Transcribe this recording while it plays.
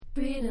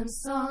Freedom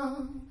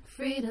song,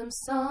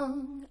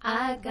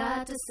 I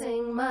got to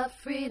sing my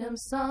freedom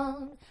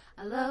song.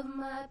 I love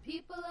my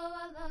people, oh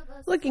I love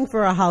us. Looking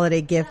for a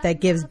holiday gift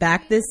that gives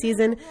back this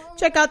season?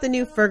 Check out the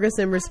new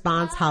Ferguson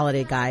Response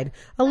Holiday Guide,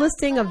 a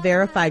listing of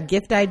verified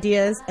gift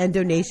ideas and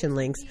donation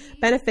links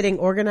benefiting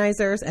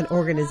organizers and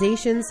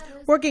organizations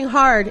working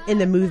hard in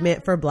the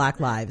movement for Black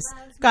lives.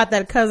 Got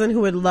that cousin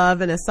who would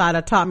love an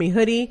Asada Taught Me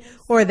hoodie,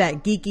 or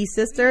that geeky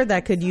sister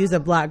that could use a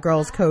Black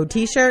Girls Code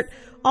t-shirt?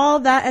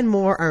 All that and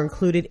more are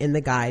included in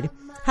the guide.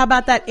 How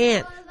about that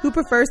aunt who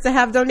prefers to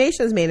have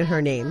donations made in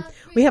her name?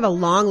 We have a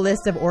long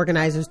list of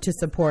organizers to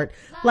support,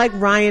 like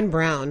Ryan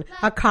Brown,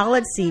 a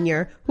college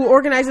senior who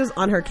organizes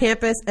on her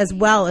campus as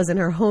well as in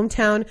her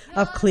hometown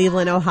of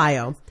Cleveland,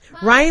 Ohio.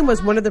 Ryan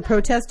was one of the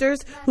protesters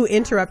who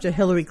interrupted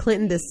Hillary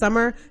Clinton this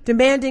summer,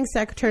 demanding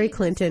Secretary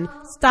Clinton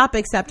stop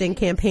accepting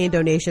campaign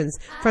donations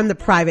from the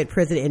private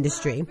prison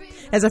industry.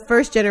 As a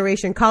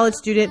first-generation college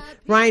student,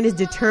 Ryan is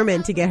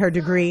determined to get her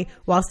degree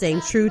while staying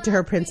true to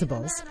her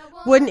principles.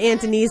 Wouldn't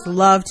Antonise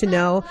love to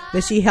know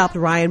that she helped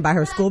Ryan buy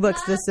her school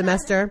books this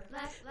semester?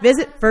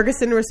 Visit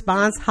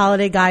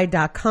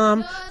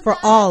FergusonResponseHolidayGuide.com for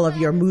all of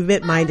your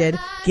movement-minded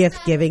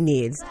gift-giving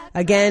needs.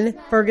 Again,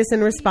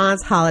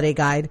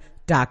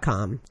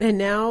 FergusonResponseHolidayGuide.com. And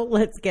now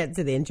let's get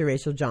to the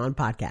Interracial John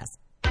podcast.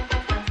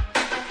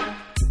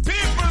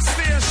 People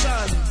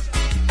station,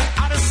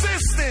 and the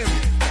system,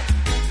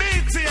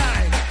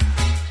 BTI,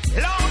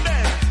 love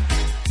them,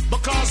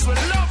 because we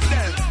love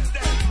them.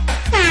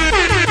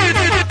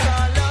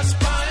 Call us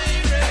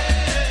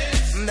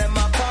pirates, them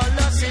a call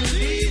us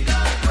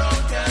illegal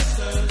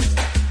broadcasters,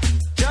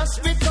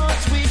 just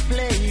because we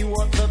play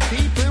what the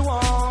people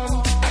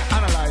want.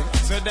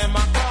 Analyze, so them a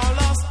call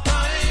us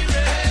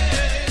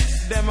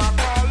pirates, them a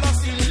call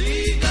us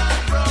illegal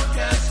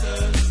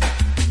broadcasters.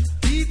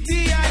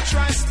 BTI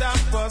try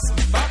stop us,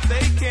 but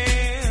they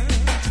can't.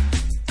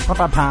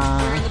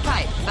 We're in the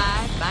pipe,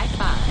 5 by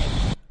 5.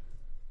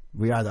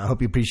 We are, though. I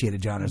hope you appreciate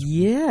it, John.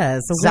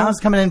 Yes. Sounds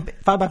coming in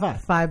 5 by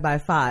 5. 5 by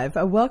 5.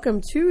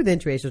 Welcome to the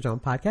Interracial John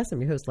podcast. I'm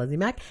your host, Leslie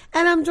Mack,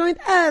 and I'm joined,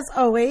 as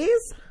always.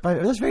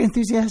 But that's a very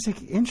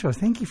enthusiastic intro.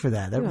 Thank you for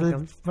that. That You're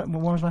really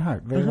warms my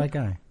heart. Very white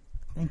guy.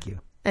 Thank you.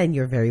 And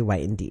you're very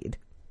white indeed.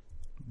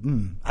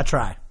 I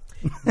try.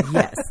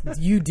 Yes,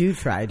 you do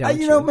try, don't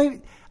you? You know, maybe,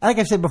 like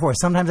I've said before,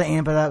 sometimes I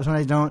amp it up,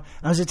 sometimes I don't.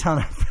 I was just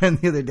telling a friend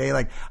the other day,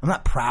 like, I'm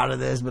not proud of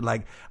this, but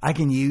like, I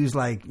can use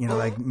like, you know,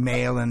 like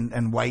male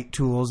and white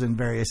tools in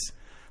various,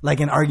 like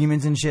in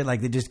arguments and shit,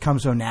 like they just come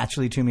so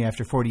naturally to me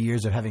after 40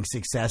 years of having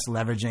success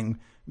leveraging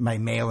my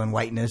male and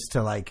whiteness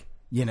to like,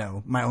 you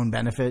know, my own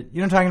benefit.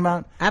 You know what I'm talking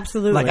about?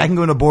 Absolutely. Like I can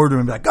go in a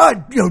boardroom and be like,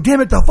 God, you know,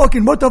 damn it, what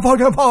the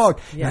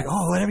fuck? Yeah. Like,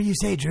 oh, whatever you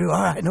say, Drew. All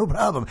right, no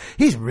problem.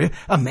 He's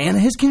a man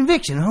of his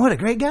conviction. Oh, what a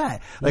great guy.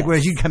 Like,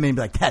 whereas you come in and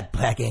be like, that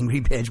black angry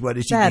bitch, what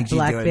does she think she's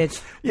doing? That black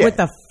bitch, what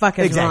the fuck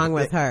is wrong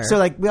with her? So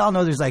like, we all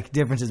know there's like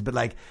differences, but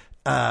like,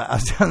 I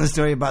was telling the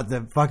story about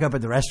the fuck up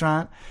at the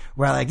restaurant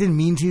where I like didn't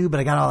mean to, but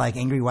I got all like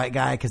angry white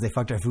guy because they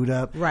fucked our food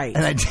up. Right.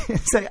 And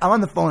I'm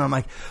on the phone. I'm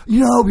like, you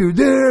know, we were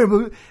there.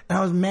 And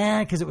I was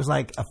mad because it was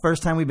like a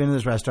first time we'd been to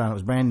this restaurant. It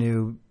was brand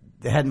new.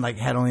 They hadn't like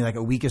had only like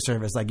a week of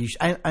service. Like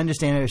I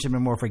understand it should have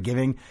been more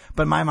forgiving,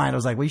 but in my mind I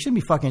was like, well, you shouldn't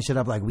be fucking shit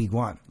up like week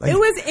one. Like, it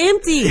was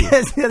empty.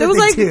 There was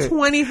like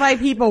 25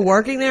 people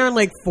working there and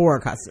like 4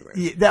 customers.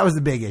 Yeah, that was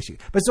the big issue.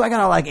 But so I got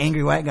all like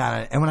angry white guy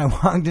on it, and when I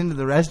walked into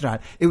the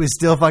restaurant, it was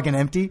still fucking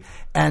empty,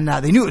 and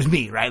they knew it was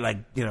me, right? Like,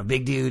 you know,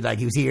 big dude, like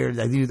he was here,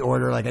 like he was the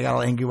order, like I got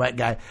all angry white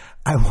guy.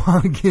 I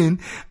walk in,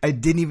 I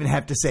didn't even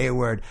have to say a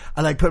word.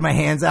 I like put my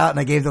hands out and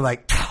I gave the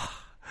like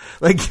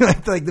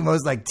the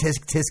most like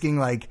tisking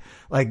like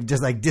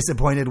just like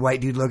disappointed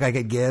white dude look I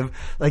could give,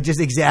 like just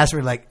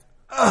exasperated, like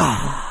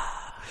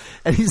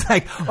and he's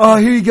like, oh,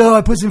 here you go,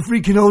 I put some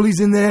free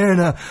cannolis in there,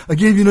 and I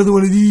gave you another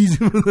one of these.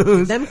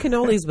 Them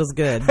cannolis was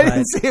good. I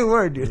didn't say a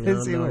word, dude. I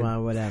didn't say a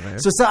word. Whatever.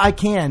 So I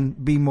can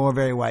be more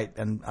very white,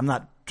 and I'm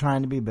not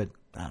trying to be, but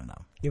I don't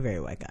know. You're a very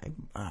white guy.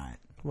 All right.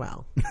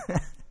 Well,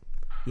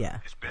 yeah.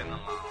 It's been a long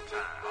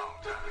time.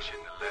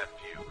 Shouldn't have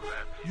left you.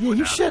 Yeah,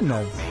 you shouldn't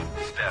have.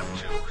 Step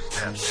 2,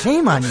 step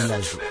Shame on you,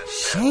 Leslie.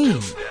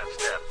 Shame.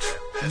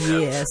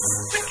 Yes.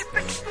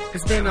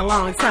 It's been a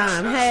long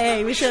time.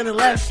 Hey, we shouldn't have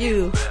left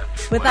you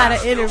without an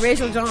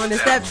interracial John to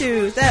step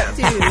 2, step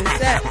 2,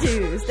 step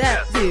 2,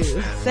 step 2,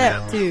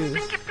 step 2.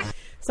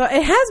 So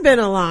it has been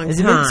a long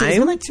time. It's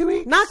been like 2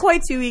 weeks? Not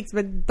quite 2 weeks,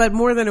 but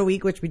more than a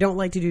week, which we don't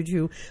like to do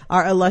to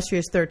our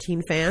illustrious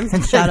 13 fans.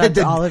 Shout out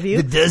to all of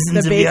you. The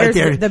dozens of you out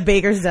there. The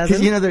baker's dozen.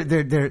 Because, you know,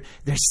 they're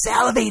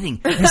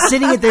salivating. They're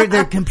sitting at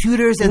their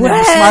computers and when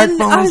their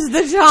smartphones. Is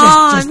the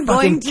John just going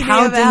fucking to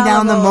counting be available?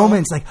 down the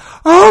moments like,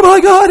 oh my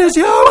God, it's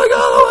you. Oh my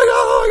God, oh my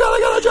God, oh my God, I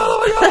got a John,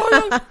 oh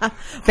my God.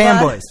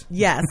 Fanboys.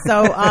 Yes.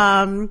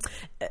 So,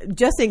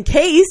 just in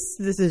case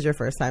this is your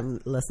first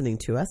time listening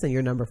to us and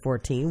you're number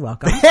 14,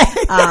 welcome.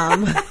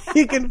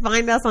 You can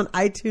find us on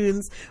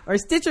iTunes or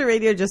Stitcher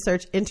Radio. Just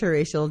search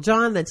Interracial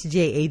John. That's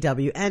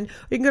JAWN.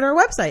 You can go to our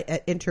website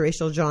at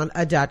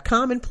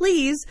interracialjohn.com, and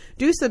please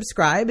do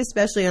subscribe,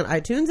 especially on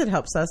iTunes. It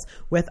helps us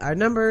with our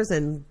numbers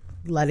and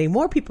letting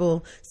more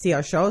people see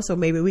our show. So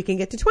maybe we can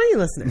get to 20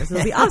 listeners.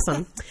 It'll be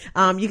awesome.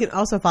 You can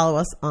also follow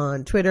us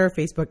on Twitter,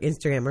 Facebook,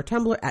 Instagram, or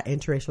Tumblr at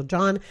Interracial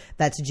John.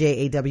 That's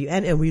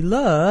JAWN. And we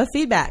love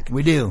feedback.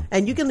 We do.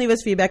 And you can leave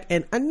us feedback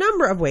in a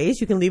number of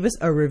ways. You can leave us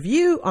a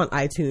review on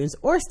iTunes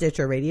or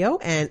Stitcher Radio.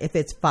 And if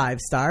it's 5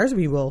 stars,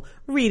 we will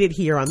read it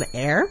here on the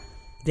air.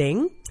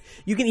 Ding.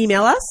 You can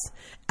email us,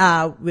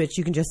 which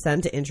you can just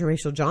send to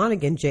interracialjohn,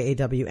 again,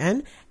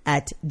 JAWN,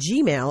 at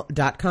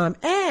gmail.com.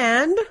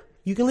 And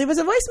you can leave us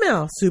a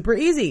voicemail. Super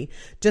easy.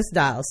 Just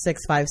dial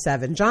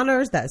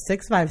 657-JOHNERS. That's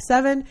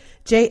 657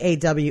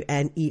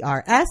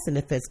 JAWNERS. And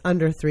if it's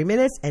under 3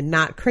 minutes and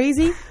not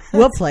crazy,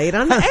 we'll play it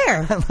on the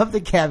air. I love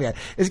the caveat.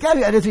 It's got to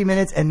be under 3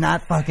 minutes and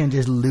not fucking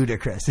just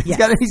ludicrous. It's Yes.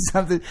 got to be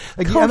something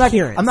like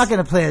Coherence. I'm not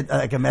going to play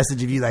like a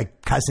message of you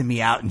like cussing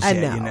me out and I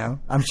shit. know. You know,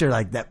 I'm sure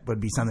like that would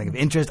be something of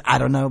interest. I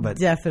don't know, but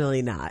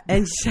Definitely not.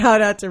 And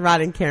shout out to Rod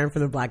and Karen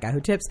from the Black Guy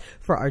Who Tips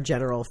for our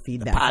general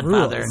feedback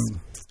Podfather rules. and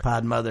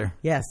Podmother.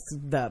 Yes,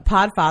 the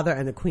Podfather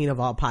and the Queen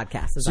of all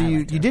podcasts. as So I you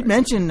like to did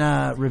refer to.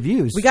 mention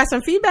reviews. We got some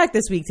feedback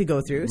this week to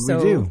go through. So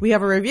do. we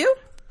have a review.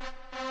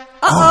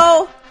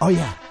 Uh-oh. Oh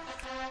yeah,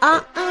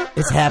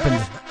 it's happened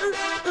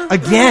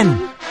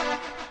again.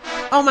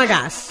 Oh my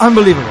gosh.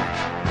 Unbelievable.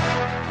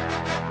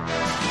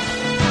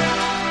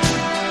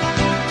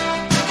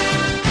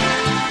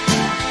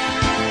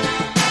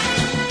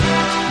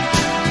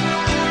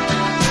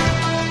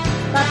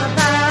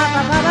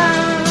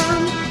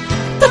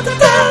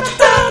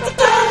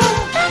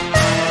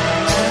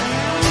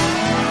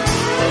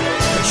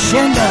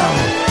 Crescendo.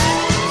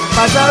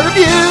 5-star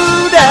review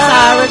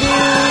now.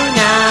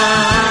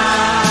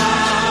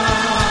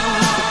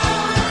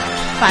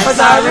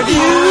 5-star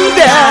review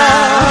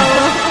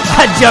now.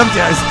 I jumped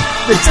us.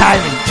 The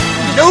timing.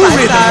 No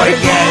rhythm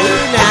like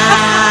that.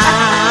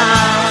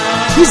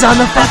 He's on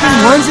the fucking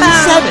 1s and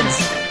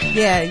 7s.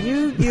 Yeah,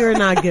 you're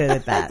not good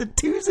at The that.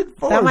 2s and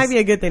 4s. That might be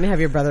a good thing to have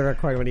your brother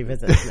record when he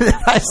visits.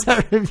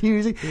 5-star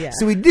reviews. Yeah.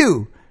 So we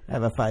do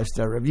have a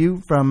 5-star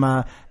review from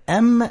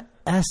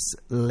MS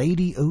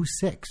Lady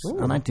 06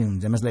 on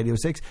iTunes. MS Lady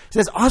 06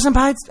 says, awesome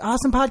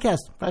podcast.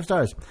 5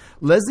 stars.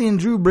 Leslie and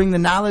Drew bring the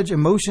knowledge,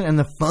 emotion, and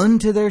the fun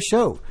to their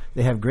show.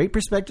 They have great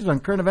perspectives on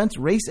current events,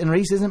 race and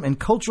racism, and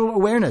cultural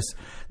awareness.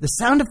 The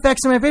sound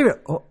effects are my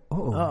favorite.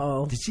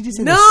 Uh-oh. Did she just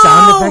say No! the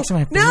sound effects are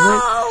my favorite?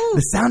 No!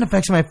 The sound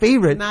effects are my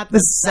favorite. Not the the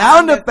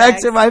sound sound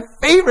effects are my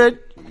favorite.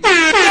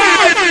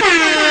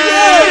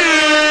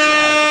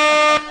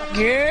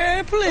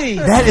 Yeah, please.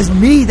 That is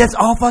me. That's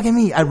all fucking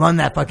me. I run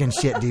that fucking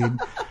shit, dude.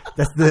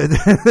 That's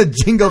the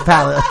jingle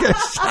palette.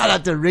 Shout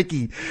out to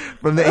Ricky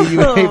from the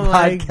AUA Oh,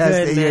 my podcast,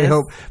 AUA goodness.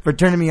 Hope, for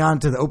turning me on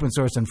to the open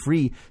source and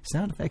free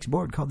sound effects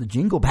board called the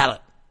Jingle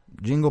Palette.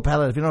 Jingle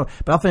Palette, if you don't know.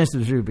 But I'll finish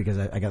this review because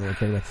I got the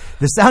carried away.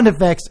 The sound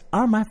effects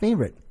are my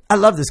favorite. I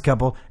love this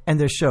couple and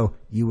their show.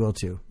 You will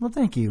too. Well,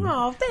 thank you.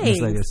 Oh, Miss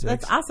Lady thanks. 06.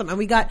 That's awesome. And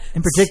we got...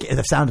 In particular,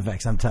 the sound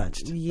effects, I'm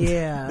touched.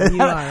 Yeah,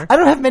 you are. I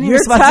don't have many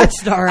You're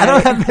touched, all right. I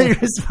don't have many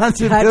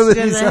responsibilities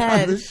Touched in the on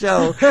head. the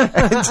show.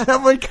 And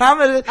someone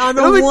commented On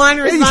the it only- one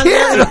Yeah,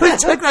 responsibility. it only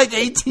took like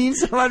 18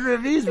 some odd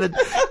reviews, but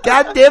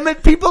god damn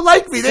it, people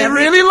like me. They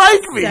really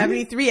like me.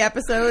 73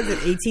 episodes and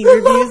 18 They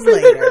reviews love me.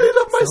 They later. really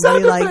love my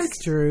Somebody sound likes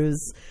effects.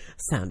 Drew's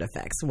sound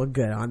effects. Well,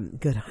 good on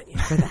you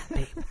for that,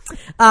 babe.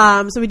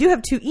 So we do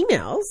have 2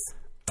 emails.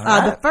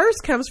 right. The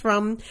first comes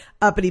from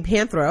Uppity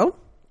Panthro,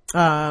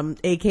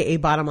 aka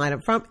Bottom Line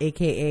Up Front,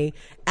 aka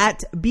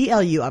at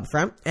BLU Up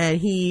Front, and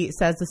he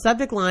says the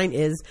subject line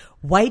is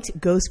white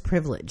ghost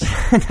privilege.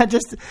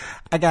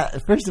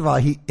 First of all,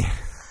 he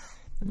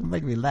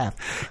make me laugh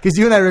because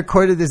you and I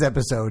recorded this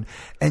episode,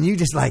 and you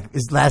just like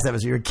this last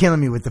episode, you were killing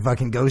me with the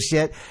fucking ghost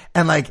shit,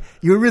 and like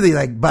you were really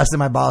like busting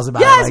my balls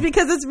about it. Yes, Like,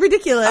 because it's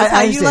ridiculous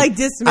how you understand. like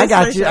dismiss I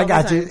got my you. show I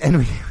got all the you. time. And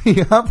we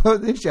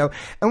upload this show,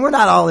 and we're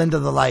not all into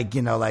the like,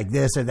 you know, like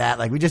this or that.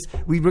 Like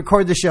we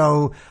record the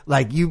show,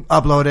 like you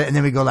upload it, and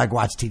then we go like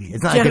watch TV.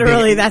 It's not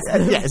Generally, like a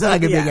big, that's it's not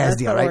like a big ass that's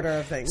deal, the right? order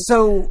of things.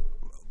 So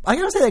I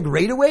don't say like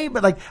right away,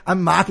 but like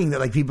I'm mocking that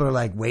like people are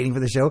like waiting for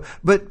the show.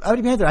 But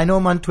Uppity Panther, I know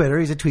him on Twitter.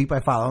 He's a tweet. I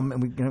follow him,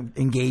 and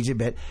we engage a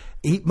bit.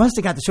 He must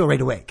have got the show right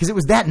away because it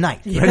was that night.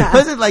 Right? Yeah. It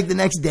wasn't like the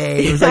next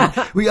day. It was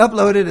like we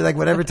uploaded at like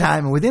whatever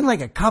time, and within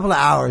like a couple of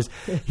hours,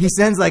 he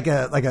sends like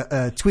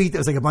a tweet that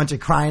was like a bunch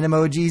of crying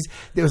emojis.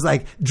 That was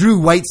like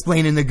Drew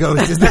white-splaining the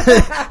ghost is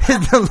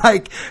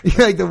like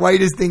the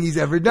whitest thing he's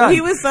ever done.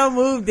 He was so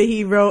moved that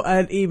he wrote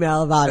an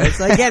email about it.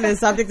 So again, his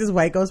subject is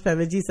white ghost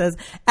privilege. He says,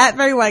 at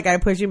very white guy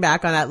pushing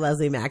back on at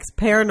Leslie Max,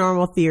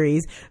 paranormal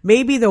theories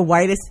may be the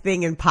whitest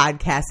thing in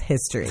podcast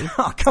history.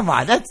 Oh come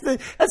on, that's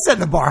setting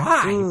the bar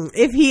high.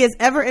 If he is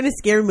ever in a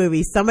scary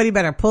movie, somebody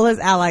better pull his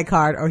ally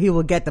card or he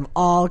will get them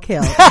all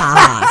killed.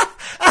 Ha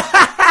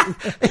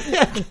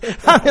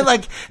I mean,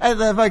 like at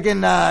the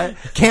fucking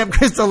Camp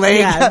Crystal Lake.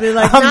 Yeah, be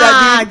like, I'm nah,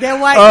 that dude. get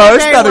white. Oh, get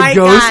it's very not a white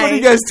ghost. guy. What are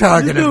you guys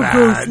talking There's no about?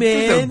 ghost,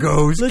 man. There's no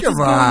ghost. Let's Come just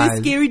go in on. this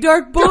scary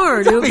dark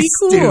barn. Don't It'll be be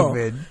cool.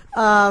 stupid.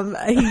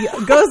 He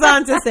goes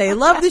on to say,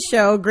 love the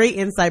show. Great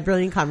insight,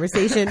 brilliant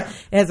conversation. It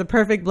has a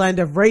perfect blend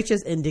of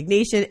righteous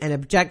indignation and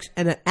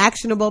an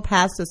actionable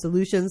paths to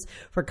solutions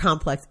for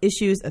complex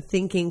issues. A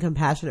thinking,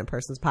 compassionate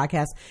person's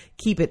podcast.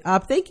 Keep it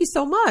up. Thank you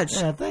so much.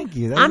 Yeah, thank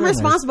you. That's I'm very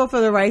responsible for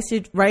the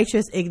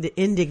righteous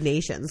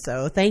indignation,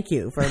 so thank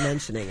you for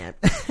mentioning it.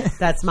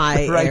 That's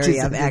my Righteous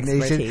area of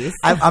indignation. expertise.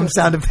 I'm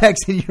sound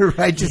effects and you're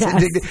righteous Yes,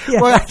 indignation.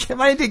 yes. Well,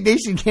 my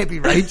indignation can't be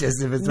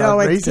righteous if it's No,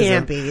 not it racism.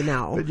 can't be.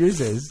 No, But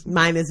yours is.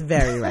 mine is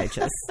very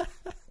righteous.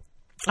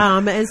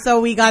 And so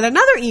we got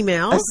another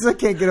email. I still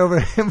can't get over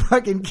him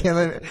fucking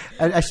killing.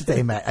 I should say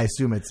him. I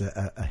assume it's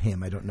a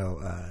him. I don't know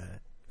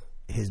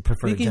his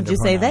preferred You can gender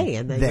just say pronoun. they,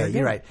 and then they. you're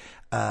You're good.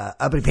 right.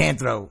 Uppity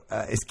Panthro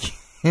is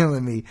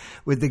killing me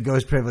with the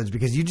ghost privilege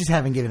because you just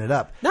haven't given it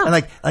up. No, And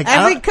like every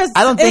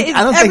I don't think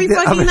every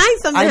that- fucking night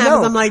something I know.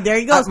 happens. I'm like, there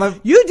he goes. My-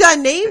 You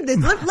done named it.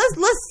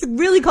 Let's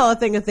really call a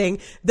thing a thing.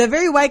 The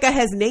very white guy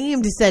has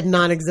named said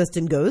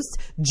non-existent ghost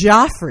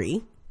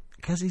Joffrey.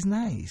 Because he's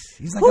nice.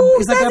 He's like Who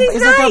he's like says a, he's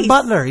he's like nice? a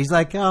butler. He's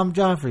like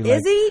Joffrey.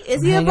 Is he? Is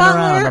I'm he a hanging butler,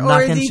 around. I'm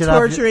or is knocking he shit off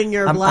torturing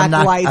your black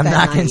I'm wife I'm at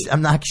knocking, night?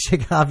 I'm knocking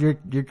shit off your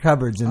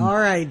cupboards and All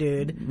right,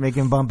 dude.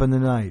 making bump in the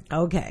night.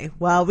 Okay.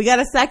 Well, we got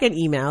a second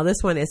email. This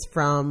one is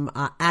from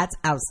at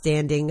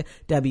Outstanding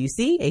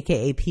WC,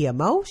 aka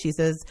PMO. She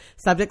says,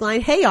 subject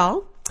line, hey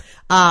y'all.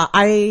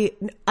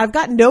 I've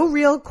got no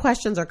real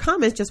questions or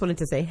comments. Just wanted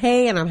to say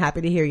hey, and I'm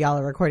happy to hear y'all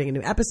are recording a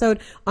new episode.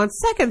 On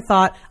second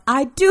thought,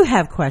 I do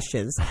have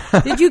questions.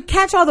 Did you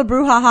catch all the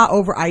brouhaha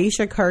over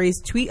Aisha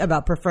Curry's tweet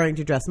about preferring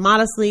to dress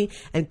modestly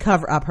and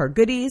cover up her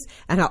goodies,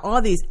 and how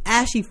all these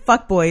ashy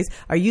fuckboys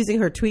are using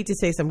her tweet to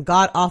say some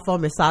god-awful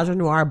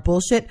misogynoir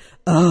bullshit?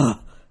 Ugh.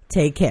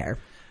 Take care.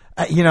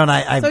 And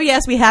I So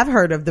yes, we have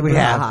heard of the we brouhaha.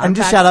 have, and In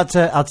just fact, shout out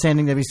to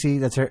Outstanding WC.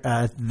 That's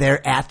her.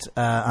 They're at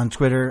on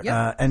Twitter,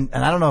 Yep. and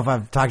I don't know if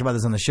I've talked about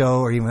this on the show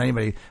or even with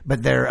anybody,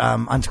 but they're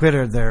on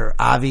Twitter. Their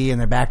Avi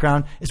and their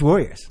background is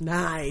Warriors.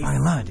 Nice. I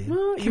love it, dude.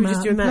 Well, you Come were just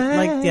on, doing that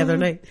like the other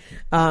man. night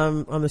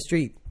on the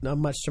street,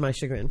 much to my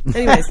chagrin.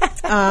 Anyways,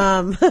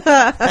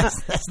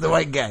 That's the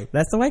white guy.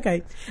 that's the white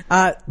guy.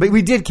 But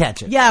we did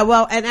catch it. Yeah,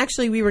 well, and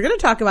actually we were going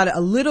to talk about it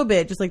a little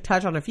bit, just like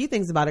touch on a few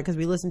things about it, because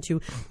we listened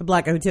to the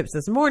Black Guy Who Tips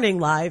this morning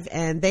live,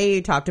 and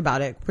they talked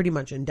about it pretty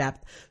much in depth.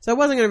 So I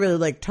wasn't going to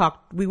really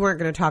we weren't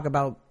going to talk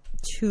about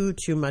too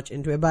much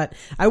into it, but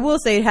I will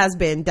say it has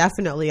been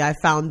definitely, I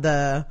found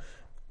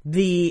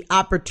the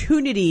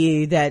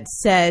opportunity that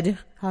said,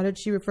 how did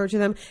she refer to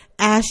them?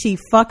 Ashy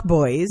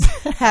fuckboys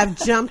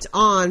have jumped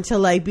on to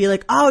like be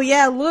like, oh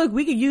yeah, look,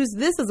 we could use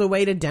this as a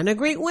way to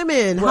denigrate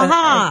women. Well,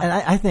 Haha. and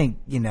I think,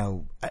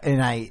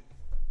 when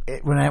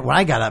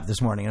I got up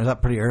this morning, I was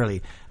up pretty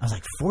early. I was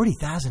like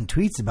 40,000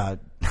 tweets about.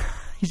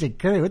 He said,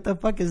 Curry, what the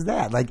fuck is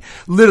that? Like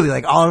literally,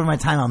 like all over my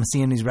time, I'm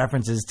seeing these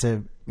references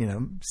to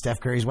Steph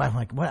Curry's wife. I'm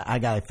like, what? I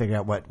got to figure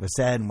out what was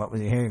said and what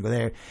was here and go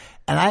there.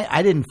 And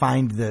I didn't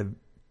find the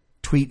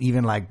tweet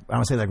even like, I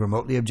don't say like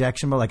remotely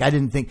objectionable. Like I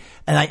didn't think,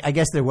 and I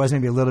guess there was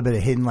maybe a little bit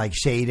of hidden like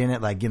shade in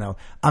it. Like,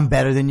 I'm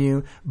better than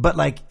you, but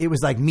like, it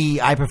was like me,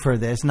 I prefer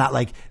this, not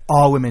like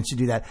all women should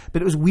do that.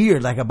 But it was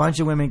weird. Like a bunch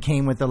of women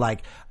came with the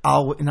like,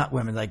 not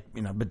women, like,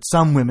 but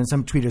some women,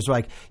 some tweeters were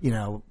like,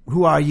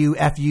 who are you?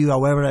 F you,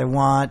 I'll wear what I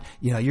want.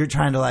 You're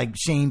trying to like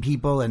shame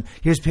people and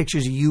here's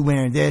pictures of you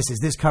wearing this. Is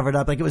this covered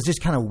up? Like it was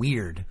just kind of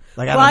weird.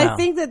 Like, I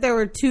think that there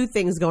were two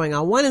things going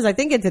on. One is I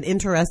think it's an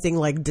interesting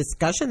like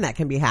discussion that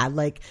can be had,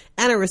 like,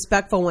 and a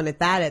respectful one at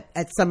that,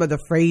 at some of the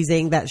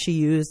phrasing that she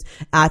used.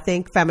 I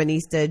think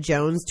Feminista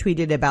Jones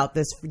tweeted about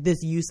this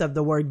use of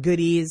the word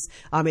goodies.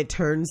 It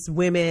turns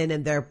women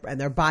and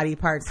their body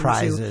parts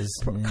Prizes,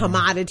 into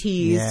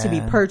commodities to be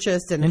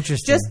purchased, and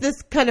Interesting. just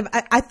this kind of.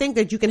 I think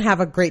that you can have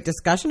a great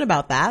discussion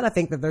about that. I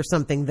think that there's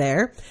something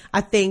there.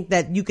 I think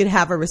that you could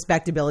have a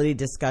respectability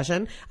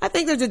discussion. I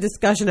think there's a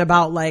discussion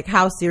about like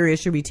how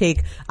serious should we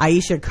take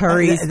Aisha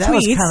Curry's that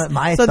tweets. was kind of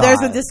my so there's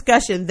a thought.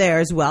 discussion there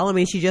as well. I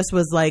mean, she just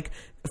was like,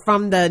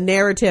 from the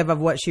narrative of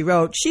what she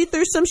wrote, she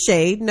threw some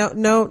shade.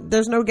 No,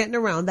 there's no getting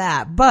around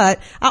that. But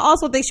I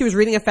also think she was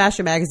reading a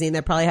fashion magazine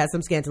that probably had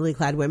some scantily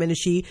clad women, and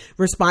she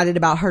responded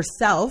about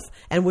herself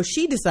and what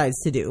she decides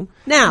to do.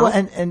 Now,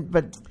 Well,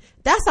 but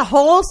that's a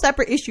whole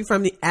separate issue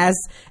from the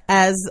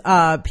as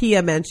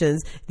Pia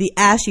mentions, the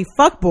ashy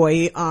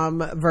fuckboy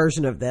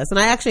version of this. And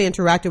I actually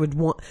interacted with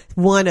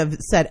one of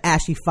said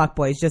ashy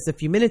fuckboys just a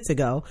few minutes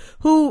ago,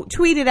 who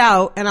tweeted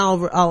out, and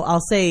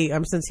I'll say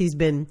since he's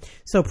been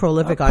so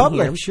prolific on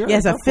public, here, sure,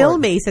 yes, go a for Phil it.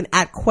 Mason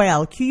at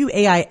Quail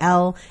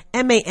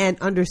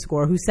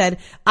QUAILMAN_, who said,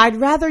 I'd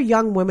rather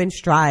young women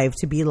strive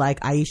to be like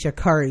Aisha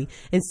Curry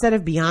instead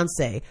of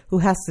Beyonce, who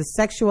has to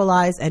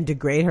sexualize and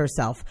degrade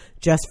herself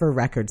just for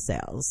record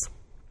sales.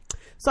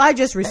 So I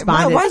just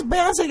responded. why is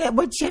Beyonce?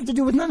 What's she have to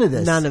do with none of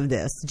this? None of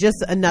this.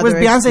 Just another. Was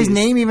Beyonce's excuse.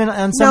 name even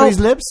on somebody's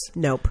Nope. lips?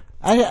 Nope.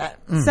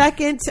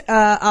 Second,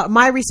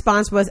 my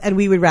response was, and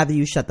we would rather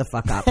you shut the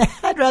fuck up.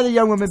 I'd rather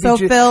young women be So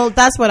Phil,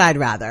 that's what I'd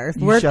rather.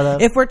 shut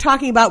up. If we're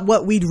talking about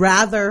what we'd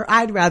rather,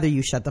 I'd rather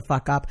you shut the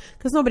fuck up,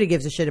 because nobody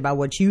gives a shit about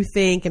what you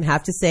think and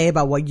have to say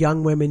about what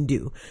young women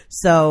do.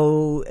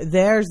 So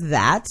there's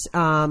that.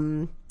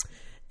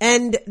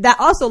 And that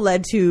also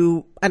led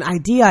to an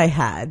idea I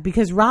had,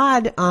 because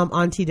Rod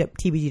on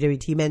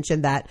TBGWT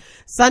mentioned that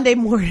Sunday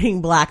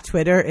morning Black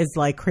Twitter is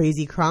like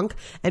crazy crunk,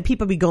 and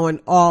people be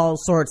going all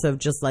sorts of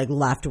just like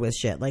left with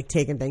shit, like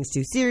taking things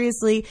too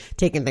seriously,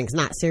 taking things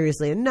not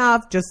seriously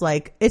enough, just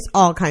like it's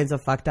all kinds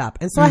of fucked up.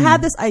 And so I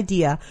had this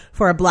idea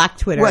for a Black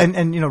Twitter. Well,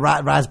 and you know,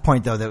 Rod's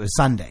point though, that it was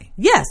Sunday.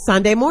 Yes,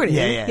 Sunday morning.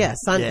 Yeah.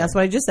 That's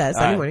what I just said,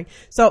 Sunday morning.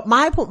 So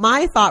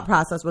my thought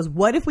process was,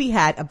 what if we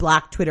had a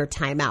Black Twitter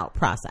timeout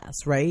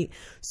process, right?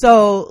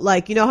 So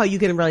like, you know how you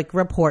can like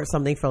report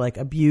something for like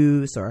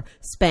abuse or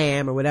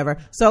spam or whatever.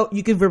 So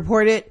you could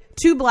report it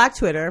to Black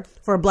Twitter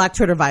for a Black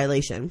Twitter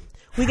violation.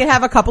 We could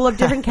have a couple of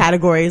different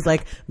categories,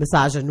 like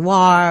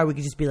misogynoir. We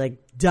could just be like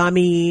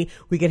dummy.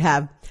 We could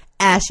have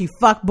ashy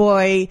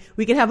fuckboy.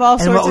 We could have all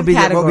sorts of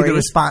categories. What would be the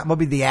response? What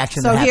would be the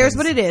action? So here's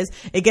what it is.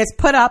 It gets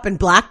put up, and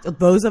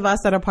those of us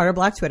that are part of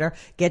Black Twitter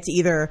get to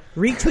either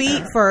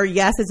retweet for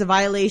yes, it's a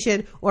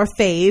violation, or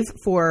fave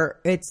for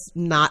it's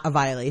not a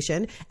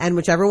violation. And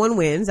whichever one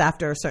wins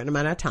after a certain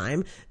amount of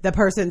time, the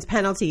person's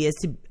penalty is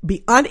to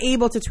be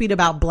unable to tweet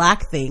about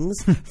Black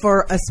things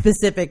for a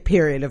specific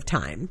period of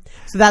time.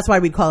 So that's why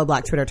we call it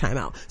Black Twitter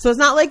timeout. So it's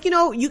not like, you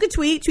know, you could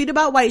tweet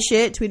about white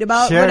shit, tweet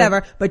about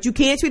whatever, but you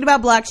can't tweet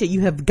about Black shit.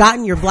 You have gotten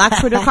your Black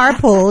Twitter card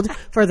pulled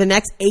for the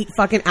next 8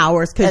 fucking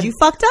hours because you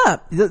fucked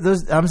up.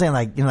 I'm saying,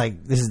 like, you know,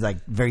 like this is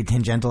like very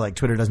tangential. Like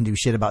Twitter doesn't do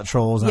shit about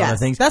trolls and other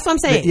things. That's what I'm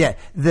saying.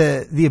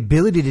 But the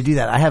ability to do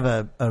that. I have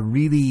a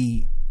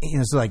really, you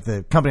know, so like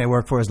the company I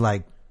work for is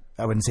like,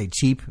 I wouldn't say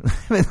cheap.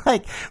 I mean,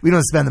 like, we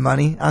don't spend the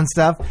money on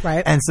stuff.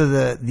 Right. And so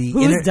the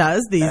Who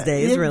does these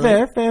days,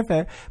 really?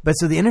 Fair. But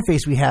so the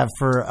interface we have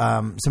for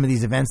some of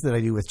these events that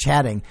I do with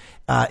chatting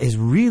is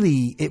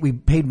really, we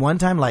paid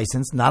one-time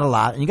license, not a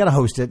lot, and you got to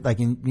host it. Like,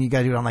 you got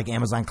to do it on like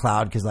Amazon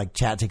Cloud, because like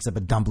chat takes up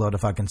a dump load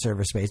of fucking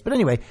server space. But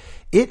anyway,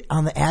 it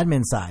on the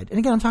admin side, and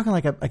again, I'm talking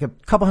like a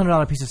couple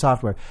 $100 piece of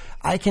software.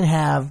 I can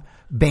have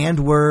banned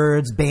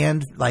words,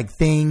 banned like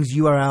things,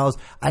 URLs.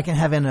 I can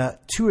have in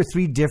 2 or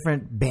 3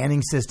 different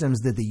banning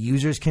systems that the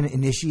users can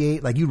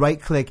initiate. Like you right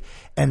click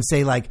and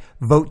say like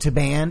vote to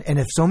ban. And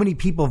if so many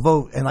people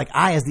vote, and like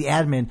I as the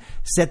admin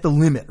set the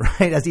limit,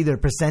 right? As either a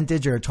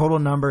percentage or a total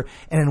number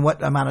and in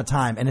what amount of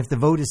time. And if the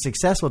vote is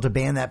successful to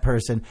ban that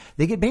person,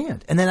 they get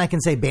banned. And then I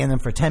can say ban them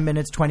for 10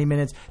 minutes, 20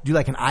 minutes, do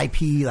like an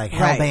IP, like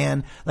hell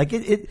ban. Like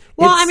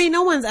well, I mean,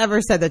 no one's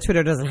ever said that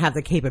Twitter doesn't have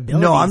the capabilities.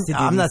 No,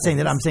 I'm not saying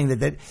that. I'm saying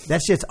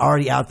that shit's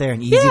already out there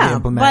and easy to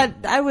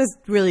implement. But I was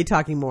really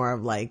talking more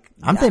of like,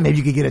 I'm saying maybe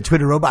you could get a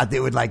Twitter robot that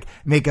would like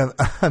make a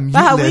mute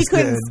but list. We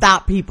couldn't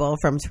stop people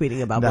from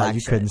tweeting about Black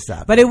shit. Couldn't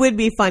stop. But it would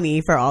be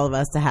funny for all of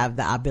us to have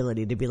the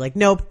ability to be like,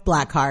 nope,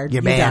 Black card,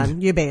 you're banned.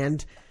 done, you're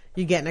banned.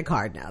 You're getting a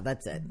card now.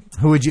 That's it.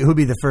 Who'd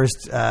be the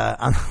first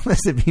on the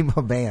list of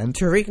people banned?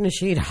 Tariq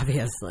Nasheed,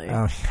 obviously.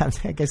 Oh,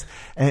 I guess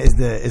is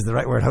the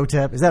right word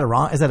Hotep? Is that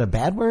a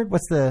bad word?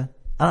 What's the?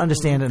 I don't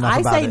understand enough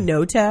about it. I say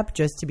Notep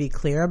just to be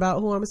clear about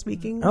who I'm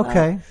speaking about.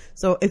 Okay.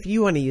 So if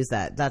you want to use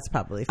that, that's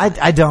probably fine.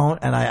 I don't,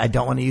 and I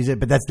don't want to use it,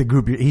 but that's the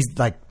group. He's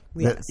like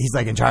he's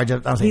like in charge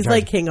of. He's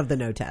like king of the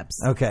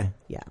Noteps. Okay.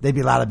 Yeah. They'd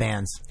be a lot of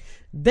bans.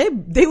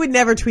 They would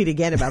never tweet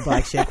again about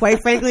Black shit.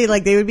 Quite frankly,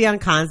 like they would be on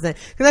constant,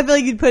 because I feel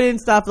like you'd put in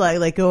stuff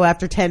like go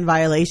after 10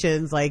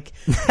 violations, like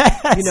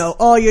you know,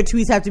 all your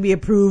tweets have to be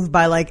approved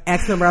by like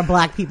X number of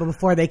Black people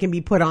before they can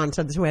be put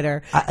onto the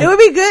Twitter. It would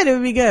be good. It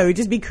would be good. We'd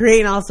just be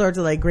creating all sorts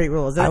of like great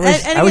rules. I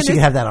wish you could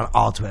have that on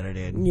all Twitter,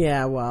 dude.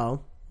 Yeah,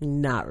 well,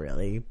 not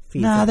really.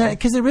 No,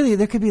 because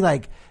there could be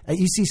like,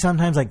 you see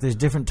sometimes like there's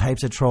different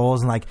types of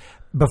trolls, and like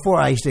before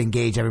I used to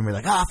engage everyone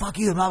like, fuck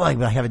you, blah, blah,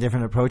 but I have a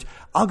different approach.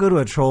 I'll go to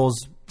a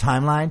troll's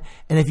timeline,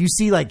 and if you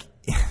see like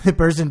the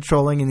person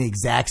trolling in the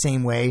exact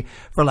same way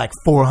for like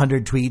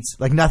 400 tweets,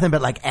 like nothing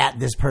but like at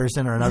this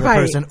person or another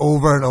person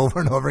over and over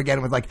and over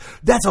again with like,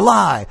 that's a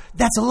lie,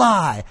 that's a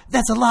lie,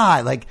 that's a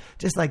lie, like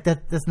just like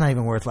that's not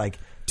even worth like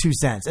 2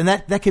 cents. And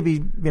that could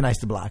be nice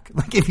to block.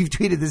 Like if you've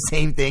tweeted the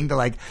same thing to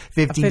like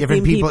 15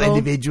 different people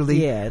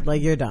individually. Yeah,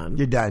 like you're done.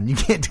 You're done. You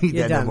can't tweet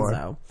that no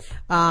more.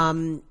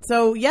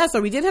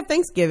 So we did have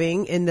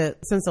Thanksgiving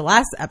since the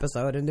last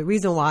episode, and the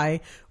reason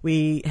why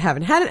we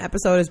haven't had an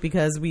episode is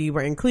because we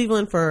were in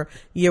Cleveland for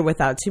Year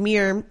Without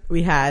Tamir.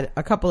 We had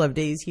a couple of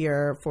days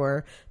here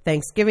for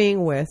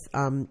Thanksgiving with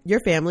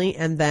your family,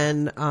 and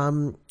then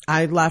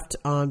I left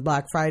on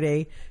Black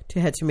Friday to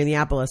head to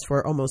Minneapolis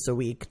for almost a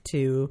week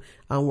to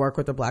work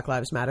with the Black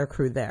Lives Matter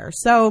crew there.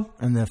 So,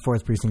 and the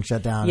 4th precinct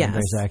shut down, and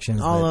various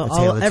actions,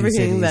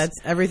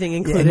 everything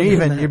included.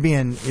 Yeah, and you're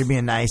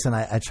being nice, and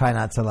I try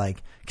not to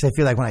like, because I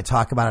feel like when I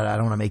talk about it, I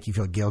don't want to make you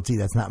feel guilty.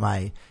 That's not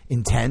my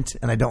intent,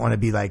 and I don't want to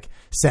be like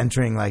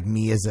centering like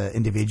me as an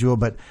individual.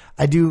 But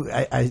I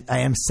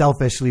am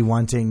selfishly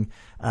wanting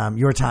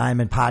your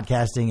time and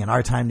podcasting and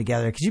our time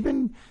together, because you've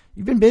been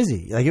you've been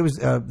busy. Like it was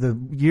the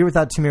year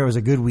without Tamir was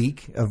a good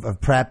week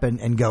of prep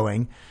and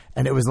going,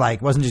 and it was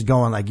like wasn't just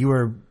going like you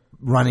were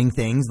running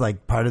things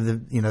like part of the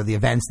the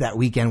events that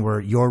weekend were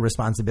your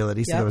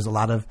responsibility. So there was a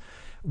lot of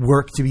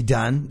work to be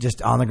done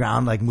just on the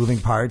ground, like moving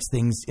parts,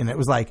 things, and it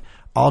was like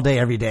all day,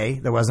 every day.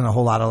 There wasn't a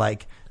whole lot of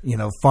like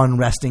fun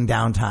resting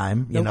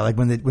downtime. Like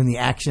when the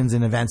actions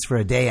and events for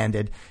a day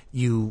ended,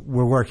 you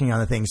were working on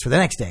the things for the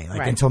next day,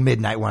 like until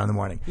midnight, 1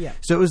 a.m. Yeah.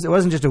 So it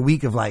wasn't just a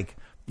week of like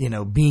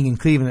being in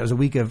Cleveland. It was a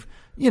week of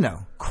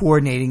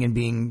coordinating and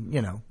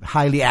being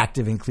highly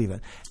active in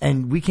Cleveland.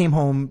 And we came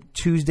home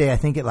Tuesday, I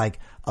think at like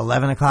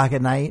 11 o'clock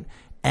at night,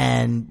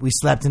 and we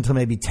slept until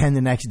maybe 10 the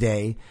next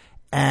day.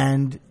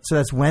 And so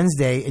that's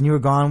Wednesday, and you were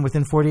gone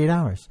within 48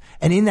 hours.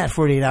 And in that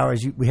 48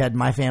 hours, we had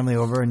my family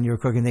over, and you were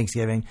cooking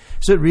Thanksgiving.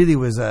 So it really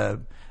was I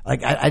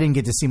didn't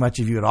get to see much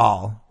of you at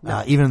all,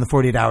 even in the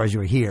 48 hours you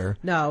were here.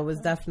 No, it was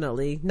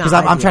definitely not.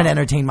 Because I'm trying to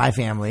entertain my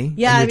family.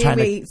 Yeah, I mean,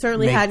 we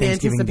certainly hadn't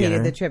anticipated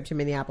dinner. the trip to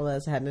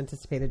Minneapolis. Hadn't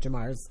anticipated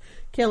Jamar's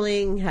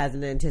killing.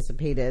 Hasn't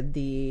anticipated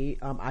the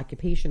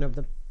occupation of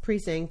the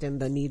precinct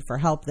and the need for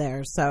help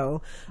there.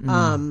 So,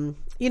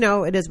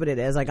 it is what it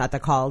is. I got the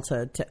call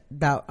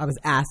I was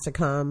asked to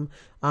come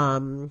by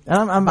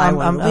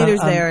one of the leaders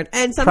there,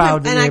 and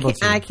sometimes,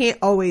 and I can't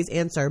always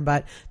answer,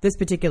 but this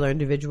particular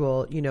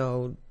individual,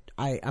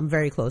 I'm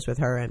very close with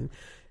her, and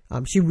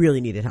she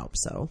really needed help.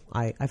 So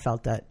I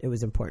felt that it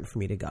was important for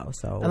me to go.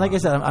 So, and like I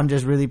said, I'm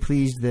just really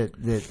pleased that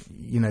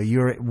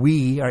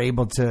we are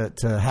able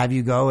to have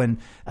you go, and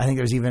I think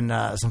there's even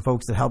some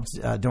folks that helped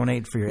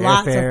donate for your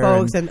lots airfare. Of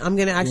folks, and I'm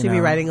going to actually be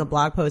writing a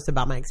blog post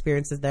about my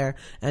experiences there,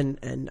 and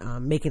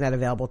making that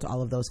available to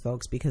all of those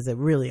folks, because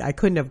I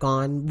couldn't have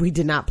gone. We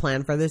did not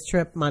plan for this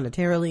trip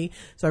monetarily,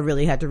 so I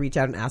really had to reach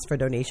out and ask for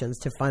donations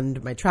to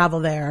fund my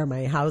travel there,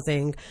 my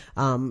housing,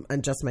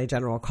 and just my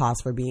general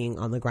costs for being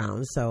on the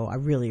ground. So I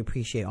really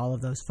appreciate all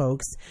of those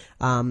folks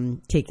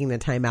taking the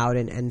time out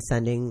and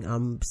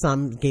sending.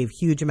 Some gave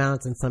huge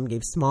amounts and some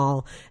gave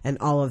small, and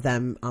all of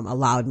them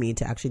allowed me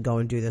to actually go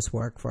and do this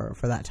work for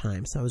that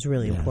time. So it was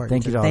really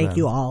important. Thank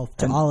you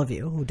all of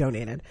you who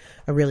donated.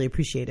 I really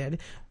appreciated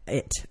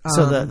it.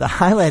 So the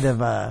highlight of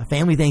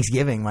family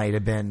Thanksgiving might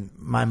have been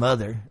my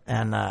mother,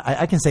 and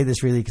I can say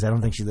this really because I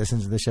don't think she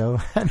listens to the show.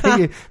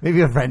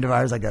 maybe a friend of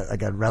ours, like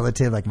a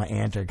relative, like my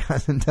aunt or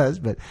cousin does,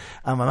 but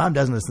my mom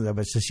doesn't listen to it.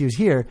 But so she was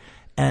here,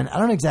 and I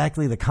don't know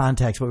exactly the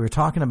context, but we were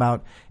talking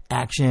about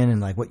action and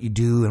like what you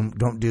do and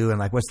don't do, and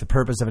like what's the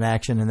purpose of an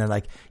action, and then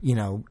like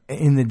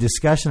in the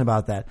discussion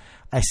about that,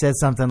 I said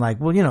something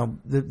like, well,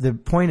 the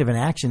point of an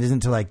action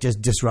isn't to like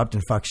just disrupt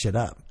and fuck shit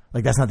up.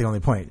 Like, that's not the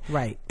only point.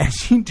 Right. And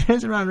she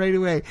turns around right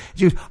away.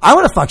 She goes, I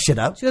want to fuck shit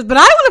up. She goes, but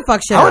I want to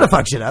fuck shit up. I want to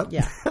fuck shit up.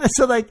 Yeah.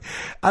 So, like,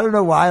 I don't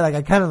know why. Like,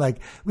 I kind of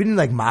like, we didn't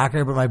like mock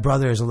her, but my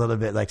brother is a little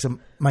bit like,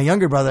 my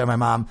younger brother and my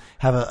mom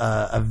have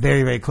a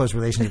very, very close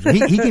relationship.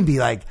 He can be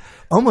like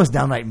almost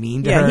downright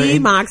mean to her. Yeah, he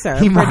mocks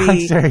her.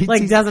 Mocks her.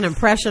 Like, does an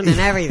impression and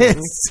everything.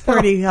 It's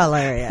pretty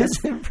hilarious. His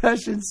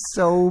impression's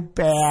so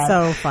bad.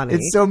 So funny.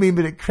 It's so mean,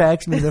 but it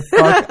cracks me the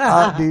fuck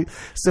up, dude.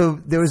 So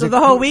there was the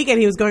whole weekend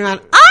he was going on,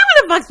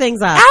 I want to fuck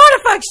things up. I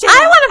want to fuck shit up.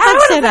 I want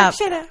to fuck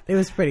shit up. It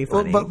was pretty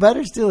funny. Well, but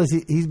better still is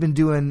he's been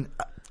doing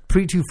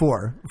pre-2-4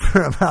 for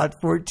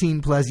about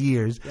 14 plus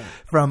years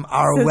from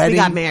our Since wedding. We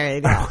got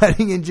married. Our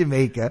wedding in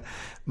Jamaica.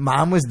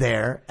 Mom was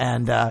there,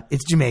 and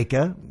it's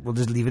Jamaica. We'll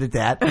just leave it at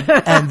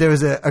that. And there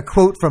was a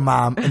quote from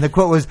Mom, and the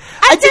quote was,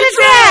 I did a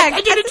drag!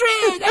 I did a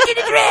drag! I did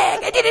a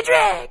drag! I did a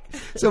drag!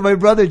 So my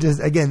brother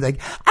just, again, like,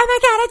 oh my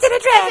God, I did a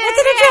drag! I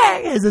did a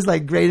drag! It's this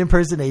like great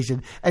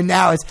impersonation. And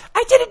now it's,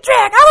 I did a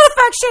drag! I want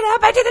to fuck shit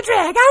up! I did a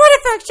drag! I want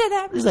to fuck shit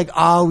up! It's like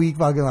all week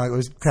fucking long. It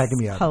was cracking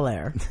me up.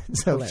 Hilarious.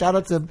 So shout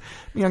out to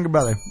my younger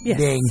brother. Yes.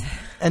 Ding.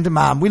 And to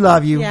Mom. We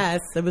love you. Yes.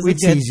 It was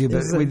tease you, but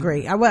it was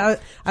great. I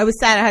was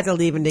sad I had to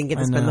leave and didn't get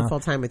to spend the full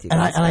time with you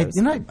guys.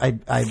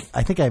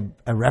 I think I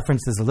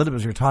referenced this a little bit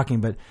as we were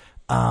talking, but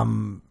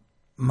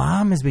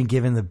Mom has been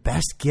given the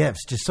best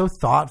gifts, just so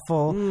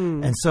thoughtful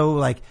and so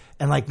like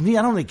me,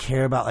 I don't really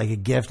care about like a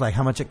gift, like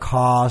how much it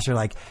costs or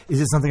like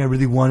is it something I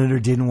really wanted or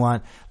didn't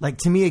want. Like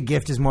to me, a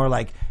gift is more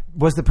like,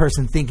 was the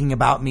person thinking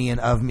about me and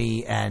of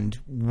me, and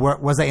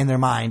was I in their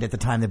mind at the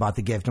time they bought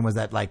the gift, and was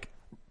that like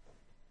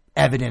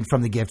evident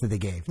from the gift that they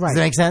gave? Right. Does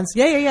that make sense?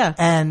 Yeah.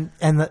 And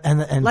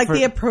like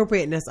the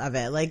appropriateness of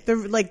it,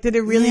 did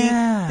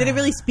it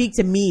really speak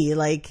to me?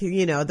 Like,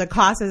 the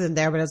cost isn't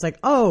there, but I was like,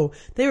 oh,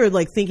 they were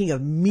like thinking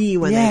of me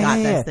when they got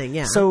this thing.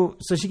 Yeah. So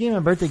she gave me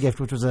a birthday gift,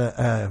 which was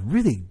a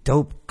really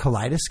dope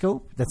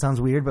kaleidoscope. That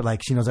sounds weird, but like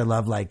she knows I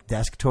love like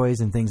desk toys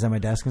and things on my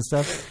desk and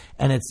stuff.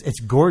 And it's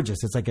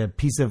gorgeous. It's like a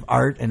piece of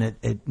art, and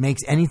it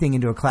makes anything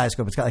into a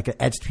kaleidoscope. It's got like an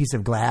etched piece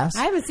of glass.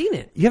 I haven't seen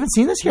it. You haven't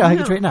seen this? Here, I'll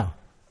get it right now.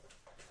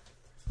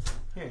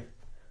 Here.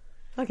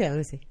 Okay, let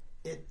me see.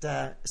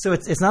 So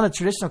it's not a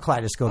traditional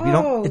kaleidoscope.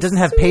 It doesn't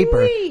have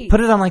paper.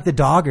 Put it on like the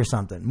dog or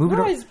something. Move it.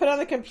 I just put it on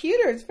the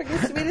computer. It's freaking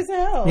sweet as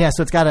hell. Yeah,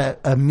 so it's got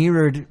a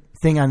mirrored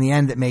thing on the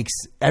end that makes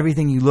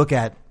everything you look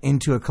at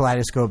into a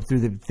kaleidoscope through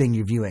the thing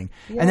you're viewing.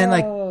 And then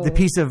like the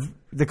piece of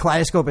the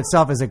kaleidoscope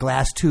itself is a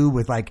glass tube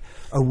with like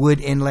a wood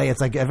inlay.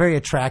 It's like a very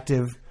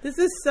attractive. This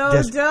is so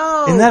disc.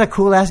 dope. Isn't that a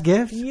cool ass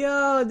gift?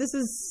 Yo, this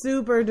is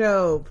super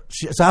dope.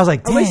 So I was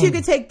like, dang. I wish you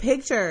could take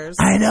pictures.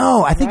 I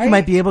know. I think you Right?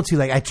 might be able to.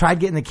 Like, I tried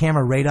getting the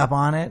camera right up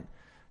on it.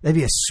 That'd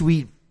be a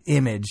sweet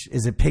image.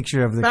 Is a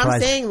picture of the. But I'm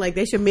kaleidoscope. saying, like,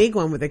 they should make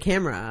one with a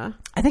camera.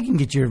 I think you can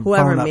get your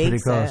Whoever phone up pretty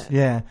makes close. it.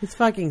 Yeah. It's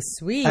fucking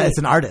sweet. It's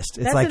an artist.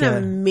 It's That's like an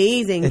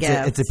amazing gift.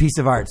 It's a piece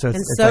of art. So it's,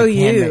 And it's so like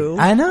handmade. you.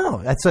 I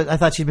know. That's what I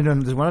thought she'd been doing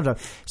this one of them.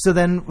 So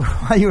then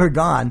while you were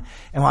gone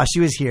and while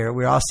she was here,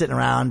 we were all sitting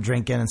around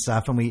drinking and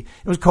stuff, and it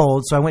was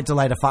cold, so I went to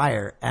light a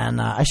fire,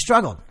 and I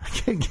struggled. I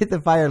couldn't get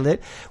the fire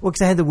lit. Well,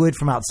 because I had the wood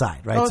from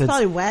outside, right? Oh, it's so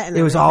probably wet and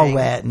it was all everything.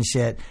 wet and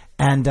shit.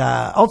 And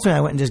ultimately,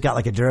 I went and just got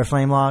like a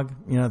Duraflame log,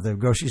 at the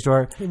grocery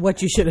store.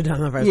 What you should have done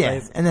in the first Yeah,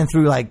 place. and then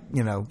threw like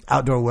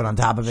outdoor wood on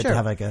top of it Sure. to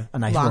have like a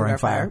nice Longer roaring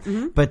fire. fire.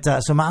 Mm-hmm. But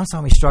so Mom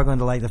saw me struggling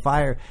to light the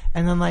fire,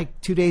 and then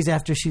like 2 days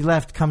after she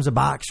left, comes a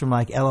box from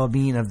like LL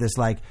Bean of this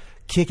like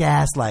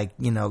kick-ass like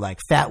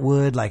fat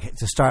wood, like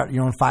to start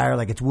your own fire.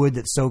 Like it's wood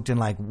that's soaked in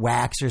like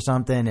wax or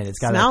something, and it's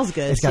got Smells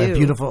good, It's got a too.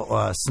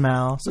 beautiful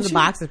smell. So The she-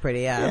 box is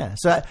pretty, yeah.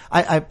 So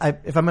I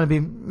if I'm going to be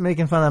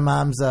making fun of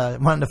Mom's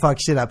wanting to fuck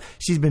shit up,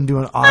 she's been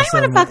doing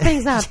awesome. wanna fuck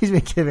things up. She's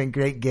been giving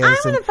great gifts. I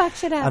wanna and fuck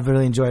shit up. I've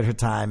really enjoyed her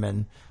time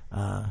and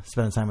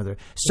spending time with her.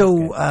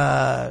 So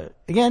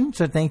again,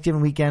 so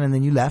Thanksgiving weekend, and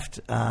then you left,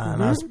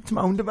 and I was to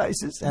my own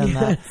devices,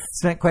 and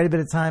spent quite a bit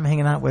of time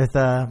hanging out with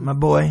my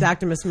boy,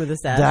 Dr. Miss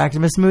Smoothestache. Dr.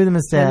 Miss Smooth and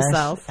Mustache,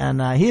 Himself.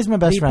 and he is my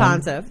best The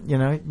friend.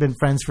 Pontiff. Been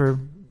friends for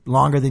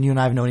longer than you and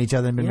I have known each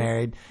other and been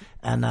married.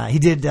 And he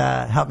did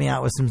help me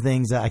out with some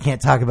things I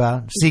can't talk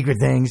about, secret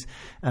things,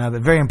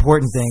 but very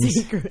important things.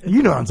 Secret.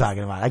 You know what I'm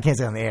talking about. I can't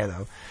say it on the air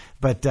though.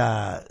 But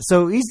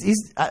so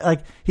he's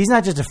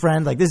not just a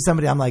friend. Like this is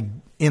somebody I'm like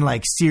in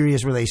like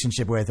serious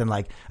relationship with, and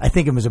like I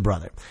think him as a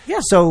brother. Yeah.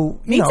 So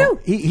Me too.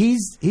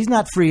 He's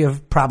not free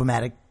of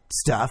problematic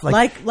stuff.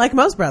 Like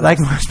most brothers. Like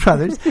most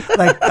brothers.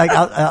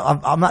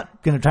 I'm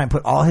not going to try and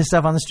put all his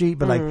stuff on the street,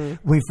 but like when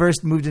we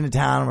first moved into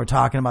town and we're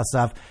talking about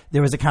stuff,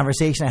 there was a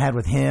conversation I had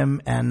with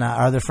him and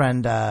our other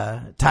friend,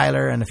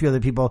 Tyler, and a few other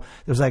people.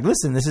 It was like,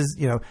 listen, this is,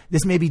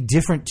 this may be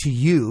different to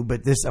you,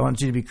 but this, I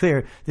want you to be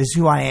clear. This is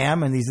who I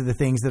am. And these are the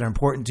things that are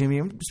important to me.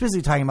 I'm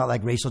specifically talking about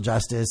like racial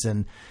justice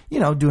and,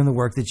 doing the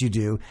work that you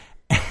do.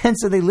 And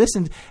so they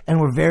listened and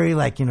were very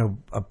like,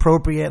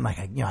 appropriate and like,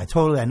 I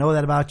know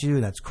that about you.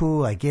 That's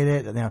cool. I get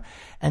it.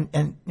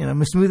 And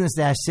Miss Smooth and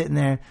Stash sitting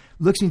there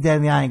looks me dead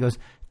in the eye and goes,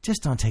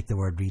 just don't take the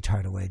word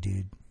retard away,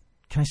 dude.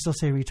 Can I still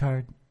say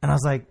retard? And I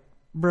was like,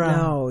 bro.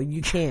 No,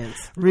 you can't.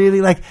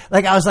 Really like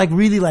I was like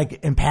really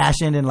like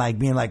impassioned and like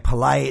being like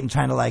polite and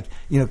trying to like,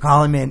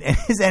 call him in. And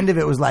his end of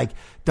it was like,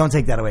 don't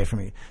take that away from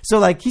me. So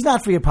like, he's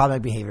not free of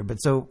problematic behavior, but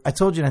so I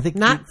told you, and I think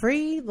Not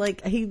free?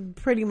 Like, he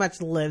pretty much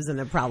lives in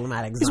a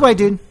problematic zone. he's a white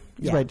dude.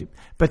 He's Yeah. a white dude.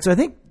 But so I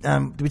think,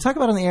 did we talk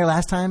about it on the air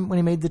last time when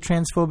he made the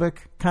transphobic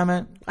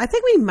comment? I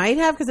think we might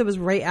have, because it was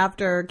right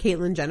after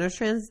Caitlyn Jenner's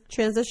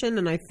transition,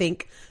 and I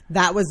think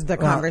that was the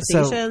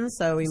conversation.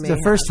 So we may the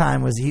have. first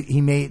time was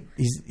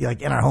he's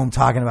like in our home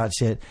talking about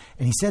shit,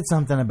 and he said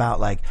something about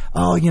like,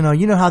 oh, you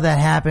know how that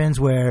happens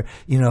where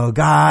a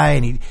guy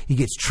and he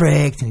gets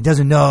tricked and he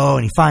doesn't know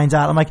and he finds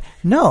out. I'm like,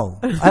 no,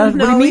 I don't.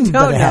 No, what do you we mean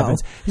don't that know.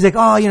 happens? He's like,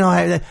 oh,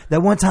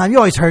 that one time you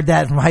always heard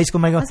that from high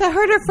school. I go, I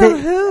heard it from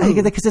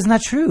who? Because it's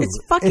not true. It's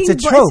fucking. It's a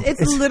trope.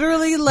 It's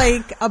literally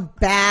like a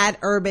bad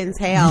urban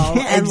tale.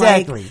 Yeah, and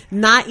exactly. Like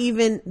not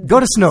even. Go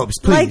to Snopes,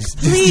 please. Like, Just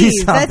do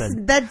please,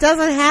 something. that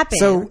doesn't happen.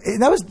 So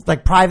that was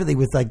like privately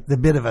with like the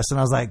bit of us, and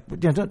I was like,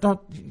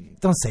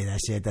 don't say that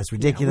shit. That's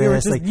ridiculous. we were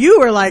just, like you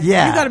were like,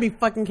 Yeah. you gotta be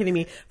fucking kidding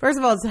me. First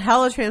of all, it's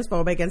hella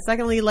transphobic, and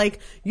secondly, like,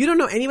 you don't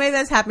know anybody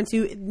that's happened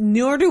to,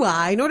 nor do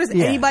I, nor does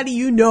Yeah. anybody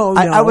you know.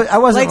 I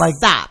wasn't like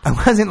stop. I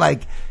wasn't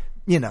like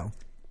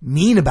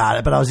mean about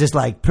it, but I was just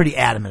like pretty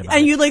adamant about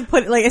And it. you like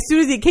put like as soon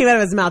as it came out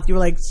of his mouth, you were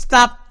like,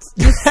 "Stop!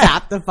 Just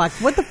stop the fuck!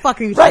 What the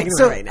fuck are you Right, talking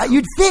so about right now?"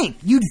 you'd think,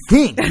 you're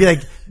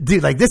like,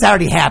 dude, like this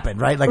already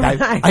happened, right? Like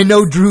Right. I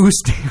know Drew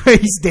where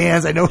he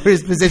stands, I know where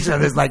his position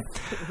on this. Like,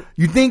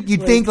 you'd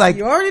think like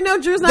you already know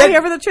Drew's not that-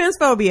 here for the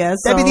transphobia.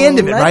 So that'd be the end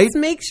of it, right? Let's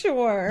make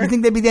sure. you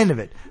think that'd be the end of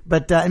it,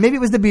 but and maybe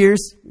it was the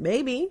beers.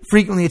 Maybe.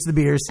 Frequently, it's the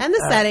beers And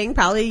the setting,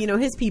 probably,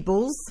 his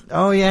peoples,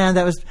 Oh yeah,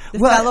 that was the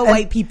fellow and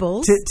white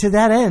peoples. To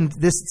that end,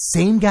 this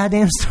same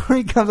goddamn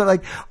story comes out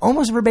like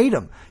almost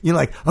verbatim. You're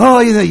like, oh,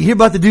 you hear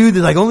about the dude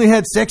that like only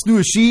had sex through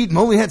a sheet and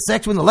only had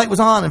sex when the light was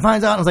on, and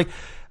finds out. And I was like.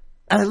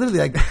 And I literally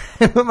like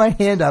put my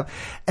hand up,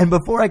 and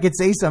before I could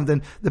say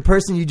something, the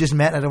person you just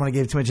met, and I don't want to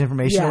give too much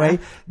information Yeah. away,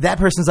 that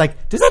person's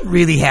like, does that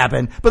really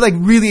happen? But like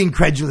really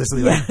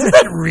incredulously, like, does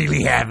that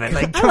really happen?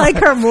 Like, I come like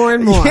on. her more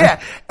and more.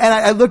 Yeah. And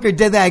I look her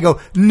dead in the eye, I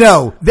go,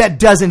 no, that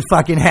doesn't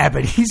fucking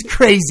happen. He's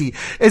crazy.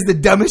 It's the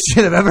dumbest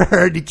shit I've ever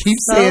heard. He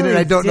keeps So saying it, and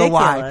I don't know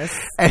why.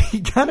 ridiculous. And he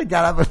kind of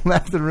got up and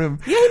left the room.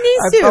 Yeah, he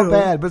needs I to. felt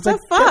bad, but it's The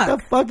like, fuck? what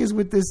the fuck is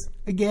with this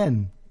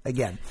again?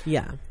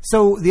 Yeah.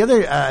 So the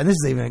other, and this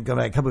is even going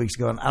back a couple weeks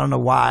ago, and I don't know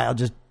why, I'll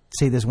just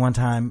say this one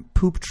time,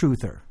 poop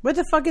truther. What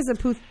the fuck is a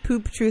poop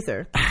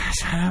truther?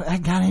 I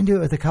got into it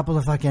with a couple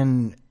of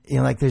fucking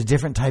like there's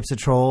different types of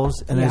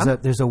trolls, and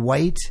there's a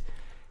white,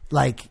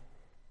 like,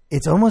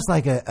 it's almost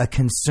like a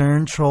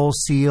concerned troll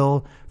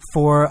seal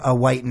for a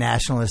white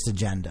nationalist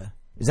agenda.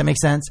 Does that make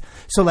sense?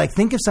 So, like,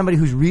 think of somebody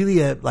who's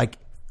really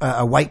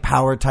a white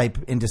power type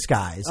in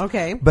disguise.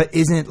 Okay. But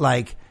isn't,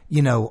 like,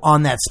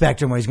 on that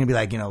spectrum where he's going to be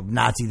like,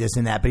 Nazi this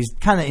and that, but he's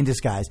kind of in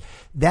disguise.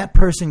 That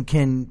person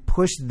can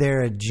push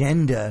their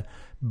agenda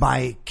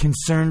by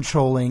concern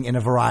trolling in a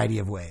variety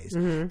of ways.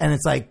 And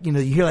it's like, you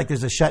hear like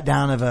there's a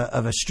shutdown of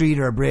a street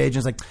or a bridge. And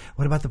it's like,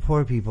 what about the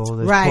poor people?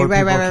 There's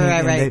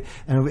Right.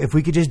 And if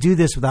we could just do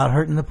this without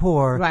hurting the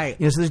poor. Right.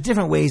 So there's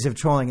different ways of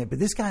trolling it. But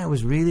this guy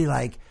was really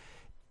like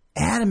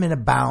adamant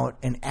about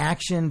an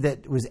action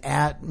that was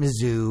at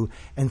Mizzou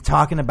and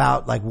talking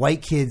about like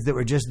white kids that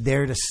were just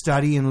there to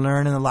study and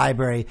learn in the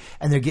library,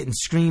 and they're getting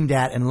screamed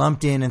at and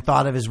lumped in and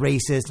thought of as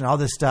racist and all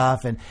this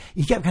stuff. And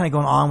he kept kind of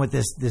going on with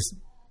this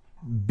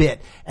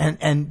bit,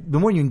 and the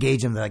more you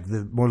engage them, like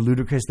the more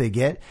ludicrous they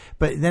get.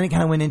 But then it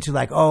kind of went into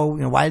like,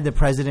 why did the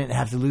president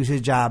have to lose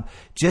his job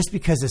just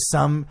because of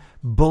some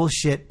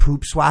bullshit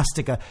poop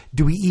swastika?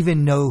 Do we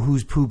even know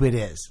whose poop it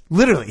is?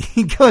 Literally,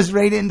 he goes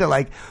right into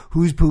like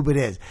whose poop it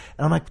is,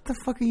 and I'm like, what the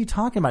fuck are you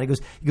talking about? He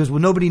goes, well,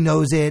 nobody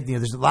knows it.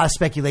 There's a lot of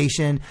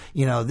speculation.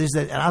 There's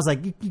that, and I was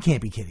like, you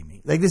can't be kidding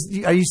me. Like this,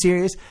 are you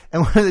serious?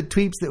 And one of the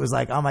tweets that was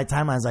like on my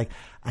timeline is like,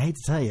 I hate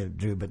to tell you,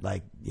 Drew, but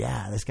like,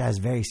 yeah, this guy's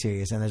very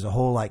serious. And there's a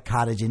whole like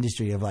cottage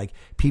industry of like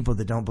people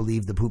that don't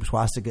believe the poop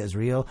swastika is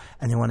real,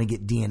 and they want to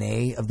get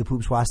DNA of the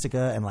poop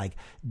swastika and like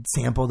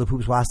sample the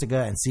poop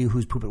swastika and see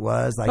whose poop it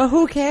was. Like, but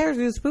who cares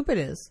whose poop it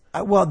is?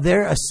 Well,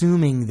 they're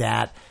assuming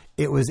that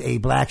it was a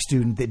black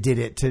student that did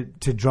it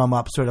to drum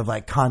up sort of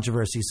like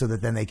controversy so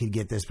that then they could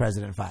get this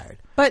president fired.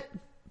 But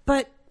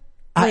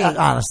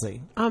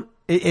honestly,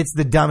 it's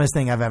the dumbest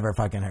thing I've ever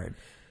fucking heard.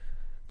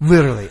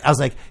 Literally. I was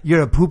like,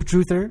 you're a poop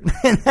truther?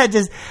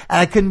 And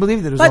I couldn't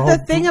believe that it was But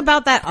the thing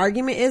about that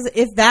argument is,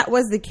 if that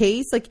was the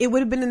case, like, it would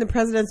have been in the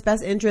president's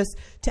best interest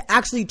to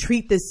actually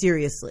treat this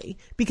seriously,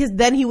 because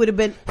then he would have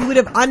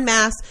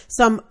unmasked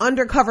some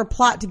undercover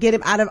plot to get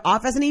him out of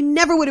office, and he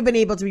never would have been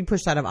able to be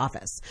pushed out of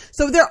office.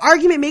 So their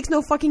argument makes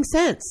no fucking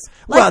sense.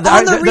 Like,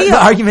 well, the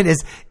argument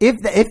is,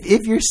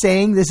 if you're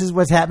saying this is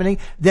what's happening,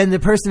 then the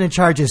person in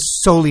charge is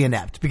solely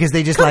inept because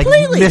they just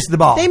completely. like missed the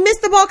ball. They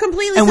missed the ball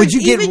completely. And so would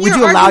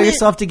you allow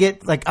yourself to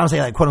get, like, I don't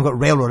say like quote unquote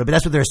railroaded, but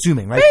that's what they're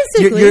assuming, right?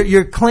 Basically.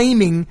 You're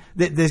claiming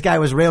that this guy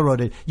was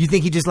railroaded. You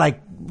think he just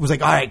like was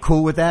like, all right,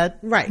 cool with that,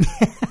 right?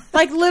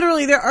 Like,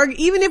 literally,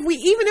 even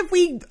if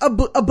we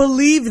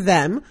believe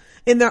them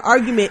in their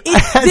argument, it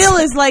still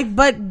is like,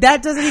 but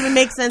that doesn't even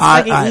make sense.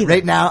 Either.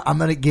 Right now, I'm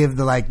going to give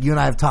the, like, you and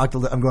I have talked,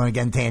 I'm going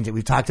again tangent.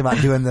 We've talked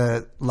about doing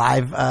the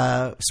live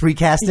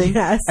screencasting.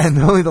 Yes.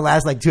 And only the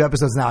last, like, 2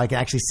 episodes now I can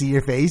actually see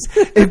your face.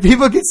 If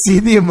people could see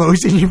the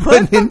emotion you're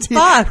putting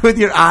into with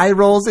your eye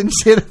rolls and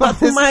shit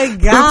about this. Oh my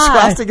God.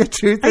 Swastika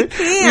truth. I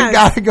can't. We've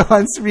got to go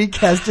on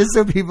screencast just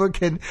so people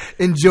can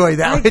enjoy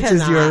that,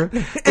 is your...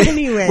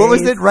 Anyways. What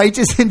was it?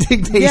 Righteous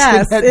indignation.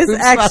 Yes, it's poop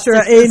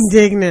extra swastikas.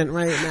 indignant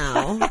right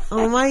now.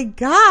 Oh my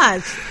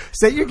gosh.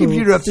 Set your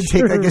computer up to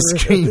take like a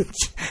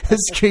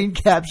screen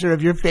capture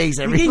of your face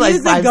every You can like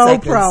use the 5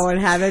 GoPro seconds. and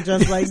have it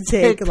just like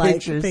take like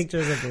pictures.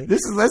 pictures of me. This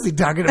is Leslie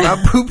talking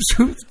about poop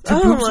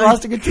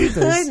swastika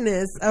truthers.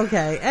 Goodness.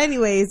 Okay.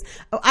 Anyways,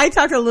 I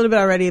talked a little bit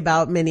already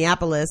about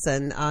Minneapolis,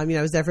 and I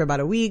was there for about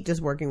a week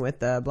just working with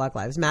the Black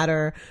Lives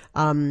Matter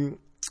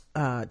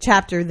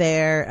chapter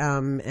there,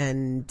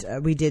 and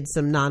we did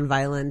some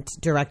nonviolent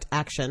direct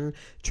action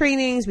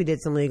trainings. We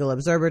did some legal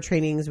observer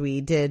trainings.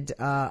 We did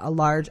a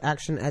large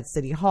action at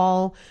City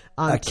Hall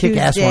on Tuesday.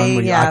 Kick-ass one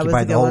where you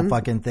occupied the whole one.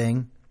 fucking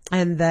thing.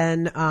 And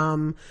then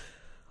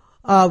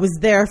was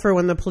there for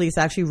when the police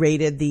actually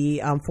raided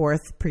the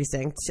 4th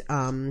precinct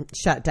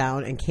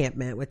shutdown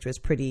encampment, which was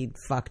pretty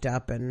fucked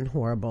up and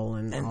horrible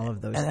and all of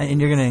those things. And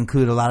you're going to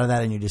include a lot of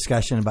that in your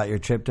discussion about your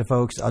trip to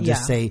folks. I'll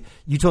just say,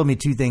 you told me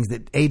 2 things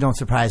that A, don't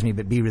surprise me,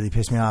 but B, really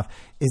pissed me off,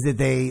 is that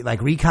they like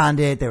reconned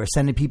it. They were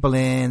sending people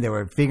in. They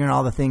were figuring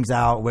all the things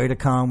out, where to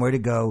come, where to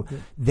go.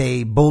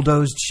 They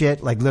bulldozed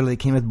shit, like literally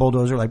came with a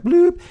bulldozer, like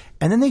bloop.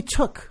 And then they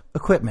took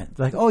equipment.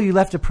 Like, oh, you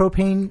left a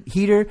propane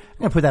heater? I'm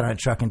going to put that on a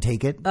truck and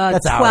take it.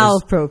 That's 12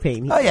 ours.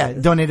 propane heaters. Oh, yeah.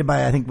 Donated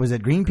by, I think, was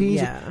it Greenpeace?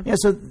 Yeah.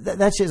 So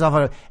that shit's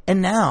off.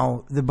 And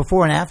now, the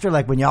before and after,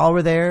 like when y'all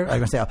were there, I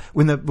was going to say,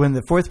 when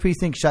the 4th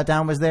precinct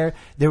shutdown was there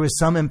was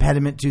some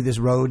impediment to this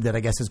road that I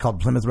guess is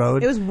called Plymouth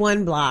Road. It was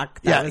one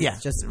block that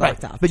was just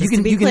blocked off. But just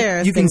you can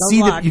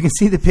to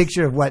see the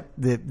picture of what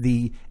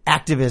the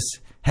activists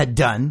had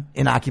done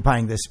in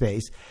occupying this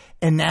space.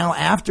 And now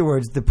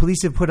afterwards, the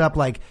police have put up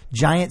like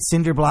giant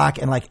cinder block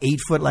and like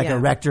 8-foot like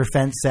erector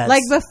fence sets.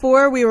 Like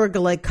before, we were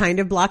like kind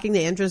of blocking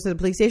the entrance to the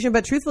police station,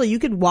 but truthfully, you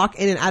could walk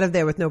in and out of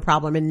there with no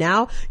problem. And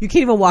now you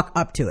can't even walk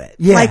up to it.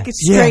 Yeah, like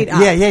straight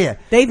up. Yeah.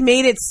 They've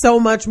made it so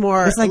much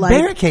more. It's like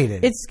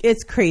barricaded.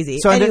 It's crazy.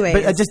 So anyway,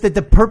 but just that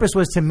the purpose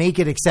was to make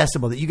it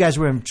accessible. That you guys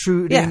were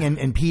intruding and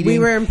impeding. We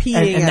were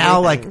impeding, and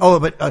now like,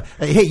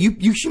 hey,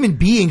 you human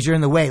beings are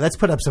in the way. Let's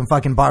put up some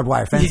fucking barbed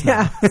wire fence.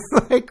 Yeah,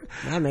 like,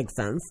 that makes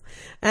sense.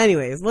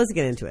 Anyways, let's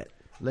get into it.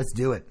 Let's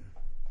do it.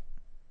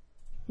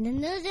 The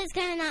news is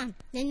coming on.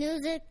 The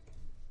news is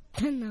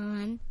coming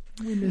on.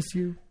 We miss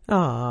you.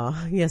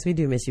 Oh, yes, we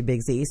do miss you,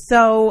 Big Z.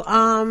 So,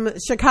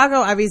 Chicago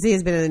obviously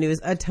has been in the news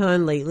a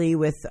ton lately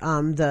with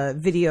the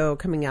video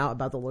coming out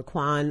about the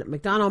Laquan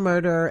McDonald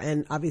murder,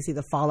 and obviously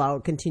the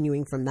fallout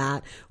continuing from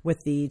that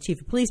with the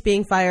chief of police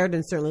being fired,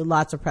 and certainly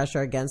lots of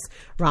pressure against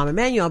Rahm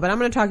Emanuel. But I'm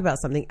going to talk about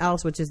something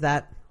else, which is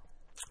that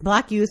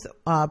Black Youth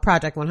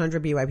Project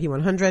 100, BYP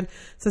 100,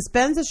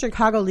 suspends a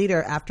Chicago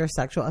leader after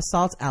sexual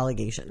assault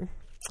allegation.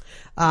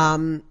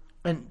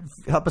 And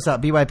help us out.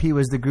 BYP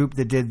was the group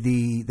that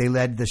they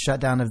led the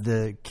shutdown of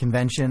the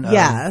convention.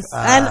 Yes.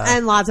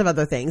 And lots of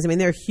other things. I mean,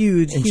 they're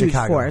huge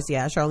Chicago. force.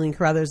 Yeah. Charlene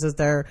Carruthers is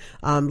their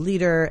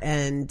leader,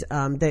 and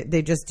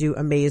they just do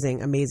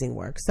amazing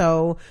work.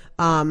 So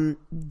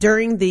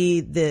during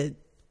the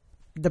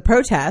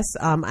protests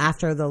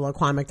after the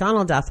Laquan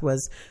McDonald death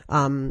was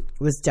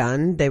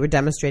done, they were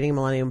demonstrating in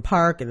Millennium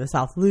Park in the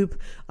South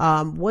Loop.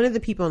 One of the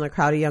people in the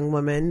crowd, a young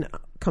woman,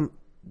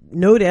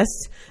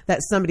 noticed that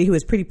somebody who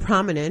was pretty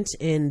prominent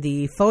in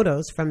the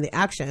photos from the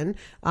action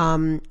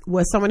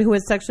was someone who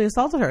had sexually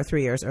assaulted her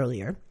 3 years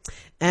earlier.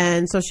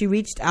 And so she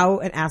reached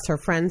out and asked her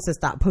friends to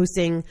stop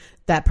posting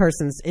that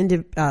person's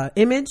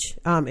image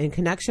in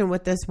connection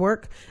with this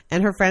work.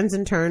 And her friends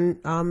in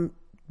turn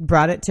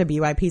brought it to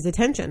BYP's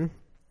attention.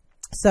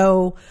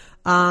 So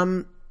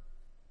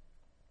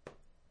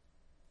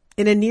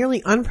in a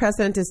nearly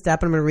unprecedented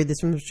step, and I'm going to read this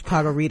from the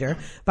Chicago Reader,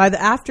 by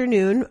the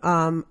afternoon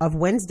of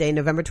Wednesday,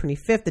 November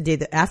 25th, the day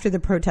that after the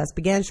protest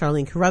began,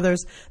 Charlene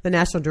Carruthers, the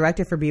national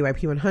director for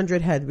BYP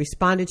 100, had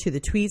responded to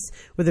the tweets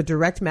with a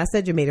direct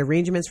message and made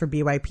arrangements for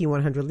BYP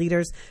 100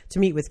 leaders to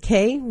meet with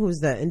Kay, who's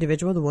the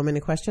individual, the woman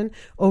in question,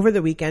 over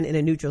the weekend in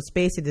a neutral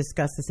space to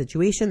discuss the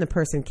situation. The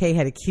person Kay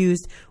had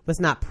accused was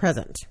not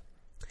present.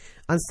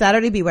 On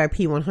Saturday,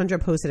 BYP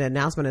 100 posted an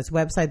announcement on its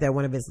website that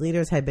one of its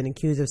leaders had been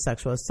accused of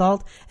sexual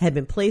assault and had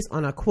been placed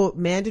on a, quote,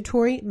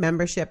 mandatory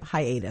membership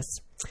hiatus.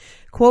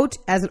 Quote,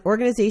 as an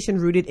organization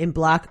rooted in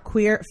Black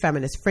queer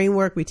feminist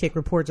framework, we take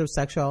reports of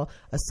sexual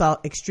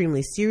assault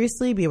extremely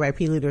seriously,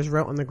 BYP leaders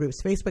wrote on the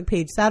group's Facebook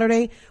page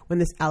Saturday. When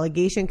this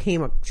allegation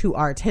came to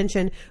our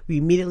attention, we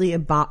immediately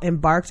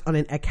embarked on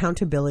an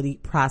accountability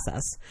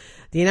process.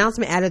 The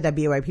announcement added that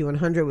BYP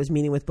 100 was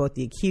meeting with both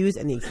the accused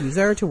and the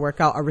accuser to work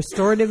out a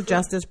restorative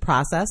justice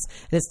process,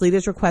 and its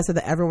leaders requested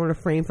that everyone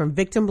refrain from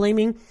victim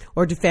blaming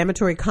or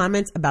defamatory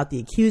comments about the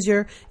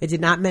accuser. It did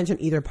not mention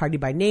either party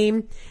by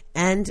name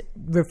and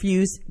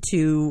refused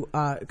to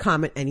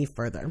comment any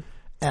further.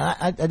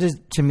 And I just,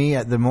 to me,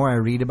 the more I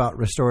read about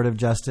restorative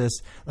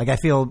justice, like I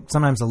feel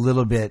sometimes a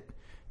little bit,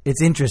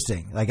 it's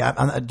interesting. Like,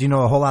 do you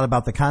know a whole lot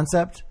about the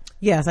concept?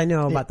 Yes, I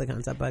know about the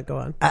concept, but go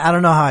on. I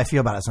don't know how I feel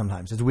about it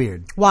sometimes. It's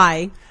weird.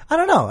 Why? I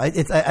don't know.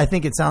 I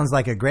think it sounds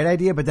like a great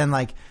idea, but then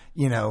like,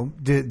 you know,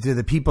 do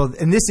the people,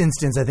 in this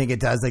instance, I think it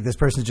does, like this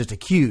person's just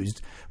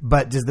accused,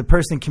 but does the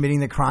person committing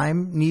the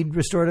crime need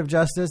restorative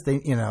justice?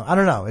 They, you know, I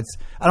don't know.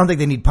 I don't think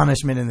they need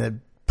punishment in the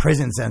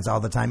prison sense all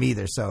the time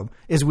either. So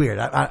it's weird.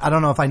 I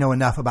don't know if I know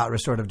enough about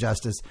restorative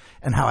justice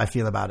and how I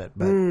feel about it,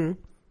 but.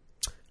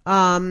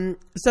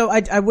 So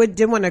I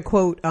did want to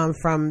quote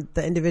from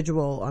the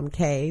individual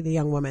Kay, the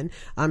young woman.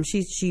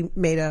 She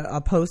made a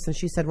post and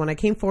she said, when I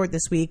came forward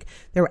this week,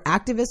 there were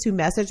activists who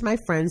messaged my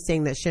friends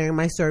saying that sharing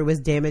my story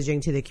was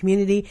damaging to the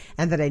community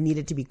and that I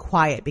needed to be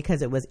quiet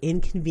because it was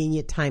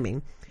inconvenient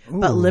timing. Ooh.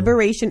 But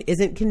liberation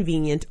isn't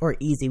convenient or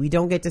easy. We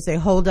don't get to say,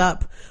 hold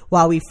up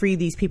while we free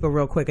these people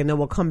real quick and then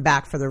we'll come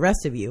back for the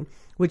rest of you,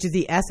 which is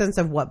the essence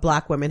of what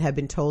Black women have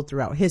been told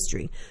throughout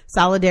history.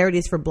 Solidarity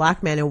is for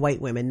Black men and white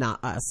women,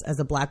 not us. As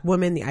a Black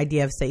woman, the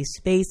idea of safe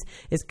space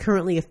is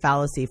currently a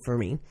fallacy for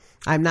me.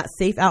 I'm not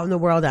safe out in the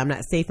world. I'm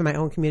not safe in my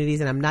own communities,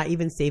 and I'm not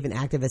even safe in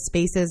activist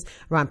spaces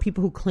around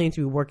people who claim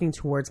to be working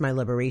towards my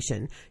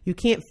liberation. You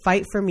can't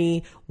fight for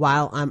me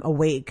while I'm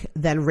awake,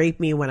 then rape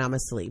me when I'm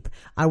asleep.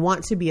 I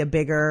want to be a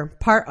bigger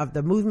part of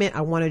the movement.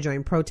 I want to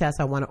join protests.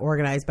 I want to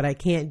organize, but I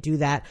can't do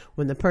that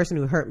when the person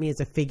who hurt me is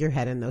a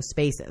figurehead in those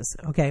spaces.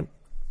 Okay.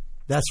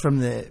 That's from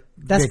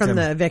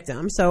the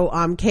victim.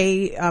 So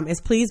Kay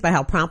is pleased by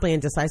how promptly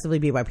and decisively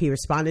BYP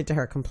responded to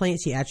her complaint.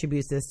 She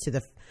attributes this to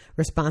the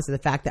response to the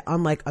fact that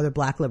unlike other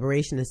Black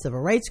liberation and civil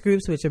rights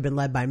groups, which have been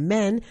led by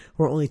men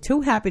who are only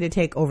too happy to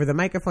take over the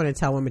microphone and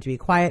tell women to be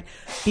quiet,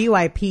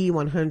 BYP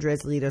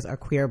 100's leaders are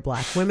queer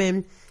Black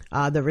women.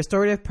 The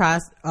restorative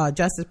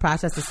justice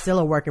process is still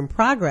a work in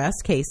progress,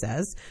 Kay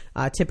says.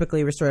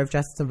 Typically, restorative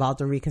justice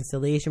involves a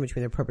reconciliation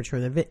between the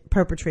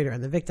perpetrator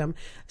and the victim.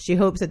 She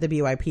hopes that the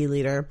BYP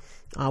leader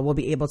will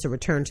be able to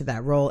return to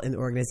that role in the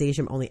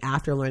organization only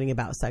after learning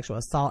about sexual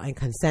assault and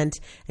consent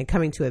and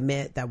coming to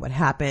admit that what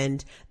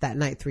happened that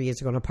night 3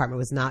 years ago in an apartment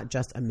was not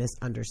just a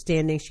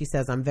misunderstanding. She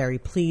says, I'm very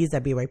pleased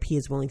that BYP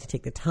is willing to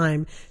take the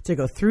time to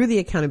go through the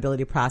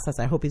accountability process.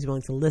 I hope he's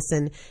willing to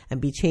listen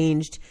and be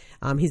changed.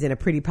 He's in a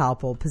pretty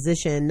powerful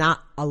position.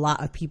 Not a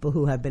lot of people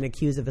who have been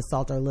accused of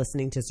assault are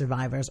listening to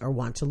survivors or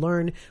want to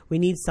learn. We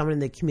need someone in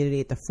the community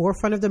at the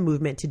forefront of the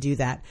movement to do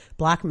that.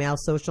 Black male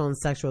social and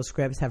sexual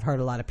scripts have hurt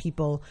a lot of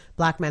people.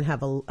 black men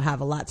have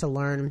a lot to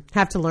learn,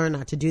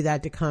 not to do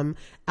that, to come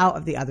out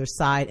of the other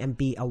side and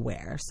be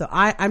aware. So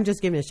I'm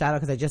just giving a shout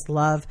out because I just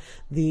love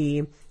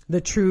the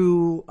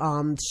true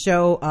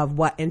show of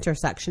what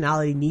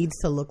intersectionality needs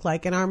to look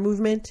like in our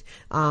movement.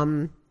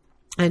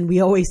 And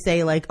we always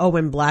say like, oh,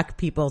 when black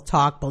people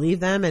talk, believe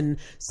them. And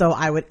so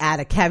I would add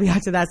a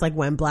caveat to that. It's like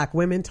when black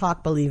women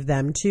talk, believe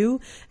them too.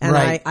 And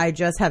right. I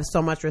just have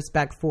so much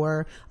respect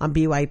for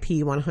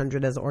BYP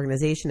 100 as an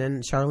organization,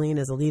 and Charlene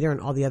as a leader, and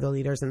all the other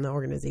leaders in the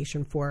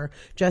organization for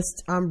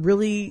just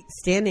really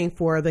standing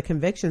for the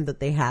convictions that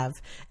they have,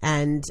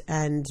 and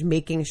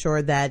making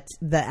sure that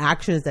the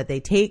actions that they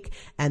take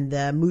and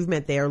the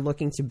movement they are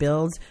looking to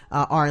build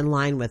are in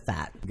line with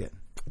that. Good.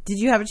 Did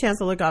you have a chance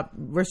to look up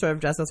restorative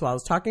justice while I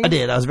was talking? I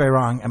did. I was very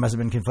wrong. I must have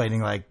been conflating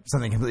like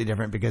something completely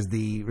different, because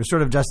the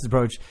restorative justice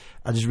approach,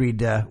 I'll just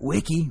read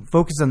Wiki,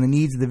 focuses on the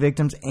needs of the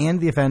victims and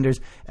the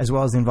offenders, as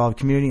well as the involved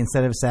community,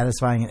 instead of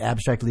satisfying an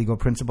abstract legal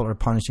principle or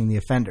punishing the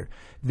offender.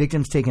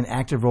 Victims take an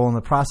active role in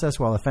the process,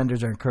 while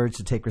offenders are encouraged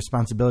to take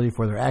responsibility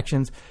for their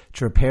actions,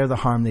 to repair the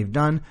harm they've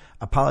done,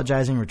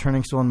 apologizing,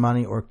 returning stolen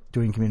money, or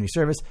doing community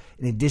service.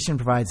 In addition,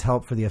 provides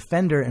help for the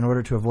offender in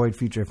order to avoid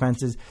future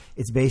offenses.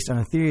 It's based on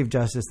a theory of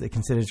justice that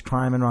considers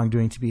crime and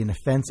wrongdoing to be an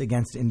offense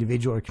against an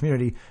individual or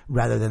community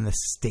rather than the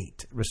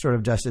state.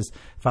 Restorative justice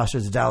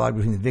fosters a dialogue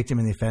between the victim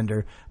and the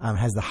offender,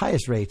 has the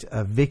highest rate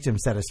of victim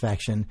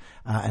satisfaction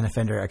and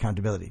offender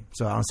accountability.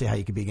 So I don't see how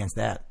you could be against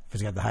that if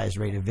it's got the highest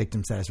rate of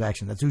victim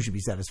satisfaction. That's who should be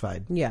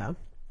satisfied. Yeah.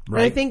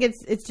 Right. And I think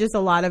it's just a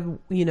lot of,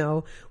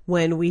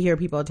 when we hear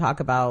people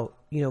talk about,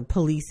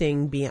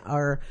 policing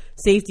or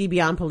safety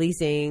beyond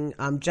policing,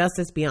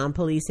 justice beyond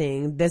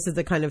policing, this is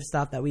the kind of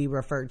stuff that we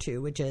refer to,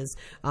 which is,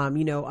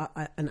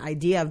 an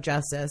idea of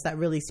justice that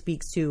really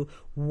speaks to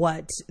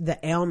what the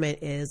ailment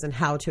is and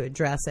how to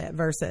address it,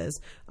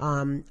 versus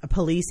a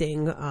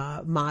policing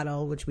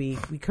model, which we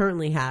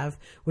currently have,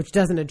 which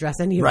doesn't address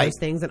any of those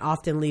things and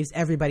often leaves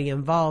everybody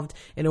involved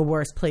in a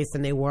worse place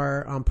than they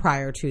were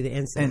prior to the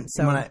incident. And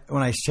so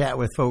when I chat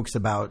with folks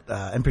about,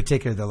 in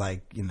particular, they're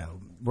like,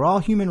 we're all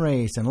human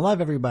race and love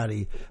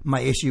everybody.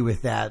 My issue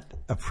with that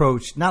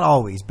approach, not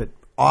always, but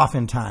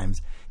oftentimes,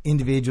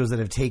 individuals that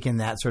have taken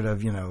that sort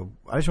of,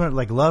 I just want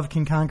love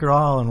can conquer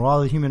all and we're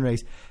all the human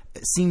race,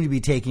 seem to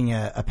be taking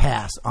a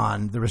pass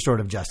on the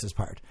restorative justice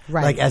part.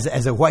 Right. Like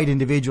as a white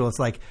individual, it's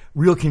like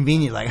real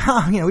convenient. Like,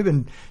 we've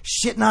been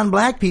shitting on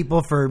black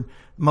people for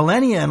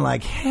millennia, and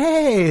like,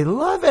 hey,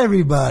 love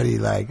everybody.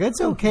 Like, it's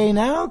okay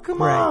now.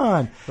 Come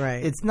on.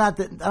 Right. It's not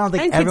that I don't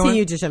think and everyone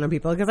continue to shit on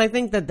people, because I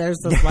think that there's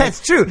this that's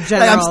true.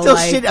 General, I'm still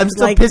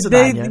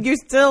pissing on you. You're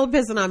still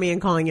pissing on me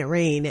and calling it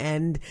rain,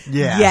 and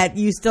yeah. yet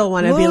you still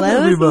want to be like,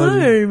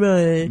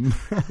 everybody.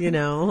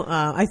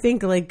 I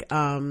think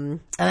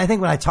and I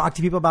think when I talk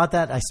to people about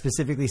that, I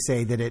specifically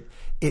say that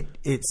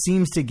it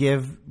seems to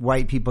give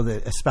white people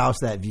that espouse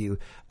that view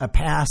a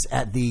pass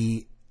at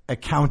the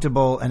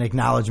accountable and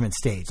acknowledgement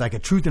stage, like a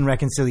truth and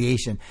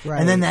reconciliation. Right.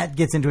 And then that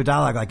gets into a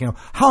dialogue like,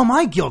 how am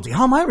I guilty?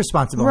 How am I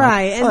responsible?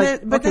 Right.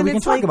 Like, But then we can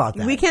talk about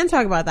that. We can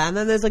talk about that. And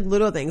then there's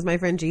little things. My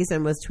friend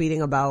Jason was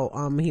tweeting about,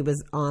 he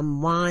was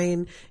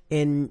online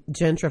in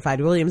gentrified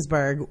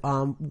Williamsburg,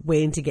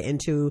 waiting to get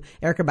into.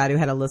 Erykah Badu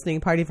had a listening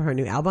party for her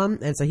new album,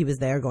 and so he was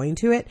there going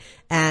to it.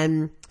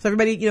 And so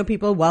everybody,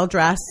 people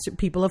well-dressed,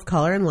 people of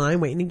color in line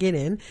waiting to get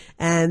in,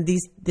 and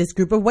this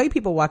group of white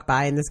people walk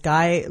by, and this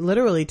guy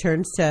literally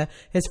turns to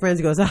his friends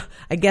and goes,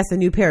 I guess a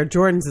new pair of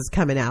Jordans is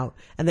coming out.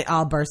 And they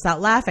all burst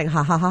out laughing,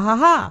 ha ha ha ha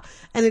ha.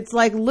 And it's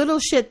like little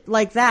shit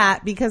like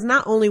that, because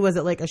not only was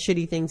it like a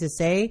shitty thing to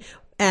say,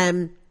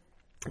 and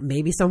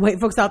maybe some white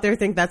folks out there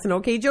think that's an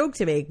okay joke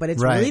to make, but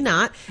it's really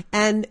not.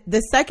 And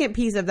the second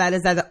piece of that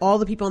is that all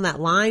the people in that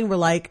line were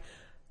like,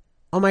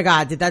 oh my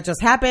God, did that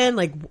just happen?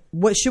 Like,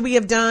 what should we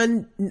have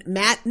done?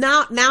 Matt,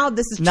 now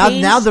this is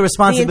changed. Now the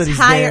responsibility is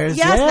theirs.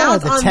 Yes, now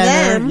it's on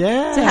them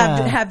to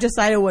have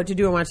decided what to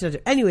do and what to do.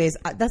 Anyways,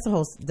 that's a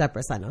whole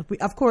separate side note.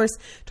 Of course,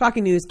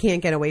 Talking News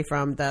can't get away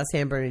from the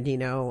San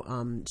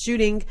Bernardino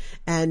shooting.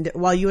 And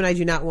while you and I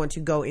do not want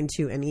to go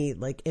into any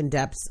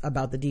in-depths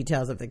about the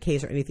details of the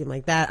case or anything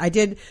like that, I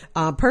did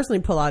personally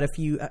pull out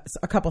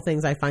a couple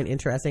things I find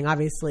interesting.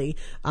 Obviously,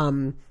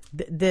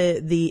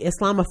 the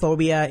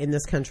Islamophobia in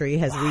this country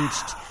has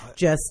reached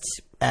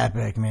just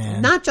epic,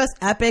 man. Not just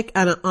epic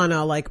on a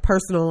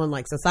personal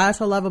and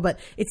societal level,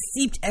 but it's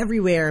seeped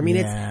everywhere. I mean,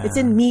 it's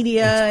in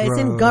media, it's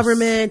in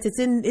government, it's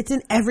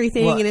in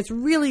everything, and it's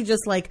really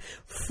just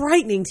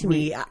frightening to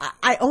me.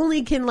 I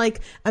only can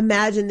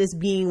imagine this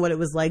being what it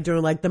was like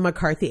during the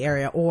McCarthy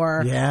era,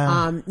 or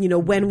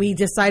when we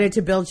decided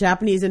to build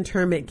Japanese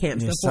internment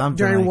camps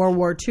during World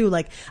War II.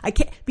 I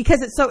can't,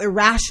 because it's so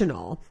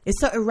irrational.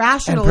 It's so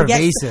irrational, and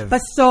pervasive. But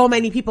so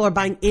many people are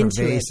buying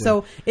into it.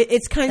 So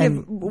it's kind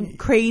of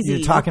crazy.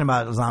 You're talking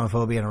about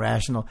Islamophobia and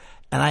irrational.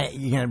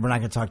 we're not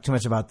going to talk too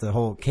much about the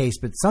whole case,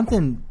 but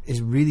something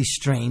is really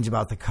strange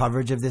about the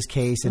coverage of this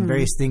case and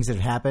various things that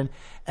have happened.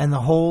 And the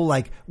whole,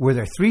 like, were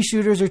there 3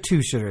 shooters or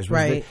 2 shooters?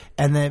 Right.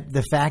 And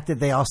the fact that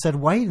they all said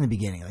white in the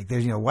beginning. Like,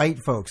 there's, white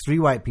folks, 3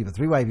 white people.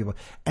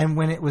 And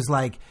when it was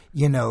like,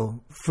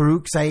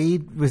 Farouk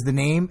Saeed was the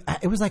name,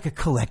 it was like a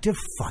collective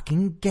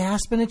fucking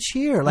gasp and a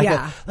cheer. Like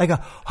oh,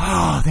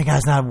 that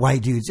guy's not a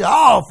white dude.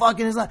 Oh,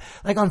 fucking, it's not.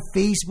 Like on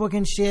Facebook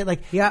and shit.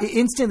 Like,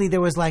 instantly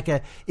there was like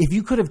if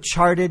you could have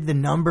charted the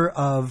number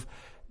of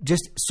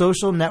just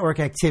social network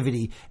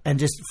activity and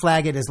just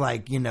flag it as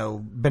like,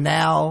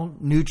 banal,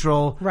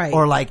 neutral,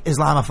 or like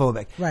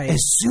Islamophobic. Right. As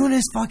soon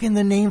as fucking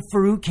the name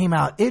Farouk came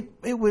out, it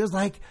was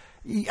like,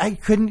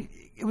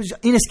 it was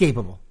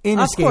inescapable.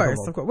 Of course.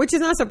 Which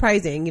is not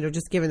surprising,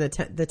 just given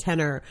the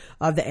tenor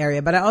of the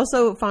area. But I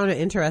also found it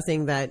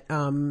interesting that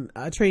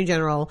Attorney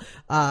General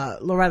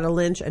Loretta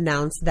Lynch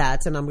announced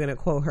that, and I'm going to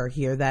quote her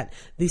here, that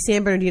the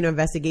San Bernardino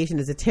investigation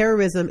is a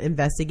terrorism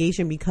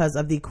investigation because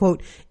of the,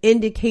 quote,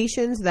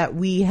 indications that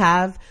we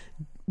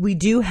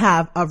do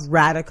have of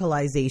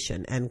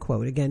radicalization, end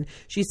quote. Again,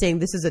 she's saying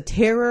this is a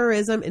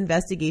terrorism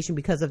investigation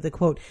because of the,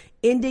 quote,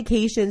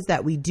 indications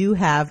that we do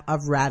have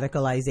of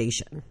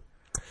radicalization.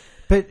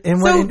 But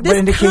what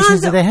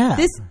indications do they have?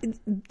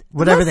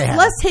 Whatever they have.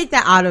 Let's take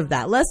that out of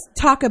that. Let's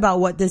talk about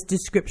what this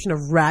description of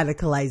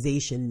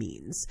radicalization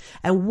means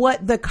and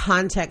what the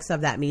context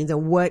of that means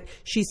and what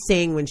she's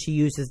saying when she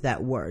uses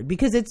that word,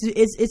 because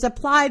it's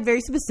applied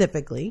very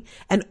specifically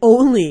and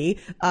only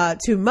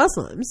to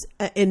Muslims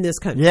in this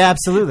country. Yeah,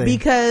 absolutely.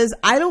 Because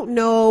I don't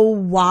know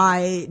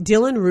why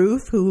Dylan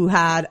Roof, who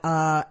had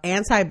an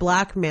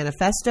anti-black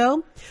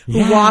manifesto,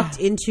 who walked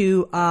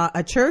into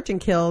a church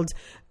and killed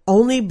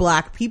only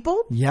black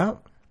people.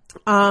 Yep.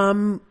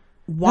 Why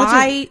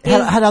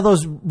had all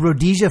those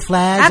Rhodesia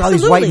flags, absolutely.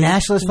 all these white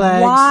nationalist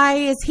flags? Why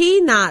is he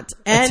not?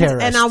 A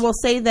terrorist? And I will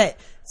say that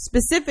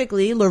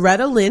specifically,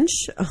 Loretta Lynch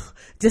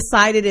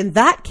decided in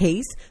that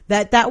case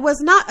that was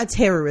not a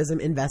terrorism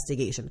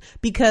investigation,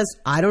 because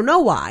I don't know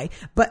why,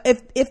 but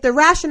if the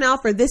rationale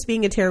for this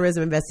being a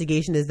terrorism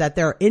investigation is that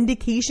there are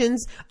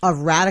indications of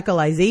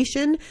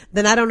radicalization,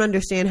 then I don't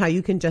understand how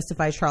you can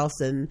justify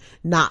Charleston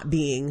not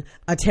being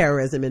a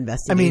terrorism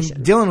investigation. I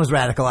mean, Dylan was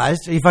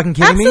radicalized. Are you fucking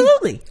kidding me?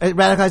 Absolutely.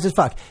 Radicalized as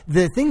fuck.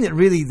 The thing that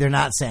really they're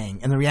not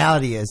saying, and the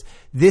reality is,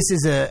 this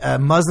is a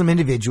Muslim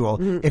individual.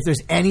 Mm-hmm. If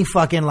there's any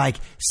fucking like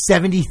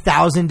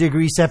 70,000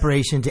 degree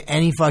separation to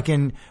any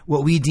fucking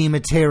what we deem a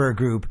terror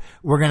group,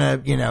 we're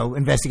going to,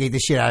 investigate the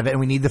shit out of it, and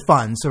we need the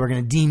funds, so we're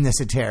going to deem this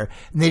a terror.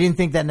 And they didn't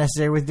think that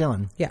necessary with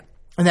Dylan. Yeah.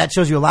 And that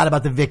shows you a lot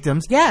about the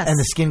victims. Yes. And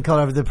the skin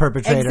color of the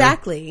perpetrator.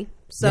 Exactly.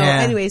 So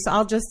anyway, so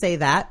I'll just say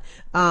that.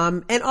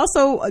 And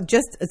also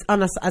just as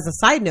a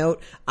side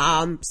note,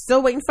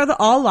 still waiting for the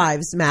All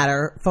Lives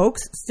Matter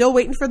folks, still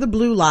waiting for the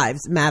Blue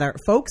Lives Matter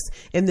folks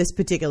in this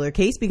particular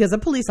case, because a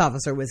police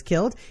officer was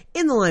killed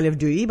in the line of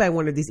duty by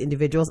one of these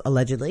individuals,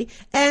 allegedly,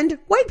 and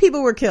white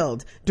people were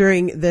killed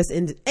during this,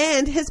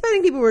 and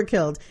Hispanic people were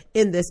killed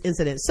in this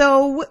incident.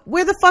 So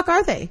where the fuck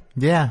are they?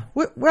 Yeah.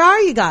 Where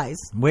are you guys?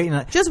 Waiting.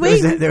 Just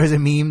waiting. There was a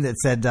meme that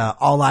said,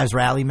 All Lives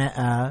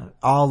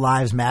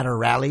Matter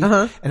rally.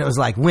 Uh-huh. And it was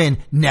like, win,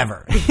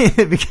 never.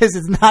 Because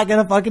it's not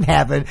going to fucking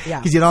happen.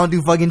 Because you don't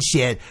do fucking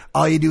shit.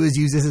 All you do is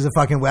use this as a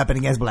fucking weapon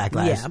against black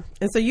lives. Yeah.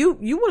 And so you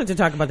wanted to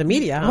talk about the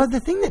media. Huh? Well, the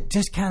thing that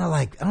just kind of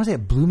like, I don't want to say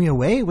it blew me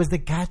away, was the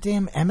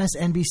goddamn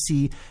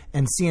MSNBC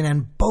and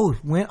CNN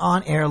both went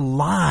on air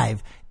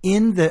live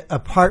in the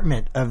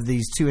apartment of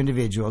these 2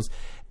 individuals.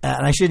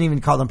 And I shouldn't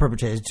even call them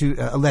perpetrators, 2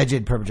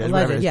 alleged perpetrators.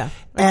 Alleged, yeah.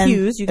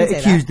 Accused, you can say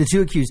accused, that. The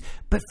 2 accused.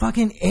 But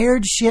fucking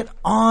aired shit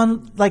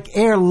on, like,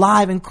 air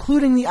live,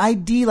 including the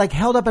ID, like,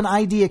 held up an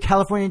ID, a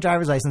California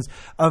driver's license,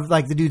 of,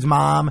 like, the dude's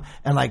mom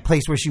and, like,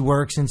 place where she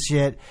works and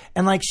shit.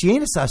 And, like, she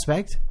ain't a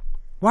suspect.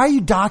 Why are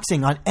you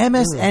doxing on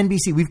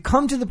MSNBC? We've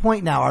come to the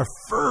point now, our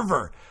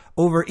fervor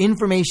over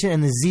information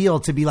and the zeal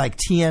to be like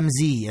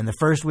TMZ and the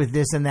first with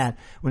this and that,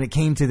 when it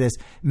came to this,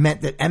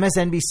 meant that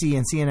MSNBC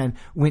and CNN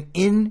went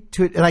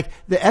into it. Like,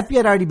 the FBI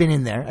had already been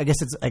in there. I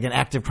guess it's like an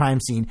active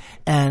crime scene.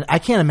 And I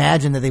can't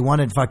imagine that they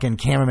wanted fucking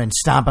cameramen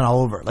stomping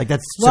all over. Like,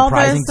 that's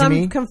surprising to me.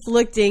 There's some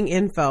conflicting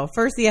info.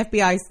 First, the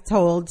FBI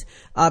told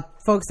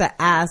folks that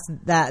asked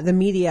that the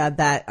media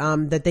that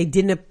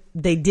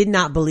they did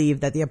not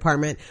believe that the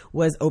apartment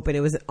was open.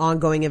 It was an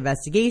ongoing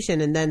investigation.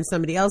 And then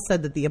somebody else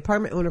said that the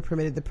apartment owner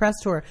permitted the press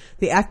tour.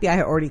 The FBI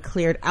had already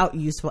cleared out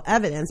useful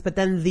evidence. But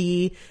then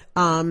the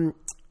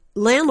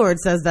landlord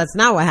says that's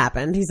not what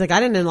happened. He's like, I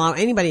didn't allow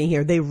anybody in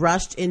here. They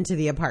rushed into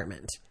the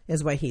apartment,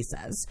 is what he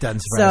says.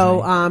 Doesn't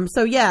surprise me.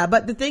 So yeah.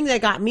 But the thing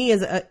that got me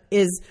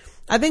is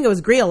I think it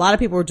was great. A lot of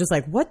people were just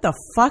like, what the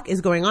fuck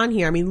is going on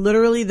here? I mean,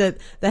 literally the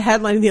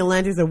headline in the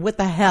Atlantic said, what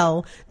the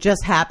hell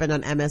just happened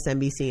on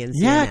MSNBC and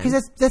CNN? Yeah,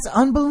 because that's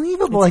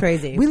unbelievable. It's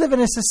crazy. We live in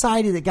a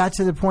society that got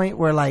to the point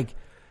where, like,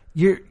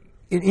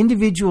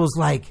 individuals,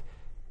 like,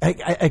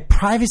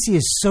 privacy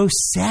is so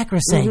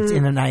sacrosanct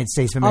in the United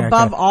States of America.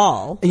 Above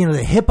all. You know,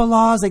 the HIPAA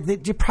laws, like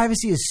the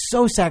privacy is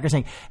so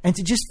sacrosanct. And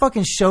to just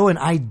fucking show an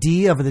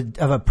ID of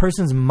a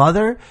person's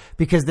mother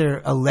because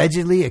they're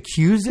allegedly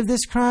accused of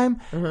this crime,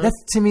 that's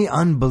to me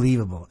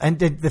unbelievable.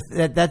 And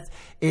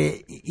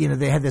you know,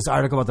 they had this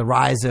article about the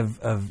rise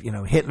of you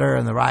know, Hitler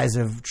and the rise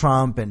of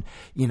Trump and,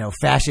 you know,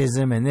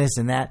 fascism and this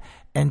and that.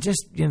 And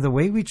just, you know, the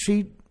way we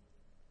treat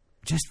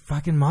just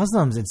fucking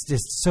Muslims, it's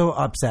just so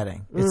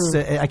upsetting. It's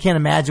I can't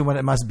imagine what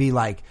it must be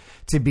like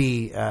to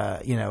be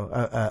you know,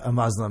 a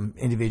Muslim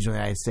individual in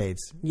the United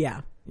States.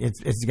 Yeah,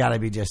 it's got to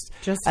be just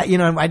you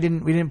know, we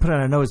didn't put it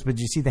on our notes, but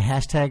did you see the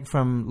hashtag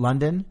from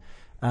London?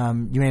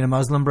 You ain't a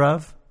Muslim,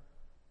 bruv.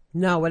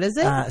 No, what is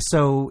it?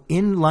 So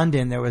in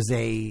London, there was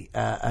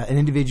an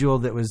individual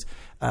that was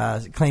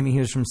claiming he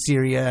was from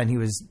Syria, and he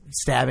was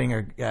stabbing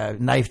or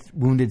knife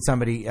wounded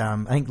somebody.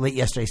 I think late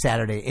yesterday,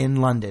 Saturday,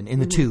 in London, in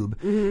the tube.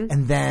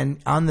 And then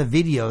on the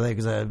video, like it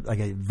was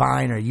a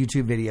Vine or a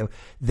YouTube video.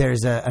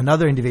 There's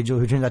another individual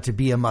who turns out to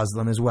be a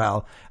Muslim as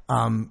well.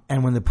 And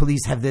when the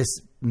police have this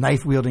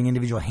knife-wielding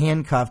individual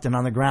handcuffed and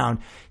on the ground,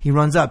 he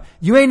runs up,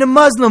 "You ain't a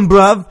Muslim,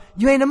 bruv.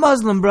 You ain't a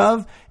Muslim,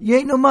 bruv. You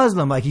ain't no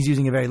Muslim." Like he's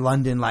using a very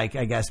London, like,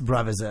 I guess,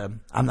 bruv is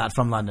I'm not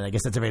from London. I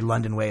guess that's a very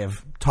London way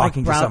of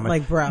talking to someone.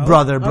 Like bro.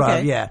 Brother, bruv,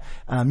 Okay. yeah.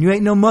 You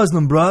ain't no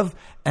Muslim, bruv.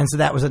 And so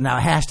that was now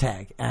a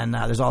hashtag. And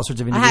there's all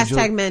sorts of individuals. A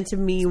hashtag meant to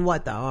mean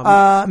what,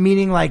 though?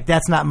 Meaning like,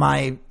 that's not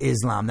my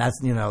Islam. That's,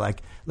 you know,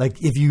 like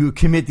if you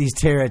commit these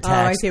terror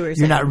attacks,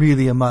 you're not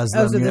really a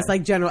Muslim. Oh, so this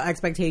like general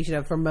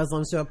expectation for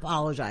Muslims to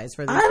apologize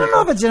for these I don't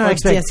know if it's general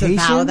expectation.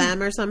 Disavow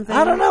them or something.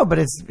 I don't know, but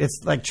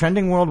it's like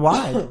trending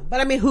worldwide. But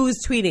I mean, who's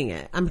tweeting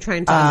it? I'm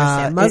trying to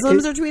understand.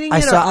 Muslims are tweeting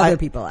it, or other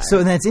people are?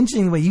 So that's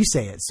interesting the way you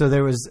say it. So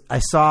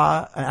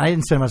I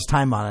didn't spend much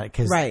time on it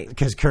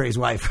because Curry's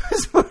wife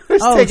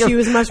was she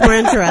was much more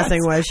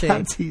interesting, was she?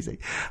 I'm teasing.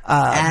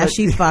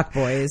 Ashy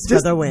fuckboys for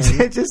the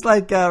win. Just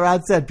like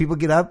Rod said, people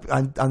get up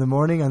on the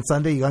morning on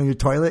Sunday, you go on your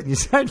toilet and you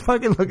start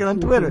fucking looking on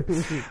Twitter.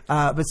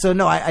 But so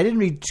no, I didn't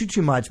read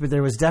too much, but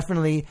there was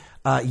definitely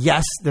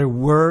yes, there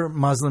were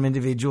Muslim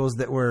individuals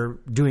that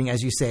were doing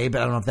as you say, but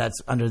I don't know if that's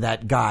under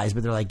that guise.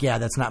 But they're like, yeah,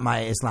 that's not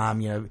my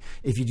Islam. You know,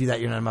 if you do that,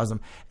 you're not a Muslim.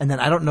 And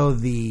then I don't know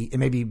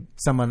maybe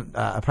someone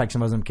a practicing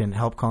Muslim can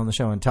help call on the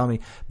show and tell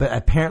me. But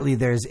apparently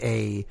there's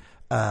a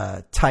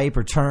type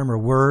or term or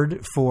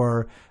word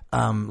for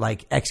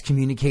like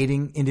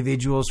excommunicating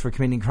individuals for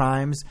committing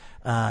crimes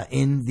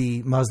in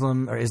the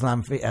Muslim or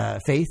Islam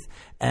faith.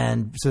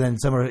 And so then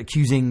some are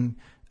accusing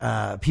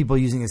people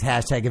using this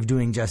hashtag of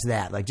doing just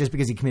that. Like, just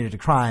because he committed a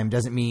crime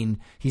doesn't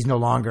mean he's no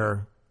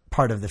longer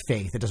part of the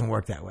faith. It doesn't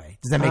work that way.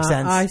 Does that make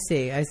sense? I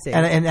see.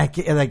 And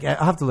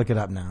I'll have to look it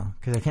up now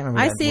because I can't remember.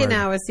 I see it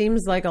now. It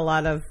seems like a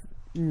lot of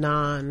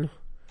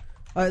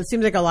it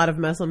seems like a lot of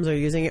Muslims are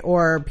using it,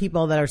 or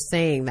people that are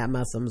saying that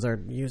Muslims are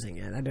using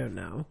it. I don't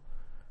know.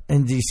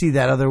 And do you see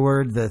that other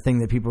word, the thing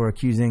that people are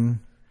accusing?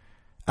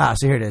 So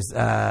here it is.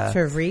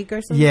 Tariq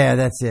or something? Yeah,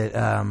 that's it.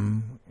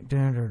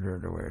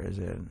 Where is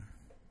it?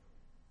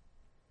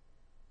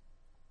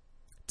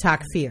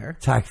 Takfir.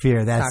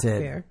 That's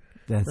it.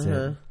 That's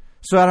it.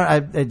 So I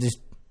just.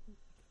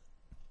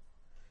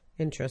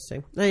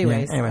 Interesting.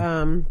 Anyways,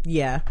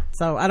 yeah.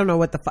 So I don't know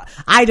what the fuck.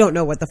 I don't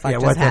know what the fuck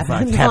just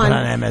happened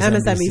on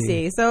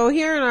MSNBC. So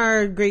here in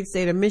our great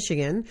state of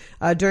Michigan,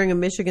 during a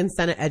Michigan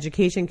Senate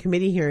Education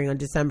Committee hearing on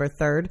December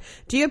 3rd,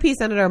 GOP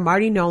Senator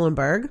Marty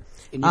Nolenberg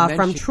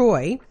from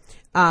Troy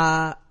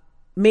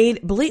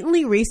made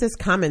blatantly racist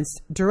comments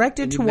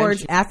directed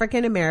towards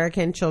African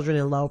American children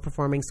in low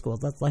performing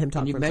schools. Let's let him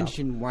talk. And you for himself.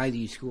 mentioned why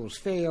these schools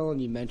fail,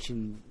 and you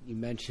mentioned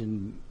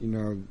the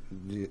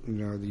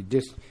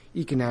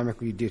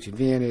economically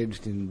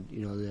disadvantaged, and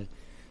the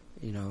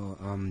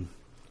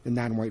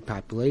non-white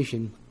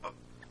population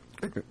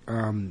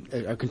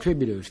are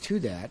contributors to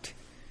that,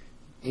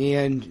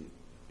 and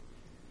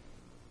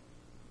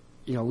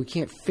we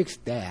can't fix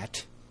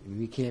that.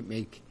 We can't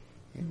make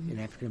an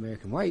African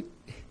American white.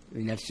 I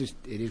mean, that's just,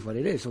 it is what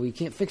it is. So we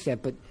can't fix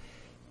that. But,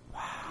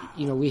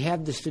 we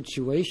have the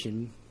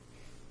situation.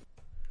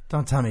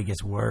 Don't tell me it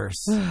gets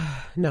worse.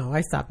 No,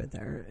 I stop it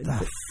there.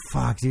 The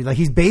fuck, dude. Like,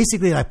 he's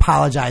basically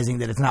apologizing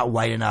that it's not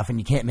white enough and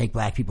you can't make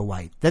black people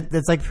white.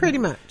 That's like. Pretty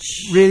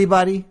much. Really,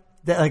 buddy?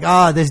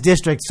 This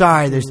district,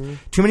 sorry, there's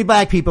too many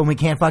black people and we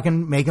can't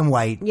fucking make them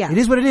white. Yeah. It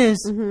is what it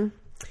is. Mm-hmm.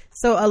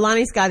 So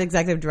Alani Scott,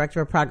 Executive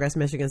Director of Progress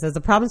Michigan, says the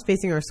problems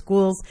facing our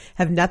schools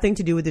have nothing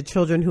to do with the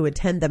children who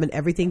attend them and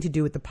everything to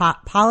do with the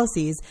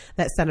policies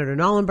that Senator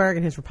Nolenberg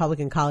and his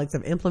Republican colleagues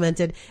have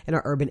implemented in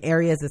our urban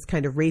areas. This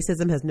kind of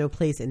racism has no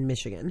place in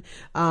Michigan.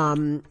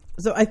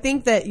 So I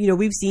think that,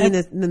 we've seen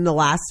this in the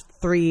last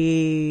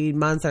 3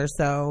 months or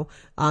so,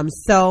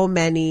 so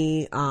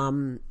many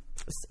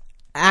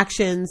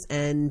actions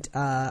and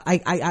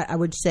I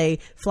would say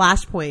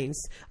flashpoints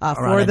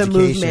for the education.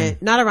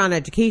 movement, not around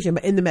education,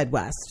 but in the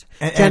Midwest,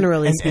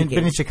 generally speaking.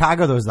 But in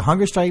Chicago, there was the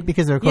hunger strike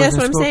because they're closing that's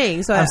what I'm schools.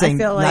 saying. So I'm saying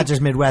feel like not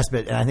just Midwest,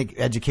 but I think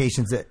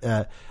education's.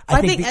 I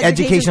think think the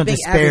educational big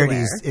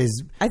disparities everywhere.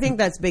 is. I think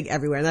that's big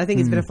everywhere, and I think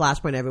it's been a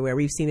flashpoint everywhere.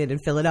 We've seen it in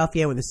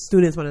Philadelphia when the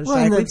students went on Well,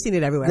 strike. and We've seen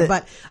it everywhere.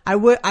 But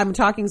I'm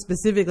talking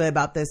specifically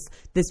about this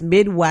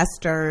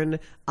Midwestern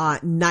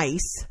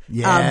nice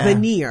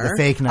veneer, the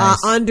fake nice,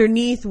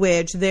 underneath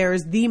which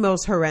there's the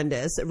most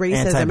horrendous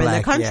racism in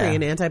the country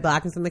and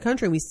anti-blackness in the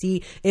country. We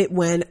see it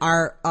when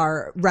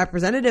our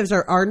representatives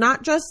are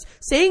not just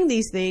saying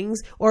these things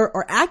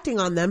or acting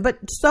on them, but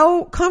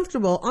so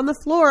comfortable on the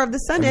floor of the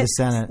Senate.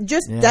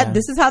 Just that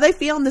this is how they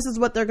feel and this is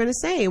what they're going to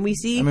say. And we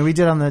see. I mean, we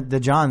did on the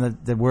John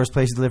the worst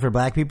places to live for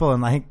black people,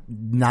 and I think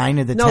 9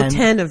 of the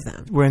 10 of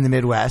them were in the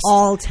Midwest.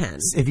 All 10.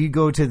 If you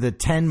go to the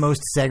 10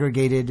 most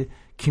segregated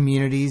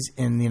communities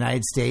in the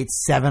United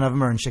States, 7 of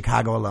them are in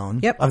Chicago alone.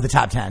 Yep. Of the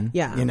top 10.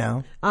 Yeah. You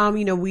know?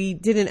 We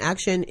did an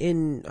action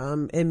in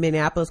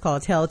Minneapolis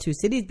called A Tale of Two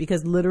Cities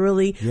because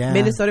literally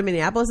Minnesota,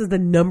 Minneapolis is the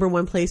number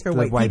 1 place for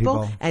white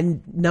people.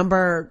 And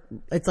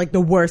it's like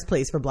the worst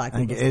place for black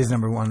people. I think it is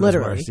number 1.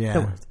 Literally. Worst, yeah.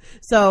 The worst.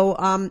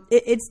 So,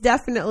 it's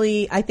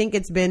definitely, I think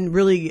it's been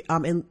really,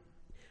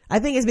 I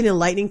think it's been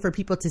enlightening for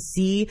people to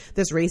see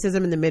this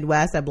racism in the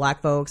Midwest that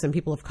black folks and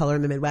people of color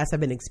in the Midwest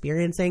have been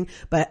experiencing,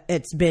 but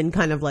it's been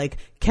kind of like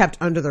kept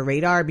under the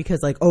radar because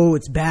like, oh,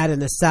 it's bad in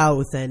the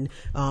South and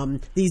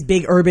these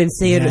big urban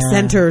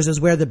centers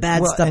is where the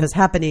bad stuff is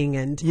happening.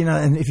 And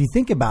and if you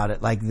think about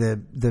it, like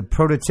the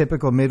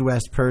prototypical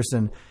Midwest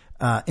person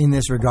in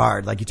this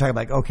regard, like you talk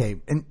about,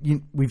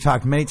 we've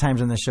talked many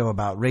times on the show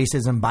about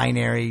racism,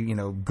 binary,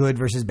 good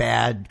versus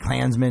bad,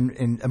 Klansmen,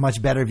 and a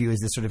much better view is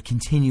this sort of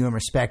continuum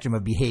or spectrum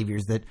of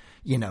behaviors that,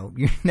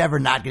 you're never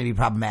not going to be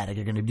problematic.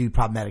 You're going to do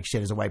problematic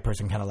shit as a white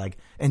person, kind of like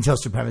until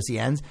supremacy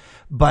ends.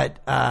 But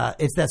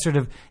it's that sort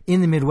of in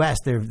the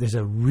Midwest, there's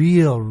a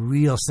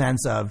real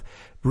sense of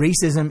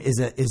racism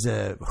is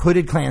a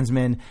hooded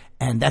Klansman,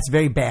 and that's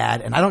very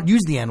bad. And I don't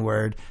use the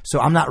N-word, so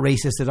I'm not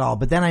racist at all.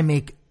 But then I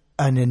make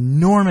an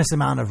enormous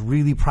amount of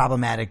really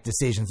problematic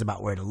decisions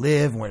about where to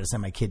live and where to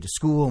send my kid to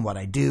school and what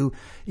I do,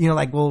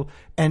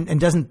 and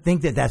doesn't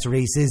think that that's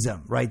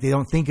racism, right? They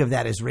don't think of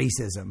that as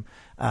racism.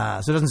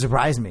 So it doesn't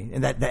surprise me.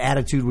 And that the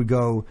attitude would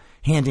go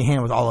hand in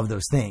hand with all of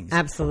those things.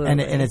 Absolutely.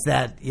 And it's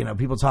that,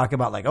 people talk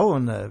about like,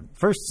 in the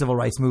first civil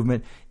rights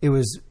movement, it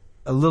was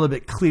a little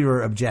bit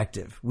clearer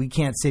objective. We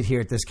can't sit here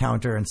at this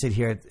counter and sit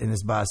here in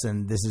this bus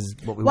and this is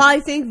what we want. Well,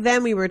 I think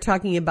then we were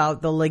talking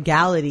about the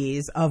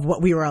legalities of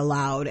what we were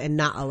allowed and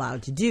not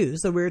allowed to do.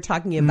 So we were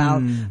talking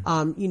about,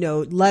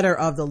 letter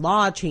of the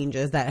law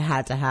changes that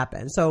had to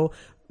happen. So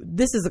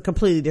this is a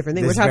completely different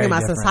thing. We're talking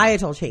about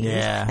societal change.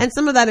 Yeah. And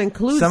some of that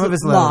includes some of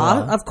it's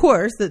law, of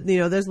course, that,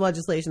 there's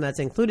legislation that's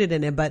included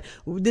in it, but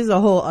this is a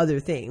whole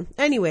other thing.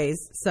 Anyways,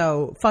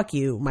 so fuck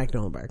you, Mike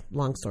Nolenberg.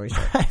 Long story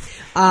short.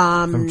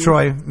 From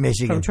Troy,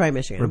 Michigan.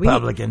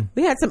 Republican.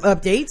 We had some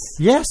updates.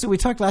 Yeah, so we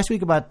talked last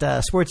week about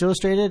Sports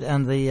Illustrated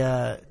and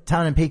the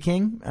town in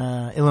Peking,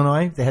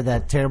 Illinois. They had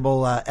that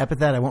terrible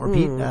epithet I won't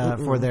repeat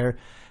for their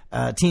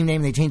team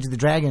name. They changed it to the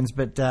Dragons,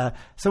 but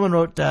someone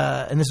wrote,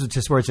 and this was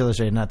to Sports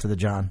Illustrated, not to the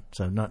John.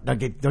 So don't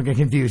get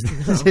confused.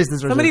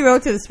 Somebody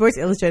wrote to the Sports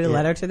Illustrated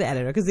letter to the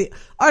editor because the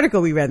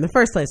article we read in the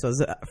first place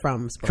was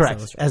from Sports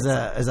Illustrated.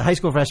 As a high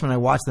school freshman, I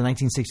watched the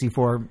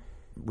 1964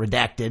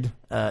 redacted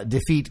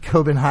defeat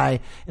Coben High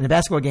in a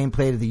basketball game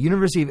played at the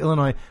University of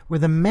Illinois, where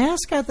the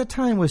mascot at the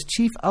time was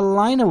Chief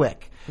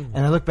Alinowick. Mm-hmm.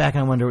 And I look back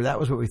and I wonder, that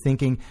was what we're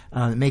thinking.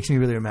 It makes me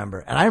really remember.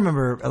 And I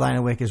remember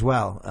Alinowick as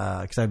well,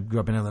 because I grew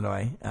up in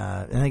Illinois.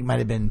 I think it might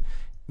have been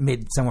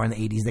somewhere in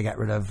the 80s they got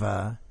rid of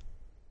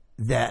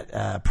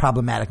that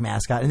problematic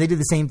mascot. And they did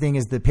the same thing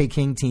as the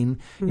Peking team.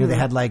 Mm-hmm. They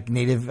had like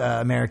Native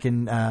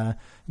American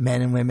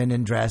men and women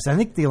in dress. I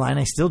think the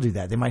Illini still do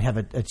that. They might have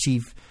a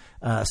chief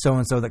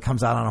so-and-so that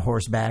comes out on a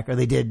horseback, or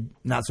they did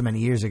not so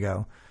many years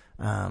ago.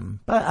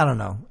 But I don't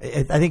know.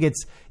 I think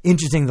it's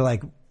interesting to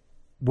like,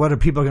 what are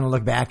people going to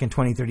look back in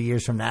 20, 30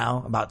 years from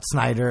now about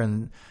Snyder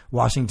and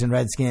Washington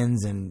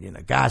Redskins and,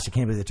 gosh, I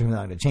can't believe they took so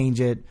long to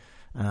change it.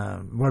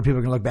 What are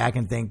people going to look back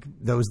and think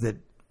those that,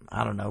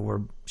 I don't know,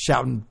 were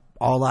shouting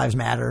all lives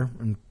matter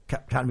and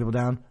counting people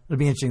down? It'll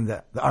be interesting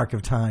the arc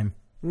of time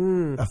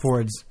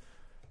affords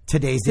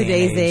today's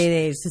day and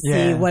age to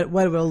see what it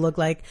will look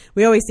like.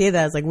 We always say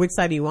that. It's like, which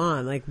side do you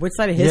want? Like, which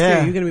side of history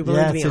are you going to be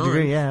willing to be on?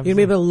 You're going to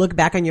be able to look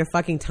back on your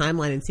fucking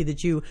timeline and see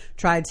that you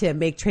tried to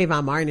make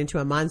Trayvon Martin into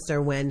a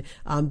monster when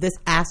this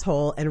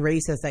asshole and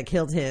racist that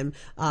killed him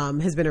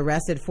has been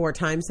arrested 4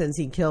 times since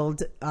he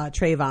killed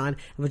Trayvon and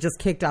was just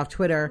kicked off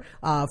Twitter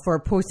for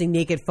posting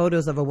naked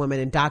photos of a woman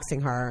and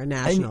doxing her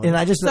nationally. And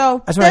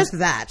there's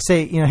that.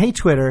 Say, hey,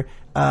 Twitter.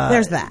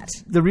 There's that.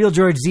 The real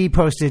George Z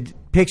posted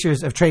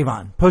pictures of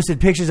Trayvon, posted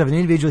pictures of an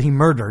individual he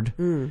murdered,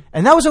 and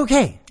that was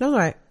okay. All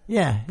right.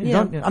 Yeah.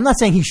 I'm not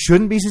saying he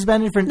shouldn't be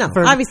suspended for. No,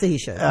 obviously he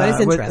should, but it's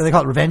interesting. They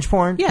call it revenge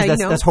porn. Yeah,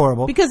 that's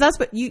horrible. Because that's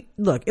what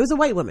look. It was a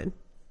white woman.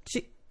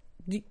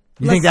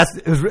 You think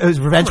it was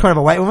revenge porn of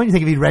a white woman? You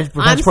think if he'd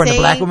revenge porn of a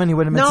black woman, he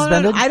wouldn't have been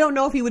suspended? No, I don't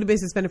know if he would have been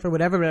suspended for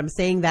whatever, but I'm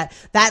saying that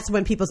that's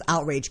when people's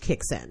outrage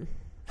kicks in.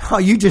 Oh,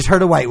 you just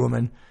heard a white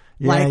woman.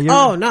 Yeah,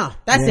 no,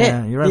 that's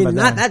it. You're right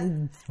about that.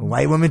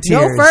 White woman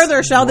tears. No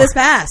further shall this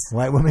pass.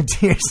 White woman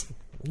tears.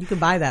 You can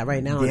buy that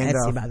right now on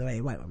Etsy, by the way.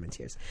 White woman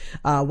tears.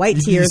 White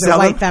You tears or sell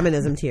white them?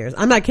 feminism tears.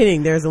 I'm not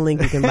kidding. There's a link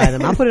you can buy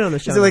them. I'll put it on the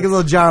show. Is it like a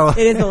little jar?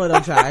 It is a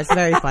little jar. It's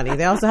very funny.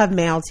 They also have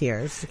male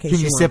tears. Can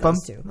you sip them?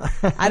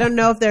 I don't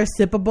know if they're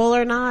sippable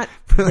or not.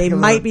 They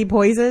might be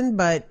poisoned,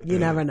 but you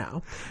never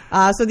know.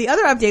 So the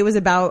other update was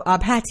about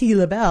Patti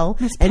LaBelle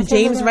and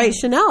James Wright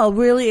Chanel.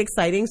 Really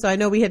exciting. So I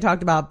know we had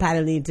talked about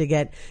Patti needing to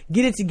get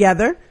it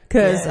together.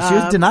 Because she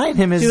was denying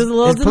him his She was a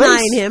little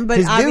denying him, but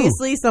his due.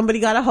 obviously somebody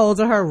got a hold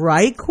of her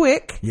right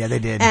quick. Yeah, they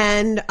did.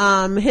 And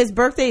his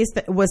birthday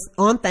was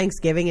on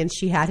Thanksgiving, and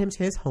she had him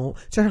to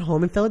her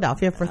home in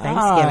Philadelphia for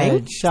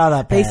Thanksgiving. Oh, shut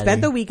up, They Patty.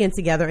 spent the weekend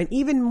together, and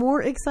even more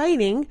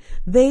exciting,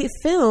 they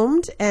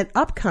filmed an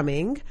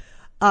upcoming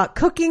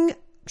cooking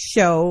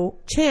show,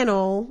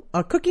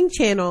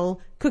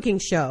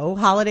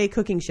 holiday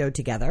cooking show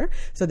together.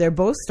 So they're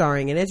both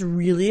starring in it. It's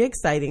really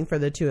exciting for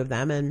the two of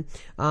them, and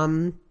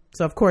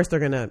so of course they're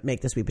gonna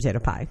make the sweet potato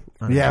pie.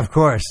 Yeah, of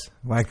course.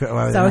 Why would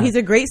So they he's not?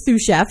 a great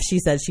sous chef. She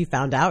said she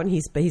found out, and he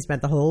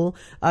spent the whole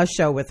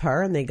show with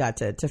her, and they got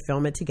to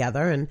film it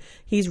together. And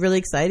he's really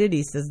excited.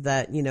 He says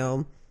that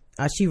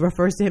she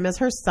refers to him as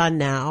her son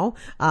now.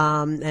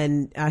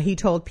 And he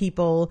told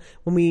people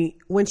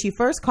when she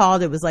first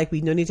called, it was like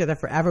we'd known each other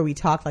forever. We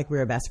talked like we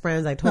were best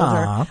friends. I told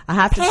her I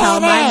have to tell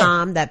my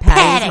mom that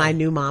Patty's my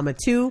new mama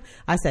too.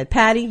 I said,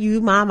 Patty, you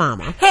my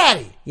mama.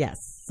 Patty. Yes.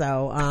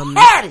 So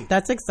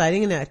that's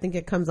exciting, and I think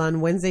it comes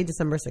on Wednesday,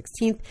 December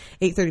 16th,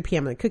 8:30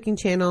 p.m. on the Cooking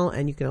Channel,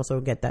 and you can also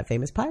get that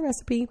famous pie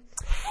recipe.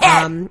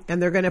 And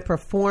they're going to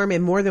perform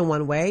in more than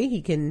one way.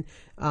 He can,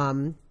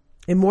 in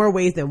more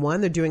ways than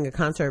one. They're doing a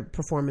concert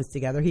performance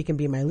together. He can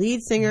be my lead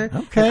singer,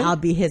 Okay. and I'll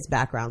be his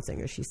background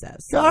singer, she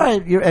says. So All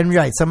right, you're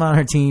right. Someone on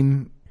her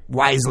team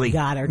wisely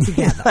got her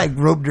together. like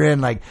roped her in,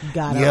 like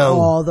Got her yo,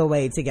 all the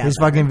way together. this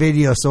fucking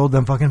video sold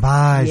them fucking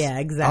pies. Yeah,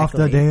 exactly. Off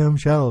the damn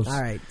shelves.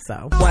 All right,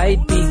 so.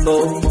 White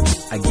people,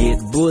 I get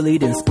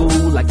bullied in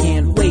school. I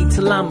can't wait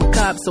till I'm a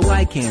cop so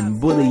I can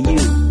bully you.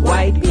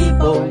 White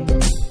people.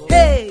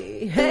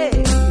 Hey,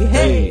 hey,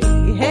 hey,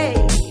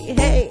 hey,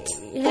 hey,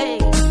 hey.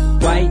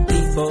 White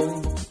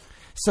people.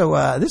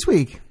 So this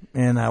week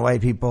in White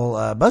People,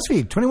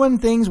 BuzzFeed, 21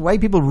 things white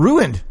people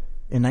ruined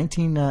in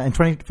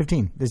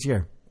 2015 this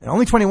year.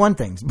 Only 21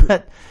 things,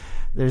 but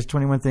there's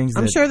 21 things.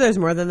 I'm sure there's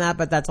more than that,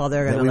 but that's all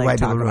they're going to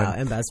talk about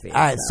in BuzzFeed.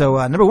 All right, so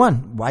number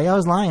one, why I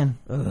was lying,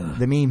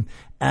 the meme,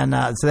 and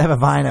so they have a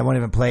Vine. I won't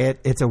even play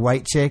it. It's a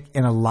white chick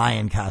in a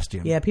lion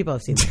costume. Yeah, people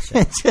have seen that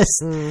shit.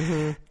 Just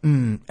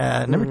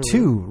number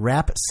two,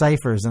 rap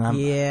ciphers, and I'm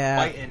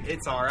Fighting,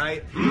 it's all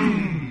right.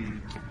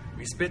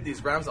 We spit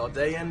these rhymes all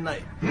day and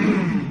night.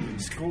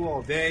 School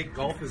all day,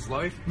 golf is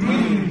life.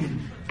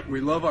 We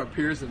love our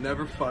peers and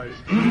never fight.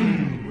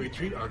 We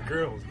treat our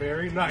girls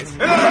very nice.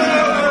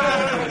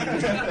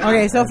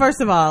 Okay, so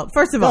first of all,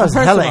 that was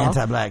hella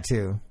anti-black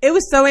too. it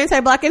was so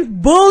anti-black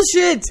and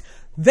bullshit.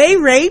 They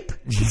rape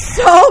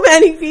so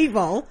many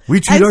people. We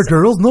treat our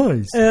girls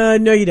nice.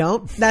 No, you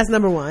don't. That's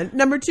number one.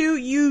 Number two,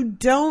 you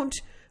don't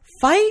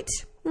fight.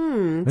 We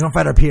don't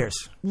fight our peers.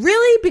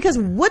 Really? Because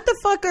what the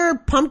fuck are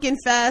Pumpkin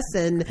Fest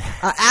and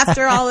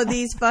after all of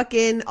these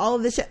all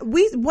of this shit?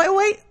 Wait.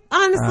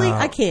 Honestly,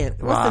 I can't.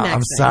 What's the next I'm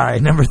thing? sorry.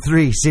 Number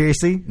three,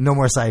 seriously, no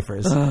more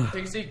ciphers.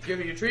 Take a seat,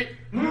 give you a treat.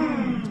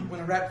 When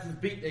the rap is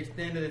beat, they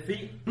stand to their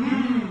feet.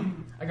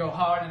 I go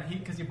hard in the heat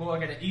because your boy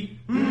gotta eat.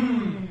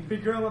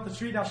 Big girl off the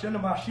street, now shitting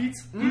on my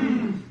sheets.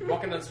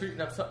 Walking down the street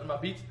and have something in my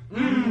beats.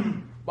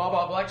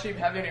 Baba Black Sheep,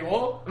 have any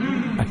wool?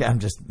 Okay, I'm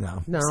just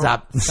no.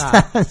 Stop.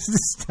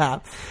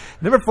 Stop.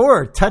 Number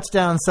four,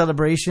 touchdown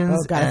celebrations.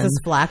 Oh god, this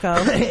is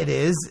Flacco. It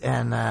is,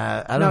 and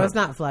I don't know. No, it's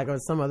not Flacco.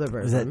 It's some other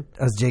person.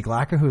 Was Jake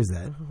Locker? Who is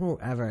that?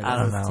 Whoever it is. I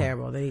don't know. It's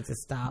terrible. They need to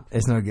stop.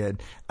 It's no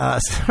good. So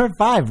number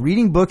five,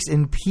 reading books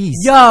in peace.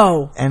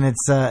 Yo, And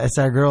it's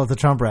our girl at the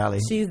Trump rally.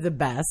 she's the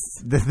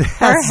best.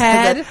 Her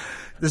head.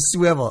 the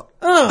swivel.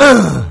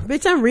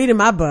 Bitch, I'm reading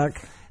my book.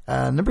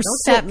 Number Don't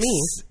six. tap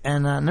me.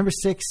 And number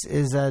six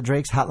is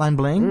Drake's Hotline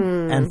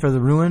Bling. And for the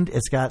ruined,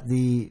 it's got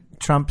the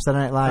Trump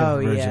Saturday Night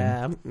Live version.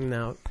 Yeah,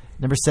 no.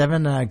 Number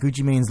seven,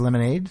 Gucci Mane's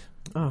Lemonade.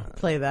 Oh,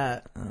 play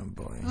that. Oh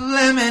boy.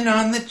 Lemon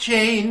on the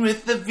chain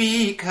with the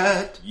V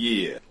cut.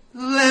 Yeah.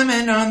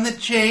 Lemon on the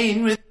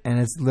chain with. And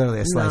it's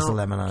literally a slice of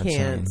lemon on a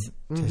can't.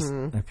 chain. Just,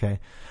 okay.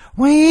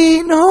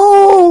 Wait,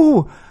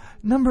 no!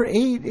 Number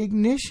eight,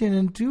 Ignition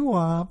and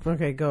Doo-Wop.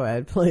 Okay, go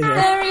ahead. Play this.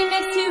 Very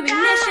next to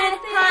ignition,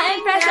 hot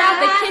and fresh out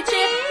the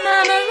kitchen.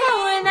 Mama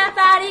rolling that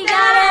body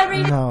got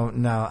every.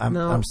 No,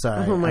 I'm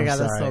sorry. Oh my I'm God,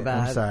 that's sorry. so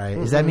bad. I'm sorry.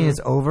 Does that mean it's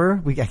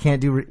over? I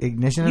can't do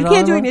Ignition You at all?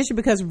 can't do anymore? Ignition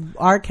because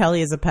R.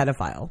 Kelly is a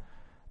pedophile.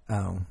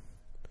 Oh.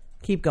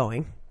 Keep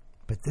going.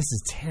 But this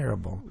is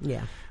terrible.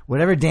 Yeah.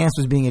 Whatever dance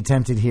was being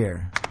attempted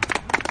here.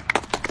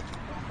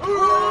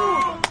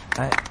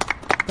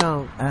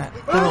 Don't.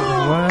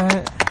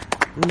 What?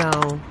 No.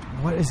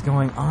 What is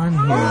going on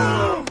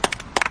here?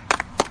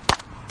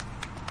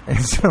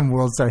 It's from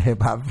World Star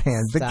Hip Hop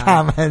fans. Stop. The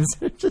comments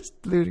are just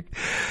ludicrous.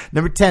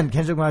 Number 10,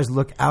 Kendrick Lamar's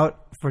 "Look Out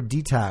for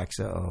Detox."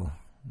 Oh,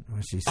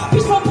 what's she saying?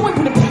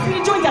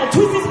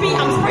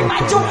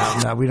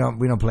 No, we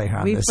don't play her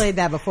on We this. played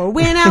that before.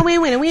 Win out,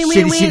 win, win, win, win,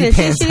 win. And she's shitty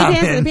pants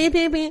and ping,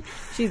 ping, ping.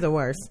 She's the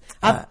worst.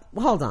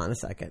 Hold on a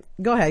second.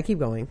 Go ahead. Keep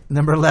going.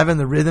 Number 11,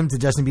 the rhythm to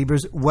Justin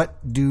Bieber's "What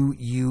Do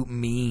You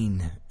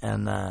Mean?"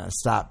 And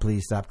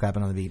please stop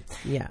clapping on the beat.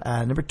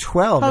 Yeah. Number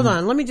 12. Hold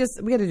on. We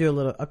got to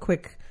do a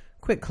quick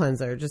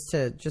cleanser just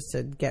to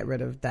get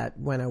rid of that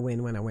when I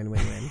win.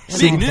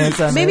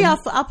 Maybe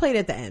I'll play it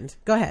at the end.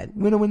 Go ahead.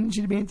 Win,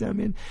 shitty pants out,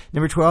 man.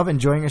 Number 12,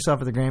 enjoying yourself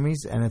at the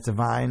Grammys, and it's a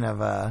vine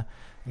of I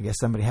guess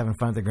somebody having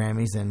fun at the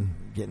Grammys and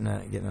getting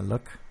a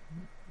look.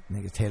 I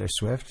think it's Taylor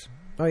Swift.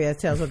 Oh yeah,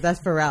 Taylor Swift. That's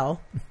Pharrell.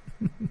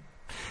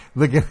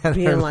 Looking at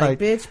being her like,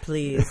 bitch,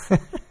 please.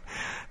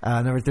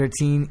 Number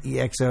 13,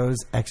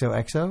 EXO's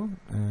XOXO.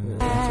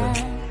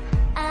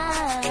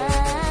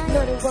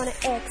 너를 원해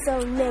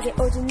엑소 내게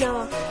오지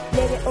너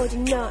내게 오지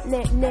너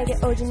내게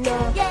오지 너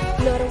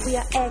너를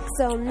위한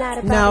엑소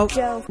나를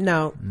받아줘.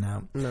 No.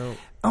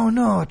 Oh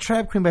no,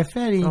 Trap Queen by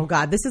Fetty. Oh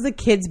god, this is a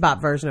Kids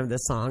Bop version of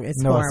this song. It's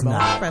No, horrible. it's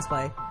not. Press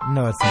play.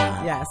 No, it's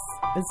not. Yes,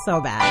 it's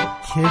so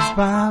bad. Kids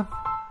Bop?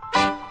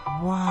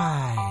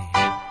 Why?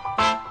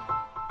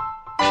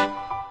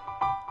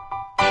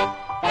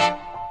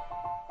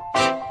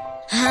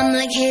 I'm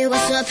like, hey,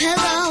 what's up,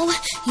 hello?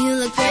 You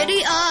look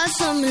pretty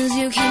awesome as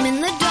you came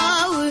in the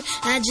door.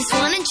 I just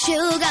wanna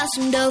chill, got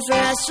some dough for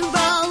us to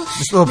roll.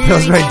 This little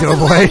Pillsbury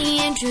Doughboy.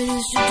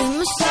 Introduced her to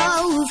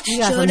myself. You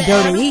got some Showed her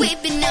dough how to to eat.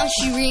 whip it, now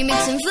she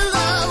remixing for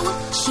low.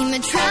 She my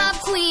trap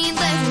queen,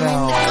 like her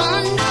in the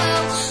condo.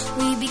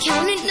 We be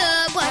counting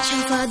up, watch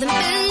how far the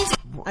men's.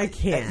 I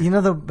can't. You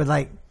know,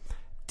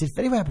 did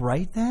Fetty Wap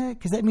write that?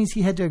 Because that means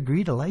he had to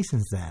agree to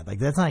license that. Like,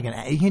 that's not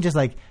you can't just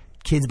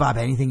Kids Bop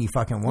anything you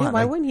fucking want. Yeah,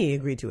 why wouldn't he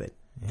agree to it?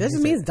 This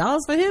means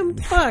dollars for him.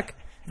 Fuck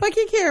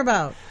you care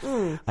about.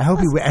 I hope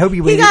he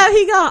waited.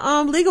 He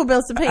got legal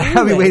bills to pay. I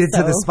hope he waited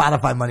till so. the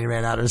Spotify money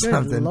ran out or Good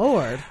something.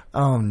 Lord.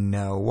 Oh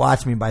no!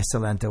 Watch Me by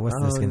Salento.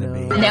 What's this going to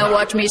be? Now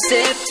watch me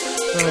sip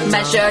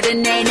my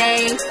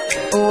Chardonnay.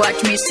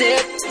 Watch me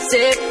sip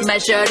my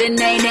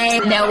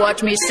Chardonnay. Now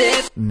watch me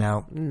sip.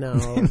 No.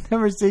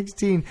 Number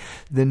 16,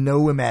 the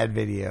No Mad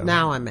video.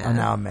 Now I'm mad. Oh,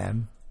 now I'm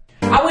mad.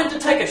 I went to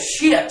take a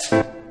shit.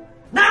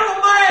 Now I'm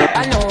mad.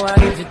 I know I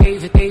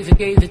gave it.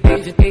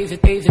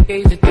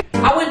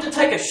 I went to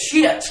take a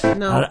shit.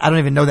 No. I don't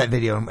even know that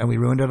video, and we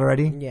ruined it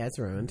already? Yeah, it's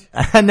ruined.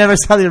 I never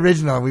saw the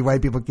original, and we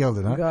white people killed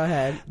it, huh? Go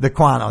ahead. The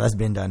Quan. Oh, that's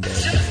been done, Dave.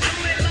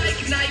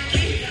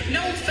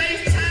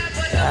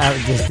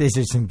 These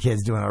are some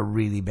kids doing a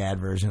really bad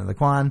version of the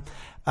Quan.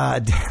 I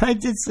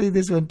did see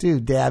this one, too,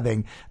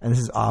 dabbing, and this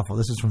is awful.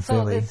 This is from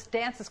Philly. So this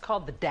dance is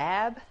called the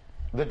dab?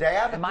 The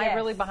dab? Am I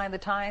really behind the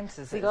times?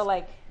 You go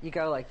like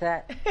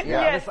that? Yeah.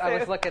 Yes, I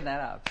was looking that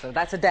up. So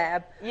that's a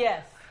dab?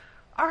 Yes.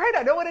 All right,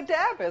 I know what a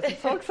dab is. I'm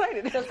so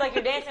excited. So it's like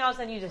you're dancing, all of a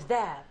sudden you just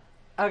dab.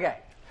 Okay.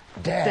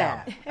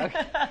 Dab.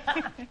 Okay.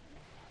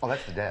 Oh,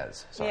 that's the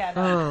Dez. Sorry. Yeah.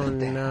 Oh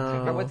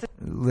no!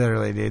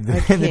 Literally, dude. I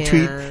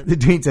can't. The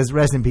tweet says,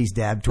 "Rest in peace,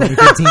 Dab."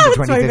 2015 to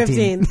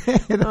 2015.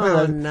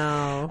 Oh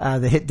no!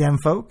 The hit Dem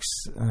Folks.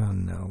 Oh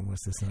no!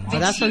 What's this? Oh,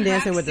 that's from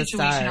Dancing with the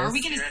Stars. Are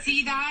we going to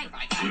see that?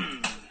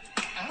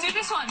 Do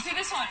this one.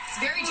 It's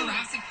very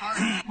Jurassic Park.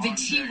 The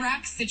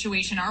T-Rex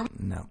situation. Are we?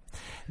 No.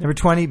 Number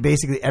 20.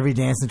 Basically every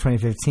dance in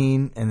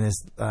 2015, and this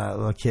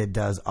little kid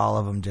does all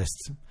of them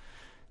just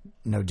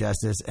no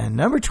justice. And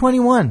number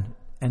 21,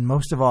 and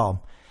most of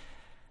all,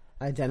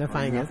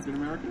 identifying as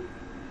African American.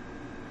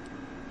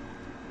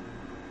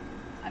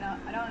 I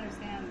don't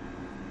understand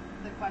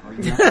the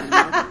question.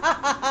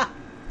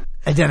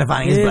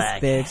 Identifying as this black.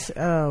 Bitch.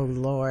 Oh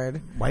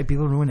Lord. White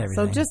people ruin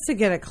everything. So just to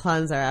get a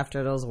cleanser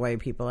after those white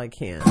people, I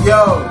can't.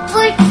 Yo.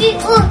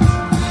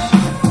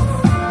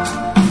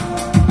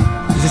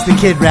 Is this the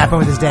kid rapping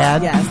with his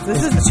dad? Yes.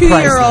 This is It's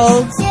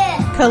 2-year-old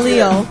Yeah.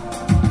 Khalil.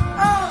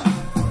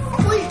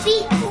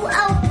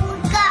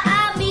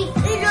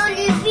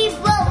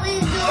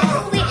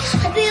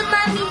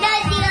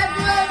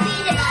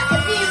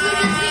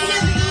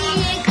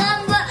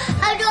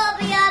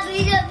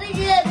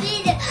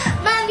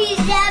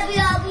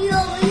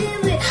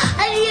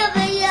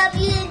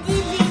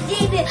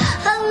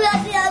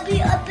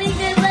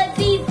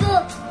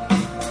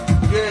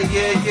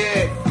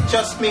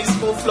 Just me,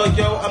 small flow,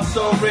 yo, I'm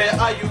so rare.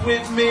 Are you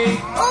with me?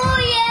 Oh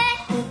yeah.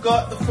 Who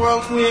got the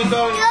funk we ain't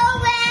going?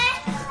 Nowhere.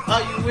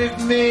 Are you with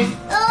me?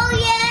 Oh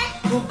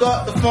yeah. Who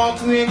got the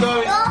funk we ain't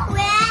going?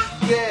 Nowhere.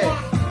 Yeah.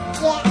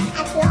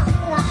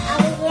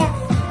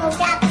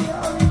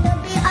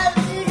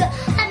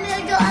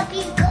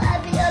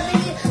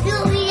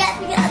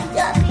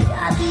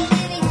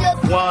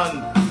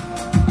 One.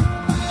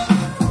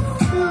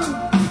 Two.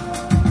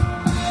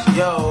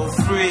 Yo,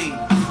 3.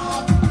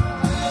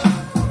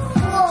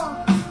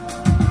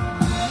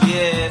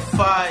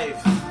 5.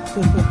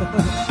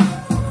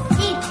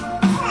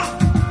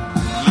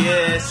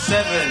 Yeah,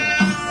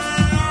 7.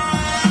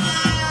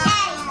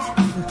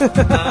 9.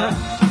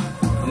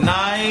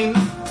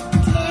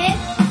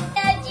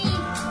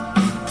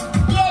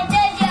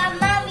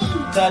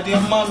 Daddy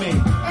and mommy. And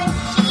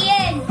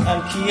Kien.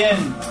 And Kien.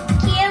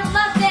 Kien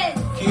rapping.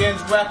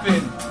 Kien's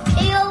rapping.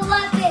 Khalil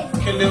rapping.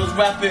 Khalil's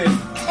rapping.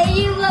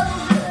 Khalil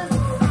rapping.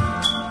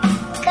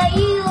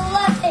 Khalil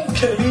rapping.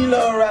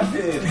 Khalilo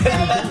rapping.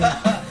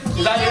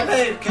 Is that your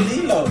name?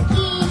 Khalilo.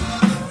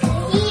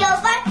 Khalil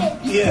rapping.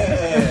 Yeah.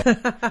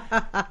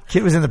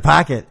 Kid was in the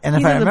pocket. And if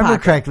He's I in the remember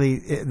pocket. correctly,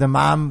 the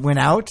mom went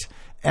out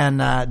and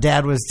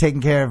dad was taking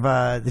care of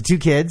the two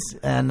kids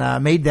and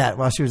made that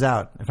while she was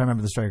out, if I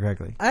remember the story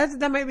correctly.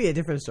 That might be a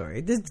different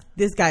story.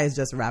 This guy is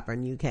just a rapper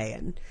in UK,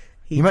 and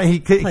He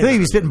could clearly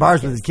be spitting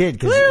bars with his kid.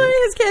 Clearly,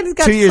 his kid has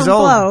got 2 years some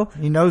old.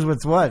 flow. He knows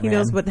what's what. He man.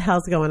 knows what the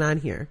hell's going on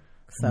here.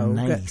 So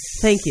Nice. good.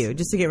 Thank you,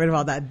 just to get rid of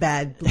all that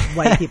bad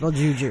white people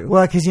juju.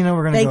 Well, because we're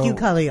going to Thank go. you,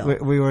 Khalil.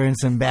 We were in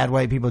some bad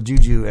white people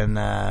juju, and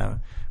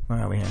where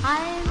are we here?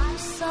 I'm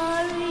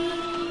sorry.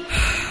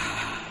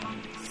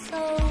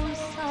 So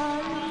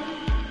sorry.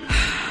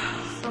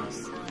 So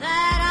sorry.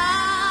 That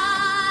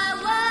I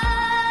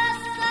was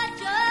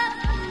such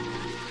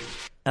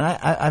a... And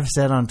I've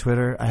said on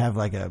Twitter, I have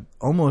like a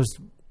almost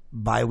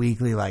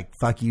bi-weekly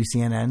fuck you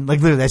CNN,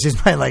 literally that's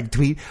just my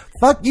tweet,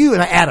 fuck you,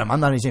 and I add them. I'm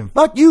not even saying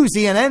fuck you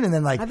CNN, and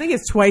then I think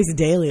it's twice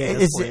daily. At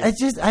this point. it's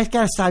just I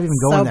gotta stop even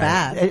going So there.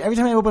 bad. Every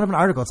time I open up an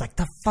article, it's like,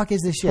 the fuck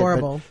is this shit?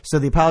 Horrible. But, so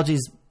the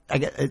apologies,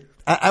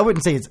 I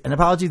wouldn't say it's an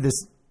apology. The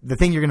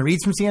thing you're going to read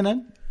from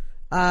CNN.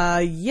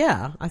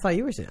 Yeah, I thought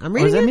you were saying. I'm Oh,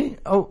 is reading that it? me?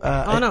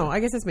 Oh, no,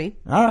 I guess it's me.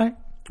 All right.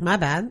 My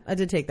bad. I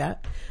did take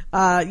that.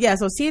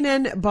 So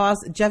CNN boss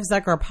Jeff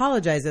Zucker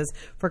apologizes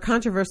for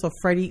controversial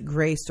Freddie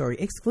Gray story.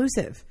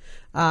 Exclusive.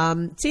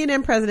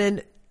 CNN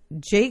president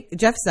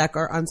Jeff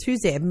Zucker on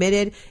Tuesday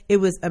admitted it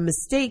was a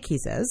mistake, he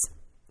says.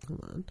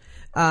 Hold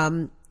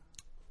on.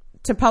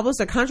 To publish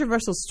a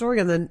controversial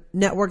story on the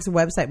network's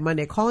website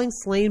Monday, calling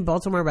slain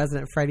Baltimore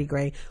resident Freddie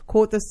Gray,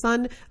 quote, the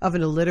son of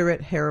an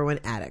illiterate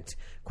heroin addict.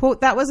 Quote,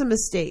 that was a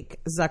mistake,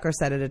 Zucker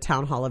said at a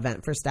town hall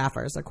event for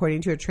staffers,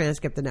 according to a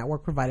transcript the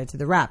network provided to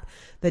the Wrap.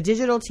 The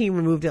digital team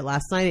removed it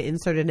last night and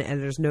inserted an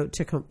editor's note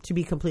to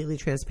be completely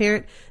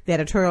transparent. The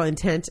editorial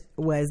intent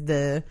was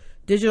the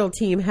digital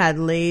team has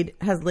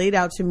laid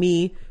out to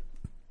me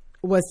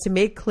was to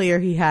make clear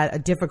he had a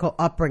difficult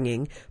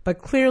upbringing, but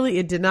clearly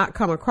it did not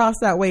come across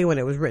that way when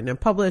it was written and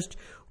published.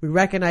 We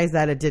recognized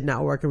that it did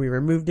not work and we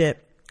removed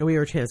it, and we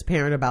were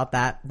transparent about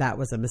that. That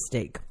was a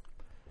mistake.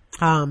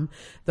 Though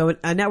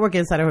a network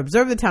insider who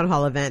observed the town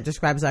hall event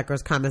described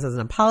Zucker's comments as an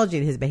apology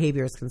and his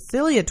behavior as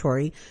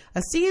conciliatory,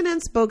 a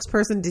CNN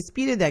spokesperson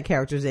disputed that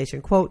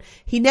characterization. Quote,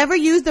 he never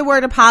used the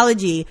word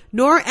apology,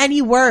 nor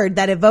any word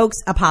that evokes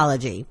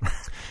apology.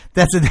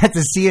 That's a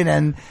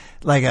CNN,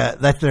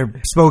 that's their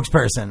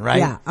spokesperson, right?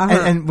 Yeah.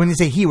 And when you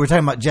say he, we're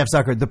talking about Jeff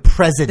Zucker, the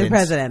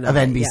president of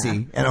NBC yeah.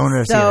 and owner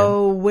of CNN.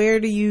 So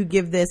where do you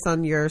give this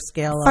on your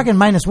scale? Fucking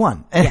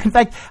 -1. And in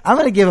fact, I'm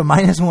going to give a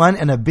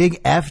 -1 and a big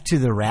F to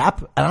the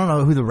Wrap. I don't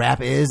know who the Wrap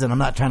is, and I'm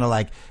not trying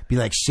to be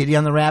shitty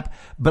on the Wrap,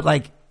 but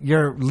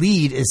your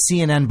lead is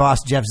CNN boss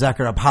Jeff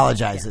Zucker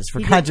apologizes for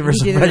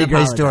controversial Freddie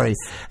Gray story.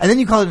 And then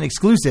you call it an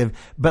exclusive,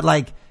 but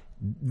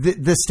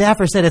the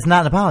staffer said it's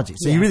not an apology.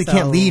 So you really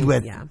can't lead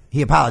with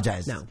he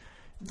apologized. No.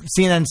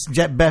 CNN's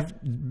Jeff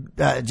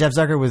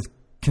Zucker was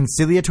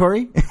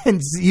conciliatory and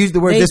used the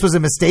word this was a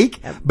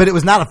mistake, but it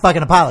was not a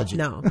fucking apology.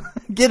 No.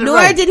 Get it Nor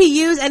right. did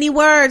he use any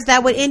words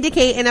that would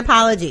indicate an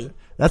apology.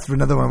 That's for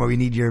another one where we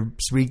need your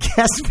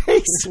Sweetcast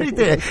face right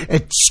there.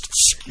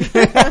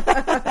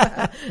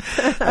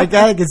 I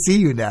kind of can see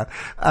you now.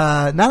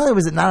 Not only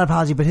was it not an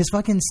apology, but his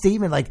fucking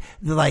statement,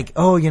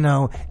 oh,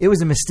 it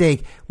was a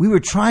mistake. We were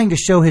trying to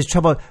show his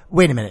trouble.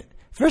 Wait a minute.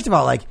 First of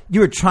all, you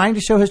were trying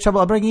to show his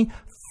trouble upbringing.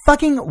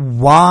 Fucking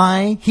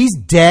why? He's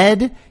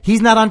dead.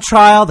 He's not on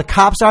trial. The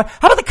cops are.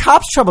 How about the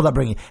cops' troubled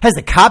upbringing? Has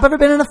the cop ever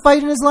been in a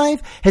fight in his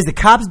life? Has the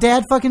cop's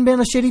dad fucking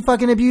been a shitty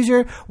fucking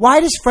abuser? Why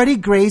does Freddie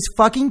Gray's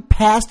fucking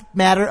past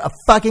matter a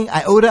fucking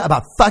iota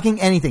about fucking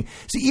anything?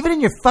 So even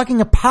in your fucking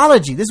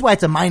apology, this is why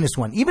it's a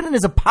 -1. Even in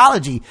his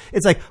apology,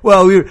 it's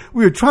well, we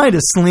were trying to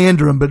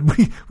slander him, but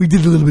we did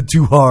it a little bit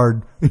too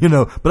hard,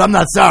 but I'm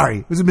not sorry.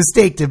 It was a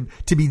mistake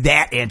to be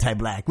that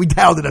anti-black. We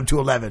dialed it up to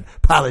 11.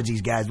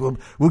 Apologies, guys. We'll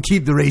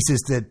keep the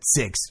racist at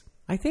 6.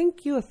 I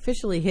think you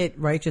officially hit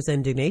righteous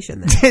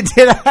indignation there.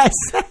 Did I?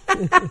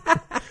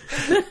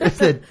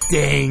 It's a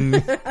ding.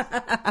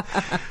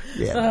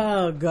 Yeah.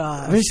 Oh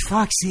god.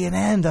 Fuck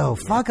CNN though.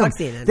 Fuck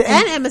CNN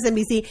and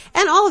MSNBC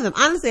and all of them.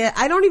 Honestly,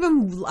 I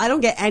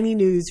don't get any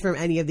news from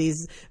any of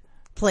these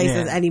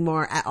places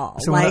anymore at all.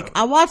 So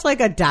I watch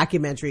a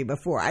documentary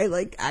before.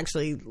 I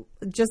actually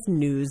just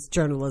news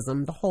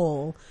journalism. The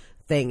whole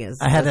thing is.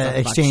 I had an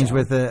exchange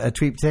with a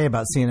tweet today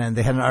about CNN.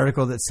 They had an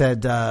article that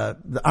said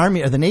the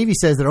Army or the Navy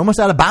says they're almost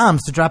out of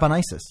bombs to drop on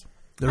ISIS.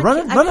 They're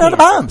running out of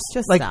bombs.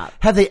 Just like, stop.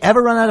 have they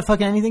ever run out of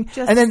fucking anything?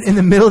 And then in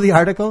the middle of the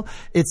article,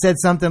 it said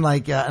something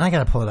like, and I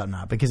got to pull it up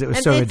now because it was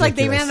so ridiculous. It's like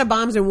they ran out of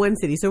bombs in one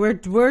city, so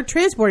we're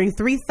transporting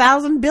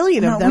 3,000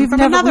 billion of them from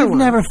we've another one. We've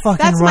never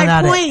fucking That's run my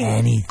out point. of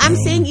anything. I'm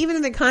saying even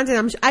in the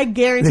content, I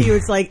guarantee you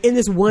it's like in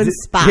this one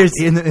spot. Here's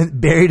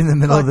buried in the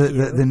middle of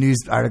the news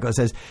article. It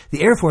says,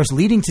 the Air Force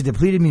leading to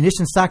depleted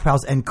munition stockpiles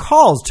and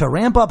calls to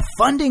ramp up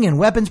funding and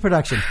weapons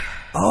production.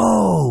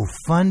 Oh,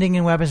 funding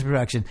and weapons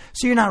production.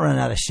 So you're not running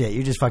out of shit.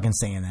 You're just fucking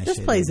saying that shit.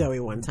 Just play Zoe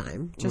one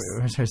time. Just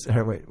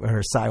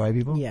her sci-white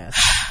people? Yes.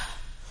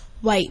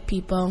 White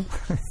people.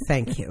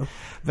 Thank you.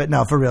 But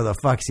no, for real though,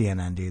 fuck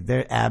CNN, dude.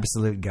 They're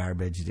absolute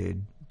garbage,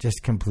 dude.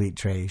 Just complete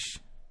trash.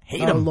 Hate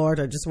them. Oh, Lord,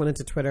 I just went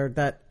into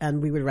Twitter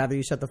and we would rather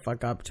you shut the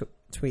fuck up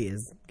tweet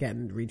is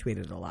getting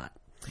retweeted a lot.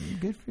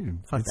 Good for you.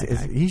 Fuck that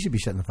guy. He should be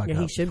shutting the fuck up.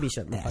 Yeah, he should be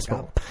shutting the fuck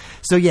up.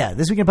 So yeah,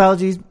 this week in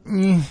apologies,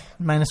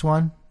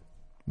 -1.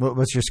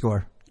 What's your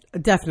score?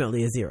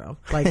 Definitely a 0.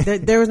 Like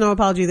there was no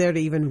apology there to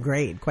even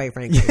grade, quite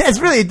frankly. It's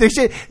really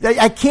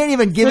I can't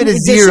even give it a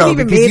 0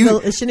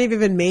 it shouldn't have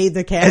even made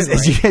the category.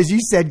 As you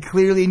said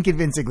clearly and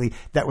convincingly,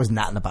 that was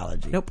not an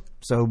apology. Nope.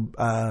 So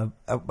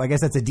I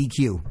guess that's a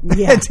DQ.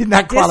 Yeah, it did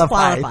not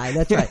qualify. Disqualify.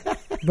 That's right.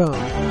 Boom.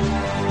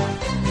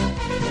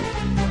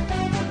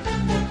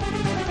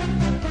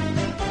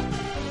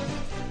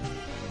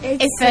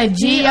 It's the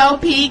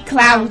GOP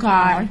clown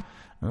car.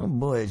 Oh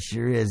boy, it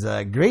sure is.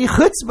 Great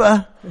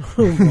chutzpah.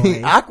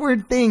 The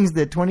awkward things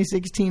that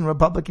 2016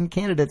 Republican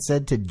candidates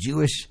said to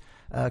Jewish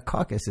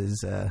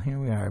caucuses. Here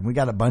we are. We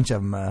got a bunch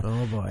of them.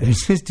 Oh boy. There's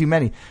just too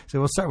many. So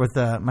we'll start with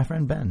my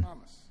friend Ben.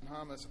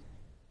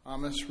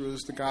 Hamas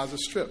rules the Gaza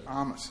Strip.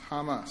 Hamas.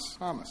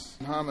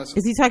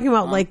 Is he talking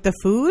about like the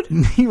food?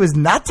 He was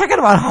not talking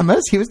about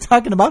hummus. He was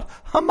talking about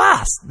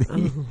Hamas.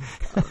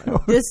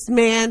 This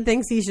man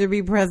thinks he should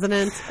be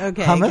president.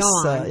 Okay, Hamas,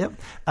 go on.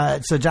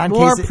 Yep. So John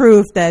More Kasich,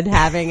 proof that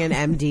having an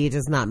MD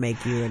does not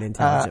make you an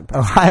intelligent person.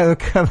 Ohio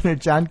Governor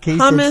John Kasich.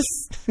 Hummus.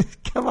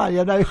 Come on,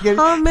 you're not getting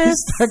hummus.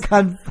 Stuck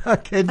on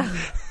fucking.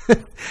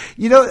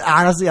 You know,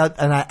 honestly,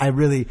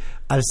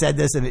 I've said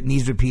this and it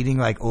needs repeating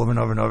like over and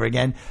over and over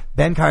again.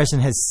 Ben Carson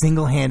has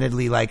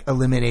single-handedly like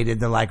eliminated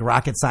the like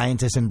rocket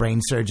scientist and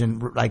brain surgeon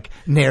like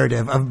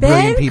narrative of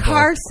brilliant people.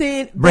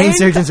 Brain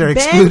surgeons are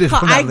excluded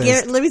from that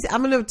list. Let me see,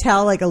 I'm going to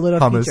tell like a little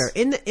Hummus.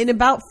 feature. In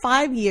about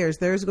 5 years,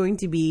 there's going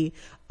to be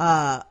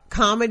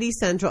Comedy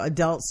Central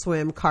Adult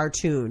Swim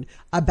cartoon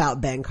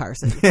about Ben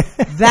Carson.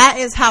 That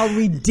is how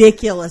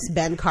ridiculous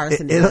Ben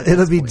Carson is.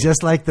 It'll be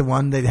just like the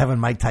one they have on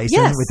Mike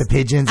Tyson with the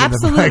pigeons.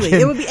 Absolutely. And the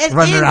It would be,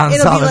 running around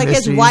it'll be solving like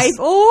mysteries. his wife.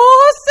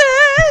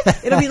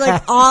 It'll be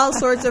like all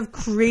sorts of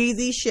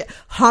crazy shit.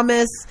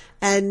 Hummus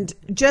and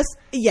just,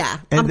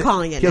 I'm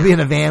calling it. He'll now. be in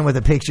a van with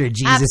a picture of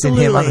Jesus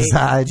Absolutely. and him on the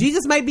side.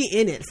 Jesus might be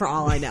in it for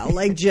all I know.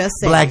 Like just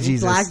saying. Black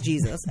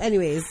Jesus.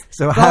 Anyways.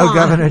 So Ohio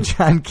Governor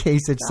John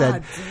Kasich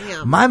said,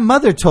 damn. my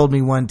mother told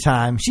me one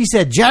time, she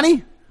said,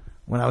 Johnny,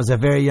 when I was a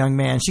very young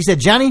man, she said,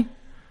 Johnny,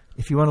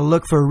 if you want to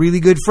look for a really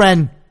good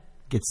friend,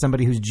 get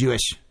somebody who's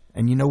Jewish.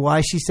 And you know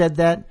why she said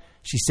that?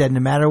 She said, no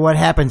matter what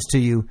happens to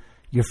you,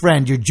 your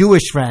friend, your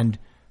Jewish friend,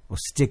 will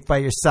stick by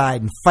your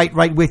side and fight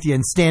right with you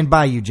and stand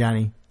by you,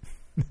 Johnny.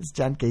 That's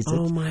John Kasich.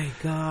 Oh my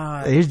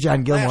God. Here's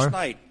John Gilmore. Last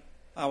night,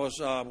 I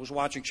was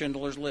watching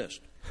Schindler's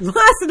List.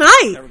 Last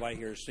night? Everybody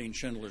here has seen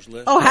Schindler's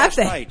List. Oh, have Last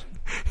they? night.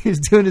 He was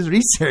doing his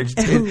research,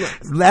 dude.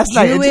 Last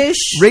Jewish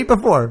night. Right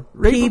before.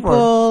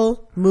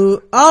 People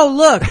move. Oh,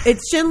 look.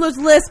 It's Schindler's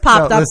List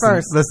popped up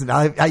first. Listen,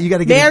 you got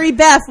to get Mary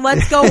Beth,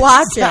 let's go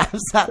watch it.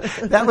 Stop.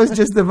 That was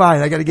just the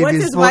vine. I got to give What's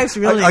you his wife's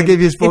real name? I'll give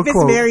you his full If it's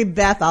quote. Mary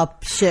Beth, I'll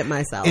shit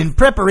myself. In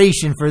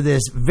preparation for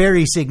this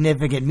very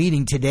significant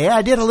meeting today,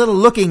 I did a little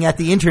looking at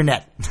the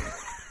internet.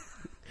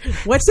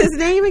 What's his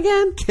name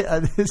again?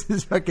 This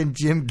is fucking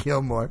Jim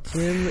Gilmore.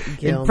 Jim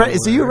Gilmore.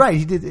 So you're right.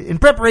 He did. In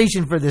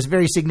preparation for this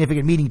very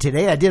significant meeting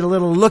today, I did a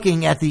little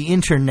looking at the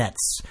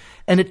internets.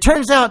 And it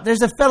turns out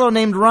there's a fellow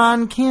named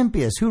Ron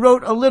Campius who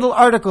wrote a little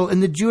article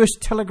in the Jewish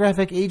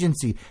Telegraphic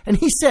Agency. And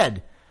he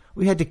said,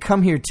 we had to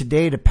come here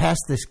today to pass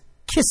this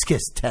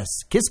Kiss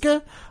test.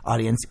 Kiska?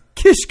 Audience.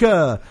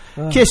 Kishka.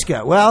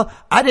 Kishka. Well,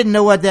 I didn't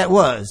know what that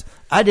was.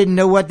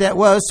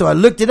 So I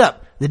looked it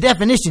up. The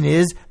definition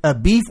is a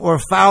beef or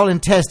fowl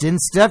intestine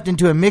stuffed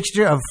into a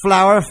mixture of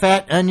flour,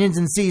 fat, onions,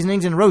 and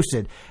seasonings and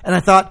roasted. And I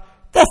thought,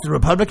 that's the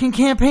Republican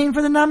campaign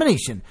for the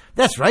nomination.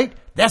 That's right.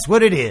 That's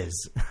what it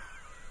is.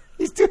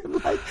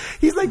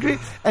 He's like great.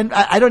 And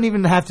I don't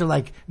even have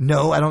to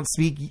know. I don't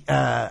speak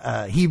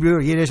Hebrew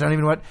or Yiddish. I don't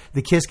even know what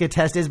the Kiska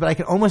test is, but I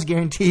can almost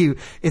guarantee you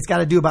it's got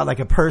to do about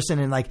a person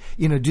and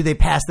do they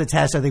pass the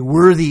test? Are they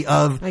worthy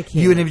of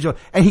you, an individual?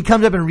 And he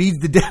comes up and reads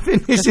the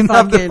definition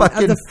of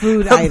the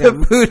food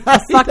item.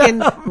 A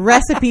fucking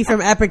recipe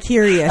from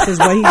Epicurious is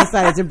what he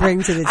decided to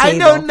bring to the table. I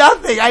know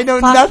nothing.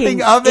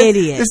 Nothing of it.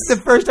 Idiot. This is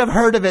the first I've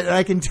heard of it, and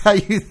I can tell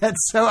you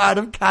that's so out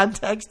of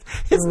context.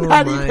 It's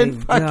not even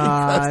fucking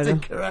close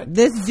to correct.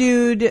 This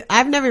dude,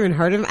 I've never even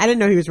heard of him. I didn't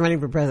know he was running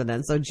for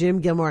president. So Jim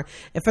Gilmore,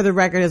 and for the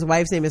record, his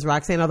wife's name is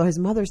Roxanne, although his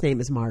mother's name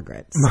is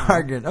Margaret. So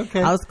Margaret,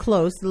 okay. I was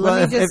close. Well,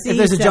 Let me just see if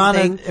there's a John,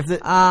 something.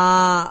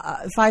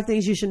 5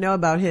 things you should know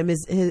about him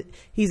is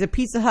he's a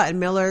Pizza Hut and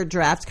Miller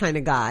draft kind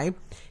of guy.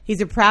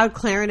 He's a proud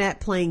clarinet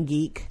playing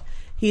geek.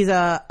 He's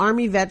a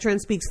Army veteran,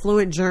 speaks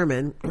fluent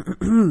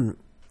German.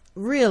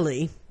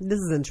 Really? This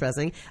is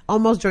interesting.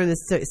 Almost joined the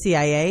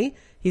CIA.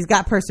 He's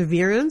got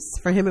perseverance.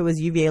 For him, it was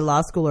UVA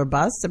law school or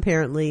bust.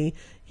 Apparently,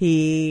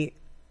 he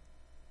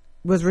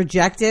was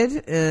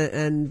rejected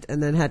and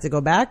then had to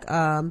go back.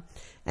 And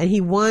he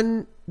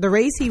won the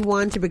race. He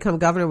won to become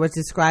governor was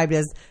described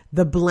as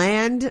the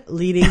bland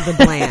leading the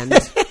bland.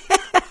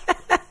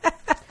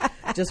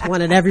 Just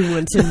wanted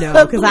everyone to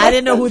know because I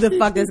didn't know who the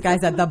fuck this guy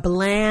said. The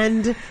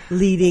bland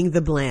leading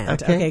the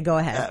bland. Okay, go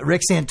ahead.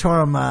 Rick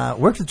Santorum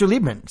worked with Joe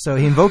Lieberman, so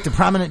he invoked a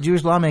prominent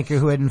Jewish lawmaker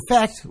who had in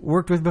fact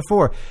worked with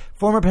before.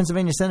 Former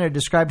Pennsylvania Senator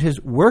described his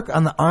work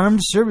on the Armed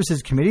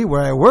Services Committee,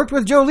 where I worked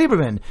with Joe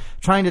Lieberman,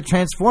 trying to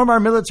transform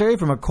our military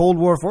from a Cold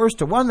War force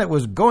to one that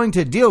was going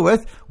to deal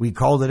with, we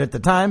called it at the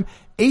time,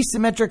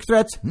 asymmetric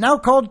threats, now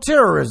called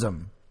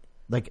terrorism.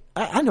 Like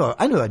I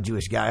knew a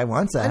Jewish guy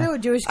once. I know a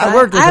Jewish guy. I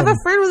worked with him.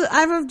 I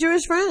have a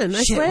Jewish friend.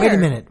 I swear. Wait a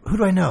minute. Who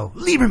do I know?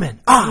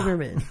 Lieberman.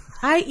 Lieberman.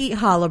 I eat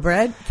challah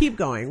bread. Keep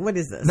going. What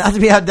is this? Not to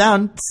be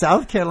outdone,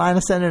 South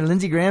Carolina Senator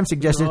Lindsey Graham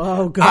suggested,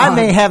 God. I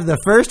may have the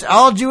first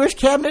all-Jewish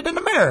cabinet in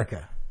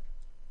America.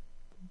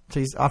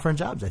 So he's offering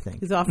jobs, I think.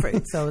 He's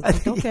offering. So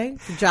it's okay.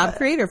 It's a job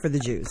creator for the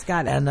Jews.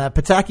 Got it. And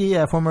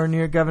Pataki, former New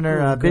York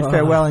governor, bid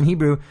farewell in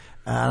Hebrew.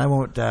 And I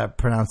won't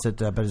pronounce it,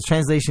 but his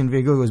translation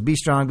via Google was "Be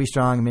strong,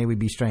 and may we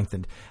be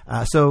strengthened."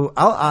 So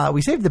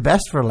we saved the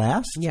best for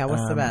last. Yeah,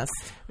 what's the best?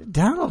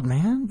 Donald,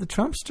 man, the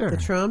Trumpster. The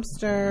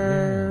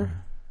Trumpster. Yeah.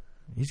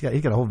 He's got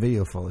a whole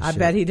video full of shit. I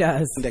bet he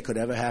does. That could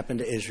ever happen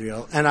to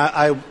Israel, and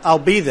I'll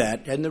be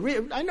that. And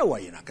I know why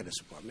you're not going to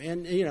support me,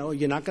 and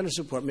you're not going to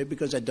support me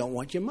because I don't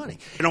want your money.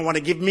 You don't want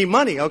to give me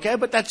money, okay?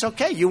 But that's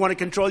okay. You want to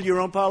control your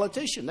own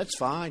politician. That's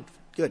fine,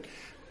 good.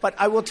 But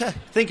I will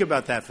think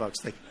about that, folks.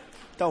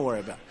 Don't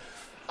worry about it.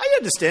 I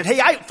understand. Hey,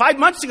 5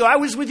 months ago, I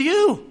was with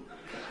you.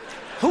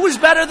 Who was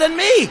better than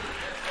me?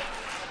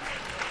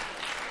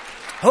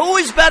 Who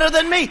is better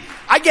than me?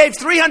 I gave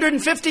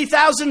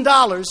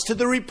 $350,000 to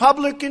the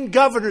Republican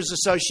Governors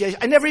Association.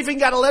 I never even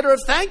got a letter of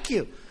thank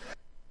you.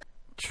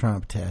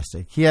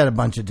 Trump-tastic. He had a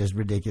bunch of just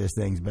ridiculous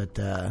things, but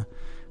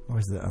what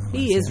was the other one?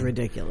 He is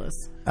ridiculous.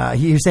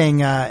 He was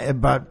saying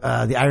about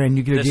the Iran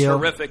nuclear deal. This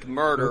horrific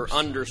murder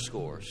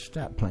underscores.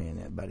 Stop playing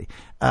that, buddy.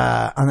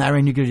 On the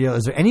Iran nuclear deal,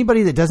 is there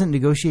anybody that doesn't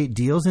negotiate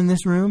deals in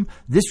this room?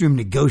 This room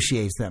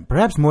negotiates them,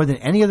 perhaps more than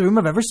any other room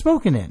I've ever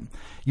spoken in.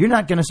 You're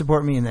not going to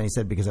support me, and then he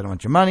said, because I don't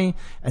want your money.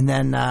 And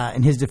then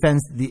in his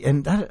defense, this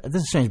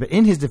is strange, but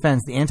in his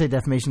defense, the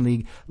Anti-Defamation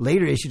League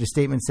later issued a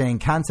statement saying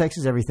context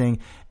is everything,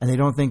 and they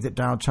don't think that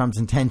Donald Trump's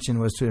intention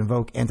was to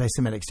invoke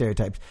anti-Semitic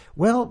stereotypes.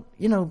 Well,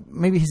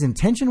 maybe his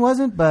intention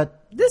wasn't, but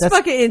this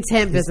fucking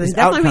intent business.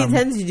 That's not what he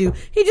intends to do.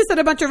 He just said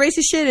a bunch of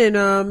racist shit,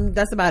 and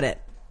that's about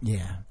it.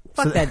 Yeah.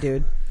 Fuck that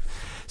dude.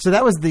 So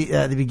that was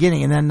the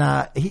beginning, and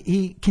then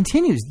he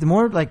continues. The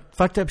more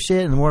fucked up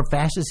shit, and the more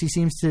fascist he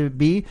seems to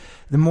be,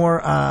 the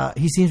more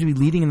he seems to be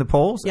leading in the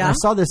polls. Yeah. And I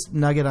saw this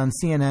nugget on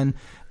CNN.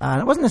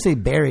 And it wasn't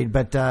necessarily buried,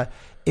 but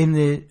in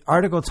the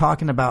article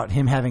talking about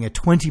him having a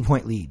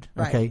 20-point lead.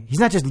 Okay, right. He's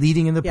not just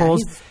leading in the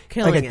polls, he's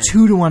killing like a it.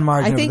 2-to-1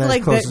 margin. I think over the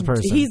closest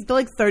person. He's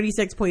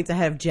 36 points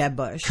ahead of Jeb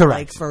Bush.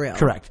 Correct, for real.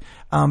 Correct.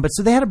 But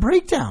so they had a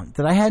breakdown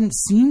that I hadn't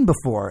seen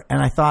before,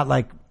 and I thought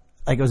like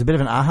it was a bit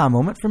of an aha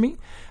moment for me.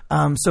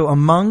 So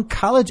among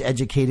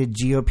college-educated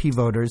GOP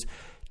voters,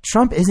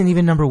 Trump isn't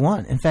even number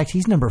one. In fact,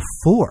 he's number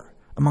 4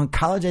 among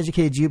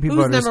college-educated GOP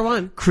voters. Who's number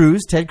 1?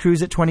 Ted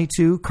Cruz at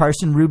 22,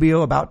 Carson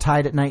Rubio about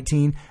tied at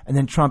 19, and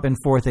then Trump in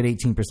 4th at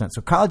 18%.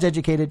 So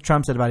college-educated,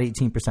 Trump's at about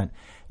 18%.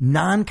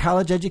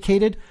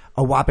 Non-college-educated,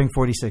 a whopping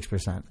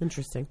 46%.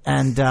 Interesting.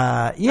 And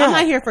yeah, I'm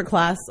not here for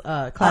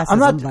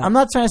classism. I'm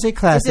not trying to say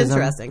classism. It's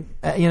interesting.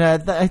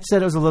 I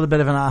said it was a little bit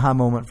of an aha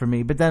moment for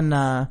me, but then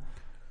I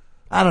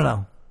don't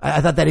know. I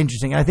thought that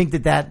interesting. I think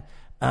that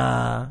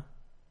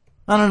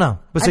I don't know.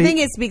 But I think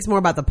it speaks more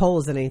about the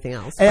polls than anything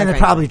else. And it's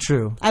probably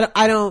true.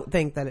 I don't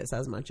think that it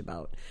says much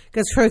about,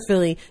 because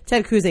truthfully,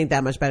 Ted Cruz ain't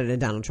that much better than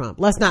Donald Trump.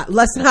 Let's not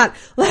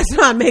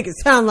make it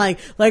sound like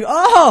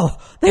oh,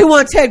 they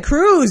want Ted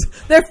Cruz.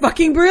 They're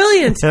fucking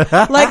brilliant.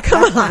 Like,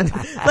 come on.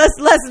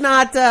 Let's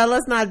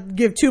not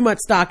give too much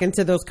stock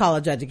into those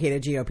college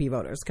educated GOP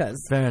voters, because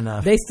fair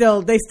enough. They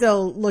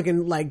still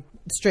looking like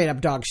straight up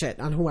dog shit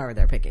on whoever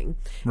they're picking.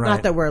 Right.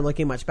 Not that we're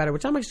looking much better,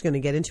 which I'm actually going to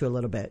get into a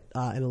little bit in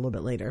a little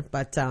bit later.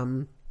 But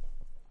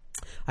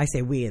I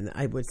say we, and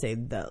I would say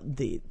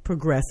the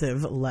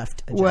progressive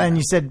left agenda. Well, and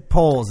you said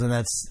polls, and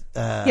that's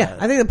yeah.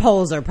 I think the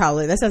polls are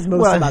probably, that says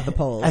most about the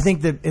polls. I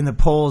think that in the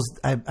polls,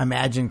 I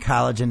imagine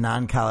college and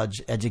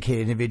non-college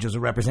educated individuals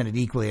are represented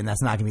equally, and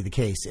that's not going to be the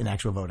case in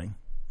actual voting.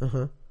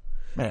 Uh-huh.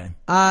 Man.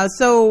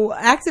 So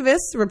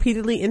activists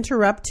repeatedly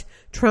interrupt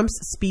Trump's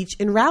speech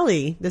in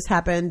Raleigh. This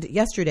happened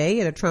yesterday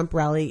at a Trump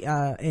rally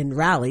in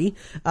Raleigh,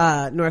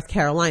 North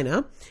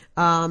Carolina.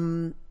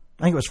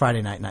 I think it was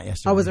Friday night, not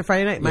yesterday. Oh, was it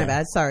Friday night? My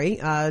bad. Sorry.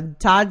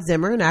 Todd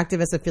Zimmer, an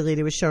activist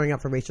affiliated with Showing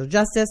Up for Racial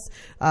Justice,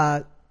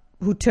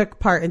 who took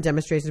part in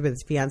demonstrations with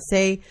his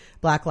fiancée,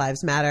 Black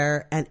Lives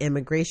Matter, and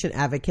immigration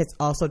advocates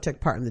also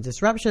took part in the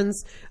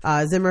disruptions.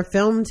 Zimmer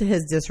filmed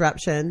his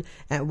disruption,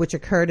 which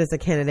occurred as the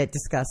candidate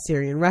discussed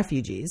Syrian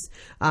refugees.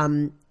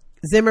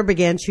 Zimmer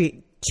began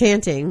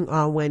chanting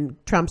when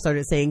Trump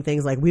started saying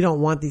things like, we don't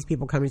want these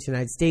people coming to the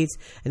United States,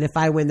 and if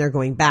I win, they're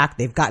going back.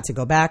 They've got to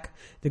go back.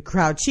 The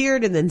crowd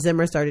cheered, and then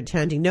Zimmer started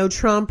chanting, no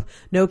Trump,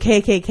 no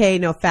KKK,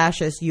 no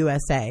fascist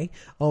USA,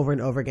 over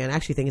and over again. I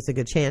actually think it's a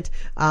good chant.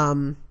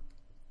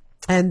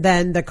 And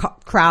then the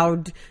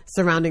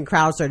surrounding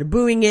crowd started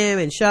booing him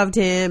and shoved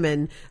him,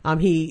 and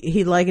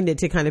he likened it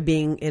to kind of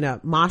being in a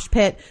mosh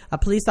pit. A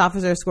police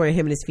officer escorted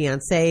him and his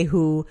fiancée,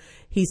 who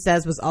he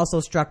says was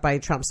also struck by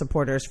Trump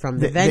supporters from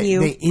the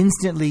venue. They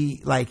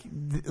instantly, like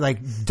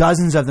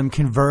dozens of them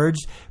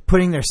converged,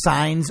 putting their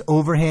signs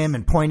over him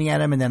and pointing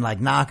at him, and then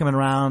like knocking him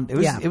around. It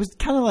was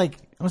kind of like,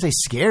 I won't say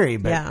scary,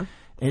 but yeah.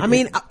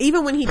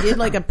 Even when he did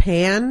like a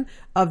pan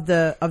of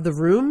the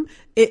room,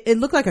 it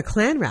looked like a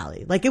Klan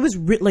rally. Like it was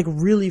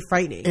really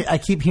frightening. I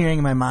keep hearing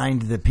in my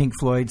mind the Pink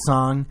Floyd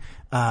song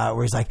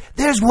where he's like,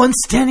 "There's one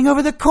standing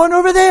over the corner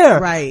over there.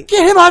 Right,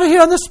 get him out of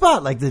here on the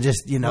spot." Like they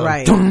just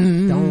right.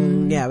 Dun.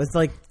 Yeah, it was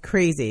like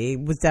crazy.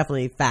 It was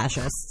definitely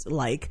fascist.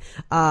 Like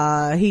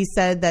he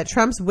said that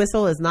Trump's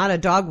whistle is not a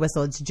dog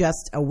whistle; it's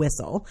just a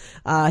whistle.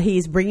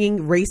 He's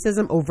bringing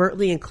racism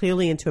overtly and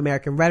clearly into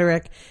American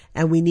rhetoric,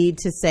 and we need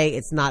to say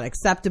it's not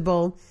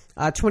acceptable.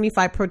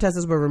 25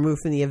 protesters were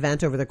removed from the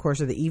event over the course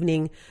of the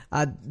evening.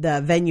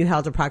 The venue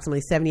held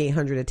approximately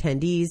 7,800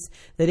 attendees.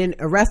 They didn't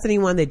arrest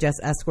anyone. They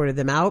just escorted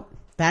them out.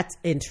 That's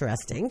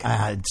interesting.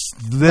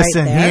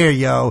 Listen here,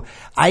 yo.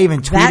 I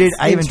even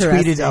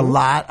tweeted a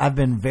lot. I've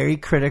been very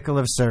critical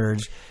of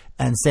Surge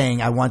and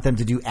saying I want them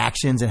to do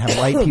actions and have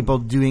white people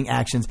doing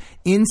actions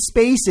in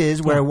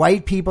spaces where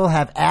white people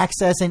have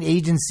access and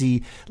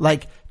agency.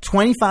 Like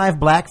 25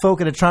 black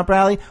folk at a Trump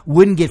rally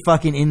wouldn't get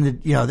fucking in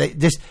the, they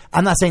just,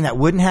 I'm not saying that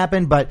wouldn't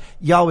happen, but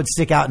y'all would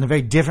stick out in a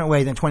very different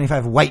way than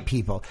 25 white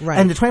people. Right.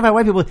 And the 25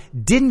 white people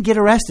didn't get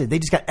arrested. They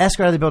just got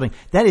escorted out of the building.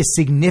 That is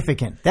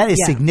significant.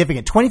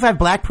 Significant. 25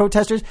 black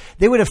protesters,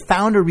 they would have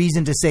found a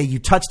reason to say you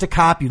touched a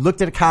cop, you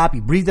looked at a cop,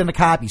 you breathed on a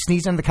cop, you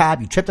sneezed on the cop,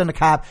 you tripped on the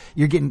cop,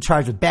 you're getting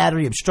charged with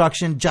battery,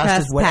 obstruction,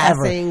 justice,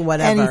 whatever.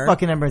 Any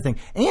fucking number of things.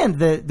 And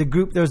the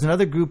group, there was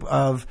another group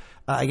of,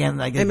 again,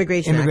 like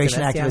immigration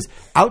activists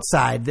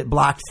outside that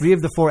blocked 3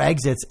 of the 4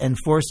 exits and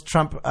forced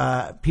Trump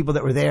people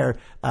that were there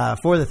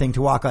for the thing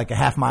to walk like a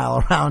half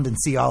mile around and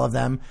see all of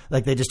them.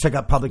 Like they just took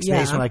up public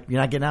space and were like, you're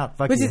not getting out.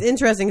 Fuck Which you. is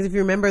interesting because if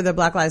you remember the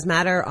Black Lives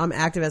Matter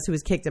activist who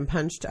was kicked and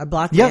punched a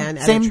black man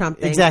at a Trump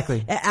thing.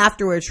 Exactly.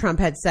 Afterwards, Trump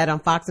had said on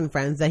Fox and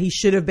Friends that he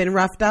should have been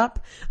roughed up.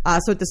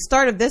 So at the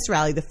start of this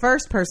rally, the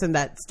first person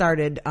that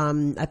started,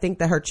 I think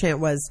that her chant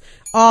was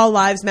All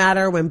Lives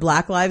Matter when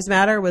Black Lives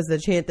Matter was the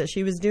chant that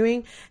she was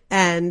doing.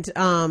 And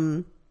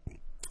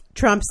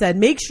Trump said,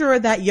 make sure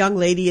that young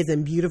lady is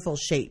in beautiful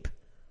shape.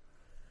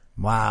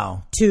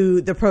 Wow.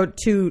 To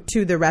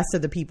the rest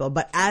of the people.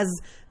 But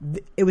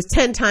it was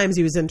 10 times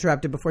he was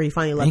interrupted before he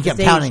finally left the stage.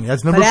 He kept counting.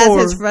 That's number 4. But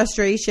as his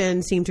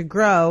frustration seemed to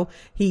grow,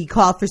 he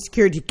called for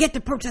security to get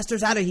the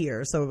protesters out of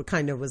here. So it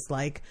kind of was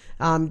like,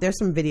 there's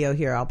some video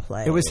here I'll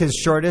play. It was his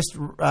shortest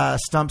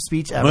stump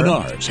speech ever.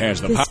 Menards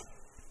has the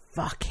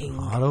fucking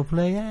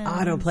autoplay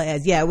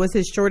ads. Yeah, it was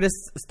his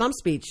shortest stump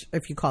speech,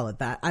 if you call it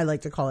that. I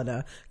like to call it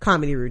a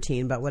comedy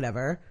routine, but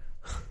whatever.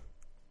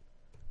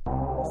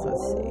 So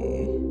let's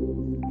see.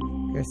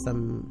 Here's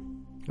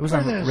some. It was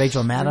on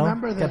Rachel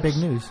Maddow. Got big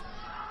news.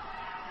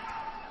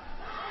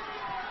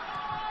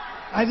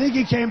 I think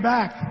he came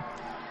back.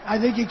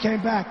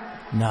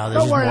 No,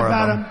 there's Don't worry more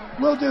about of them.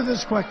 him. We'll do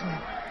this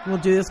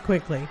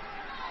quickly.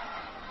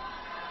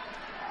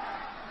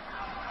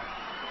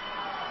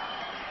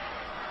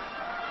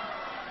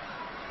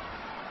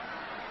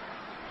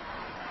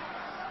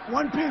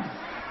 One people.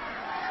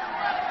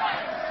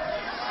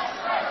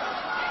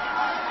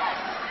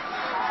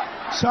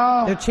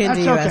 So they're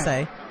chanting that's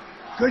USA. Okay.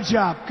 Good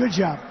job.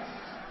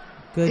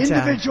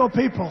 Individual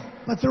people,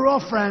 but they're all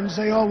friends.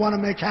 They all want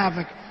to make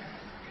havoc.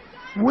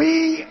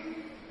 We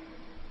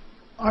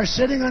are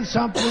sitting on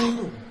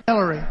something.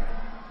 Hillary.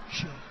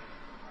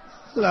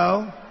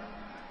 Hello.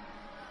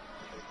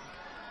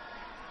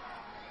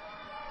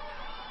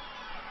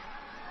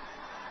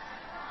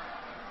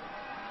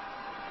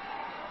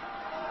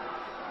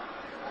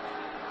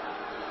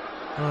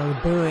 Oh,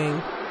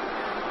 booing.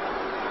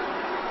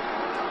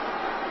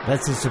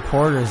 That's his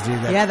supporters, dude.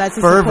 That's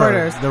his fervor,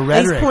 supporters. The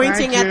rhetoric. He's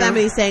pointing at them and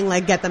he's saying,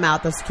 like, get them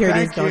out. The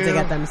security's going to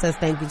get them. He says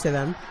thank you to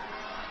them.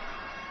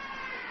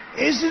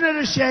 Isn't it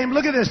a shame?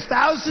 Look at this.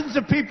 Thousands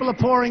of people are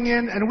pouring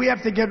in, and we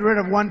have to get rid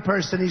of one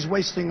person. He's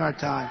wasting our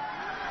time.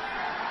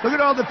 Look at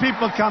all the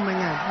people coming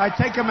in. All right,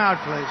 take him out,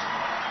 please.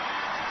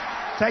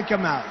 Take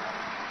him out.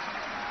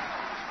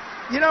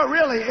 You know,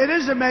 really, it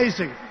is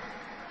amazing.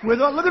 Look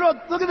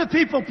at the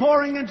people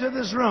pouring into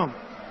this room.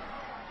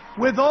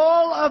 With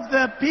all of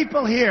the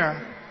people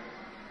here,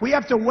 we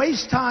have to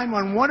waste time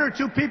on one or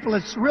two people.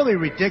 It's really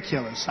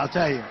ridiculous, I'll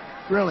tell you.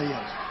 It really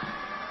is.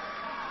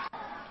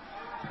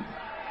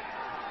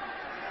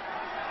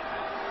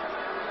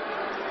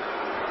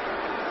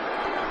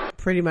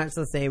 Pretty much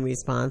the same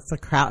response. The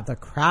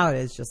crowd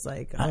is just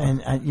like, oh,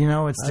 and you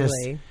know, it's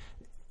ugly.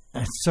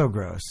 it's so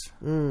gross.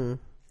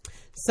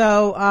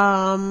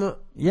 So,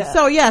 yeah.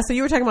 So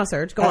you were talking about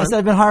Serge. Go on.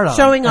 I've been hard on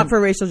showing them. up for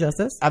racial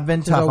justice. I've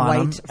been to tough the on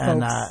white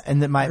them,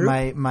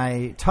 and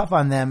my tough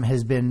on them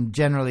has been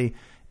generally,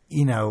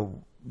 you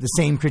know, the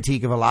same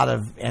critique of a lot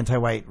of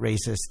anti-white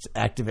racist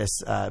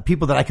activists,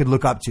 people that I could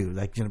look up to,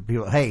 like, you know,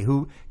 people. Hey,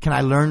 who can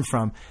I learn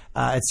from?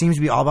 It seems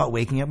to be all about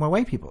waking up more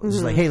white people. It's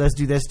just like, hey, let's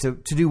do this to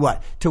do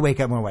what? To wake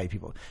up more white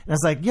people. And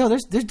it's like, yo,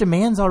 there's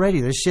demands already.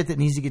 There's shit that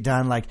needs to get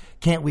done. Like,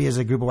 can't we as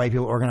a group of white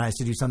people organize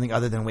to do something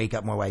other than wake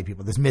up more white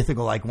people? This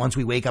mythical, like, once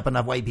we wake up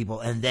enough white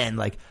people, and then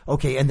like,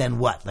 okay, and then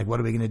what? Like, what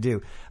are we going to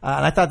do?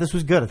 And I thought this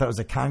was good. I thought it was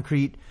a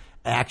concrete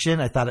action.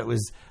 I thought it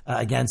was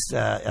against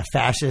a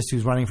fascist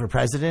who's running for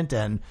president,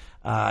 and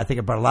I think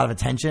it brought a lot of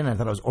attention. I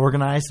thought it was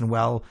organized and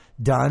well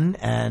done,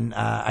 and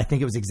I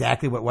think it was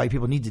exactly what white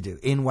people need to do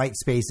in white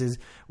spaces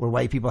where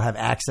white people have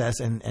access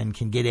and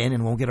can get in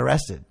and won't get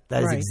arrested.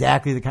 That is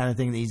exactly the kind of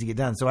thing that needs to get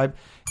done. So I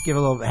give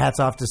a little hats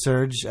off to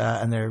Serge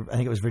and their, I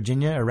think it was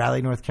Virginia or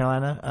Raleigh, North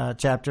Carolina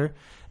chapter.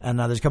 And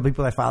there's a couple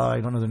people I follow.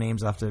 I don't know their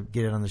names. I'll have to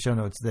get it on the show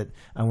notes that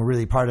were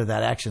really part of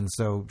that action.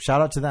 So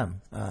shout out to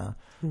them.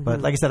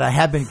 But like I said, I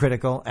have been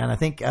critical, and I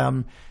think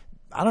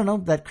I don't know,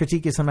 that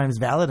critique is sometimes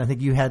valid. I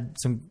think you had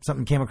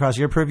something came across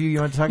your purview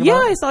you want to talk about? Yeah,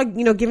 I saw,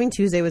 Giving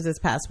Tuesday was this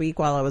past week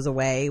while I was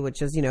away,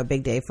 which is, a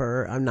big day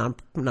for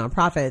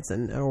nonprofits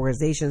and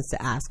organizations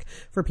to ask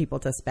for people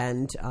to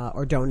spend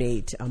or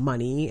donate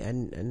money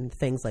and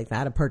things like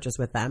that, a purchase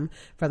with them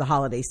for the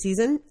holiday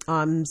season.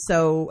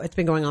 So it's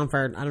been going on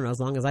for, I don't know, as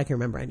long as I can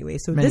remember anyway.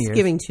 So Many this years.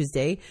 Giving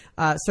Tuesday,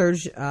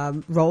 Serge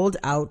rolled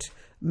out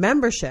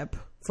membership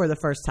for the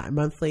first time,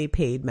 monthly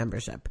paid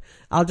membership.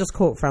 I'll just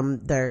quote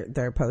from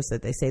their post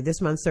that they say,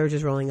 this month Serge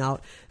is rolling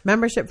out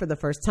membership for the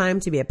first time.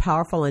 To be a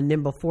powerful and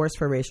nimble force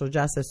for racial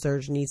justice,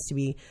 Serge needs to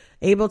be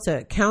able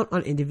to count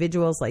on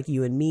individuals like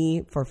you and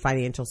me for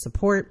financial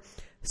support.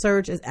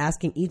 Serge is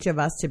asking each of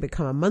us to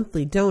become a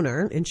monthly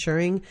donor,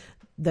 ensuring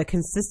the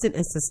consistent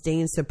and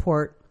sustained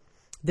support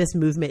this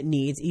movement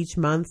needs. Each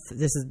month,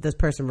 this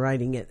person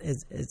writing it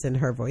is in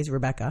her voice,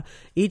 Rebecca.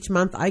 Each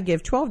month I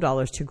give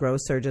 $12 to grow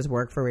Serge's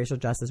work for racial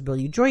justice. Will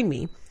you join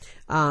me?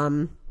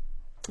 And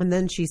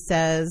then she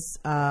says,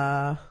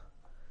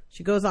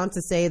 she goes on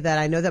to say that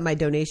I know that my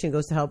donation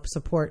goes to help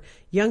support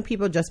young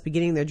people just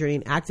beginning their journey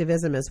in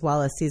activism, as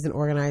well as seasoned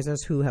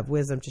organizers who have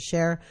wisdom to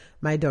share.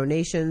 My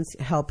donations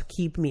help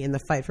keep me in the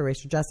fight for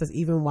racial justice,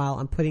 even while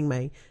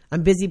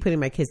I'm busy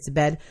putting my kids to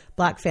bed.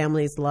 Black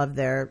families love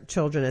their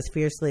children as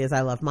fiercely as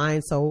I love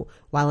mine. So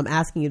while I'm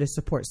asking you to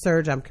support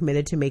Serge, I'm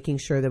committed to making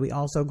sure that we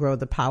also grow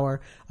the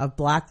power of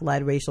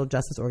Black-led racial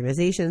justice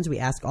organizations. We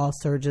ask all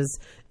Serge's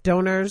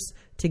donors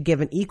to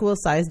give an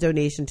equal-sized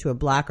donation to a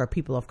Black or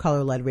people of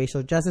color-led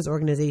racial justice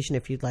organization.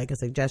 If you'd like a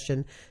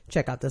suggestion,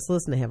 check out this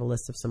list, and they have a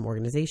list of some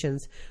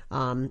organizations.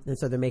 And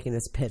so they're making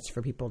this pitch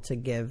for people to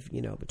give,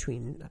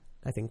 between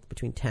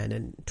 $10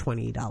 and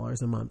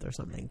 $20 a month or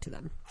something to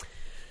them.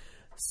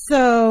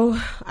 So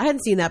I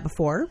hadn't seen that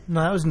before.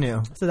 No, that was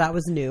new. So that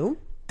was new.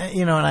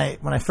 And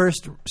when I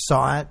first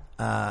saw it,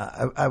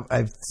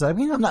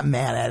 I'm not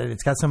mad at it.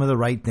 It's got some of the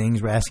right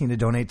things. We're asking to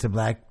donate to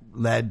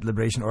Black-led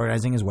liberation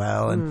organizing as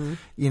well, and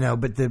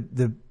but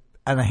the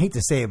and I hate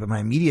to say it, but my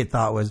immediate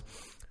thought was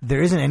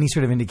there isn't any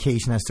sort of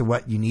indication as to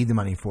what you need the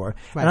money for.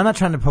 Right. And I'm not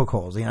trying to poke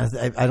holes.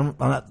 I'm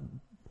not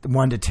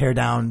one to tear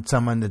down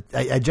someone that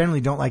I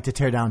generally don't like to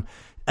tear down.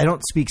 I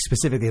don't speak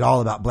specifically at all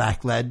about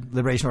Black-led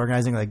liberation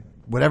organizing, like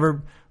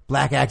whatever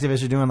Black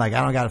activists are doing. Like,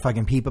 I don't got a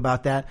fucking peep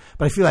about that.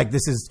 But I feel like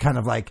this is kind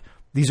of like,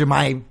 these are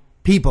my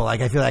people.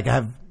 Like, I feel like I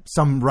have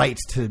some right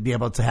to be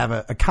able to have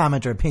a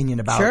comment or opinion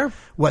about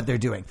what they're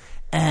doing.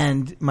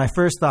 And my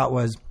first thought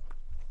was,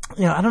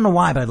 I don't know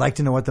why, but I'd like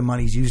to know what the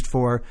money's used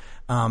for.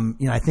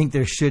 I think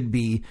there should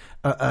be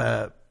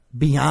a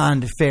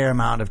beyond fair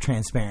amount of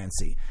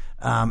transparency.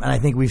 And I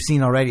think we've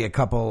seen already a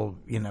couple,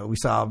 we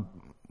saw,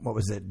 what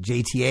was it,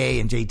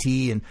 JTA and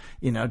JT, and,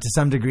 to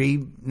some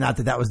degree, not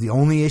that was the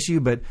only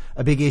issue, but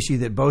a big issue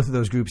that both of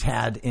those groups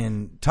had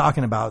in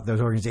talking about those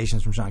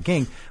organizations from Shaun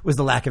King was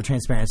the lack of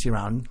transparency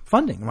around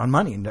funding, around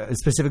money, and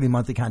specifically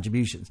monthly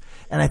contributions.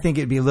 And I think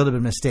it'd be a little bit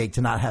of a mistake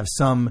to not have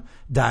some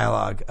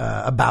dialogue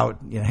about,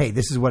 hey,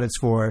 this is what it's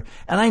for.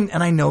 And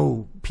I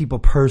know people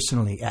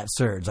personally at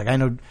Serge. Like, I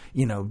know,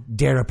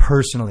 Dara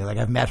personally. Like,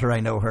 I've met her,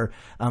 I know her.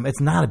 It's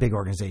not a big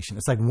organization.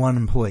 It's like one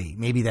employee.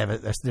 Maybe they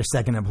have their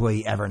second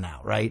employee ever now,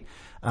 right?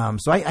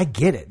 So I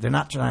get it. They're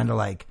not trying to,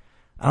 I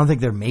don't think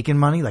they're making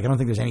money. Like, I don't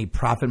think there's any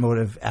profit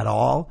motive at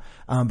all.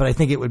 But I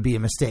think it would be a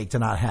mistake to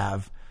not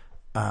have,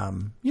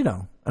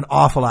 an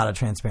awful lot of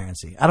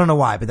transparency. I don't know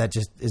why, but that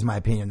just is my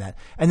opinion on that.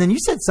 And then you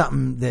said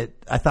something that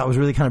I thought was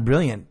really kind of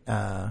brilliant.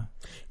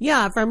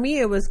 Yeah, for me,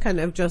 it was kind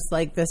of just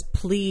like this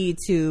plea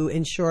to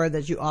ensure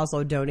that you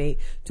also donate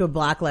to a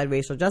Black-led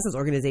racial justice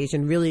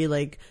organization really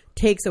like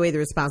takes away the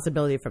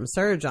responsibility from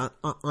Serge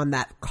on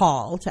that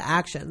call to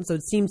action. So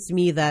it seems to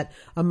me that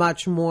a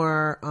much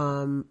more,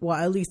 well,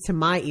 at least to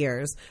my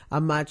ears, a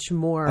much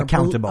more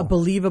accountable,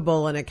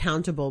 believable and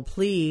accountable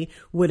plea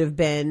would have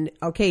been,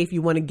 okay, if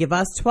you want to give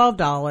us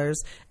 $12,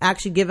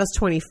 actually give us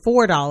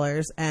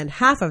 $24, and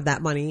half of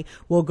that money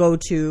will go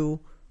to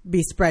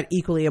be spread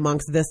equally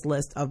amongst this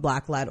list of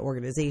Black-led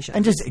organizations.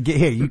 And just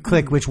here, you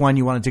click which one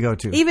you want it to go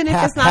to. Even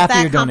if it's not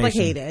that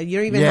complicated, you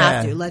don't even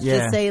have to. Let's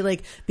just say,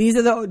 like, these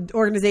are the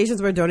organizations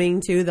we're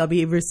donating to. They'll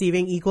be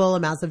receiving equal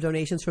amounts of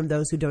donations from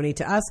those who donate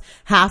to us.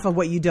 Half of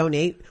what you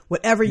donate,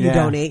 whatever you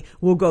donate,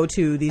 will go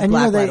to these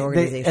Black-led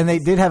organizations. And they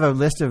did have a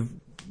list of,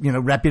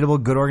 reputable,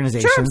 good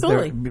organizations. Sure,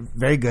 absolutely. They're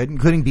very good,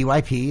 including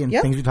BYP and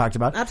things we talked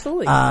about.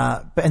 Absolutely.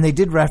 And they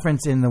did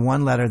reference in the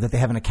one letter that they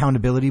have an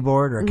accountability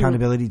board or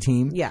accountability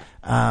team. Yeah.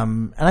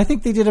 And I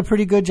think they did a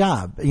pretty good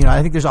job.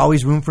 I think there's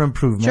always room for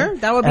improvement. Sure,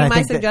 that would be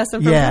my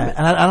suggestion for improvement.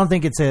 And I don't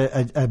think it's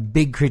a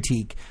big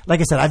critique. Like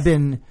I said, I've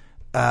been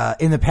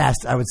in the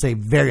past, I would say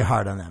very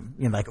hard on them.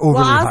 Overly hard on them.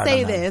 Well, I'll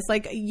say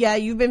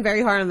this. You've been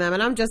very hard on them,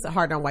 and I'm just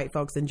hard on white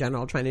folks in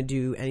general trying to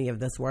do any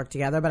of this work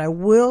together. But I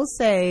will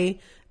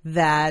say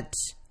that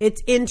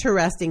it's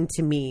interesting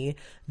to me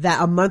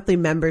that a monthly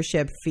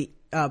membership fee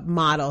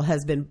model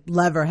has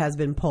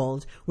been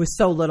pulled with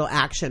so little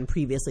action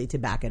previously to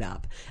back it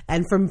up.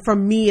 And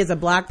from me as a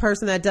Black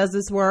person that does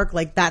this work,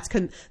 like that's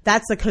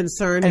a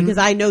concern, because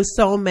I know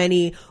so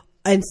many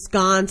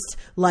ensconced,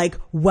 like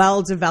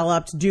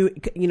well-developed,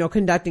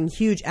 conducting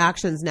huge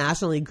actions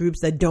nationally,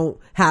 groups that don't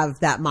have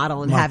that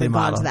model and haven't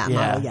gone to that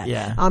model yet.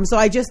 Yeah. So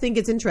I just think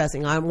it's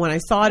interesting. When I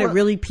saw it, it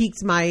really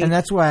piqued my... And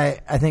that's why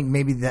I think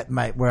maybe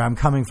where I'm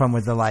coming from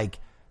with the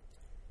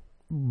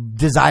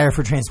desire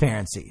for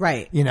transparency.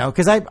 Right.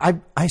 Because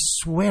I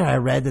swear I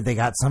read that they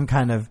got some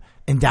kind of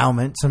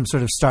endowment, some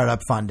sort of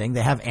startup funding.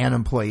 They have an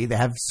employee, they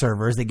have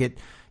servers, they get...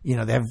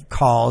 they have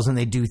calls and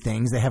they do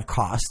things. They have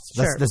costs.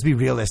 Let's be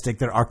realistic.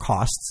 There are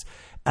costs.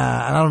 And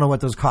I don't know what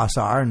those costs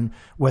are and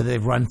whether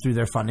they've run through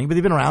their funding, but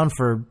they've been around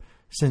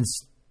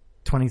since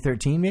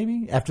 2013,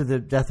 maybe, after the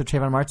death of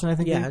Trayvon Martin, I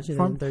think. Yeah,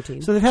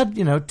 2013. So they've had,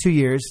 2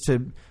 years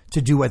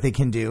to do what they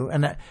can do.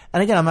 And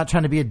again, I'm not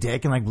trying to be a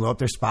dick and blow up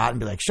their spot and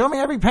be like, show me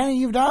every penny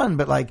you've done.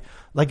 But like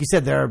you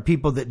said, there are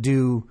people that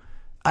do,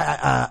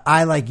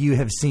 I like you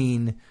have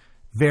seen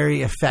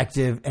very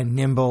effective and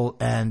nimble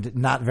and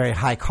not very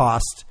high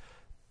cost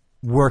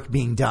work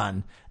being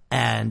done.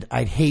 And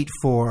I'd hate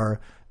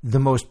for the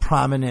most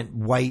prominent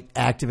white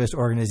activist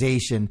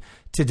organization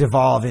to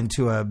devolve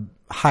into a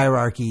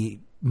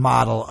hierarchy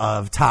model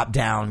of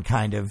top-down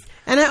kind of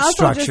And I also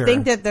structure. just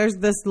think that there's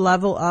this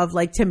level of,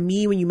 to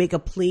me, when you make a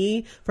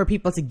plea for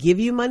people to give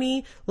you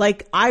money,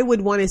 I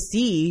would want to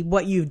see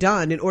what you've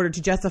done in order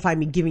to justify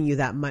me giving you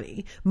that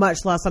money, much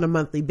less on a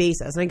monthly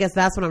basis. And I guess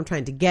that's what I'm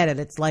trying to get at.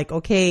 It's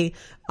okay,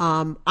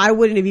 I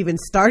wouldn't have even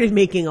started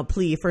making a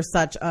plea for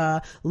such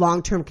a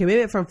long-term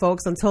commitment from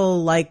folks until,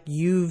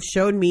 you've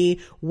showed me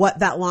what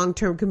that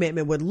long-term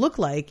commitment would look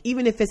like,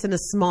 even if it's in a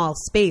small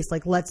space.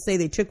 Let's say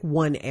they took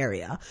one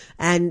area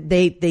and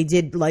they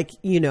did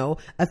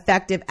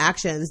effective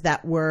actions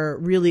that were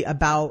really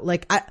about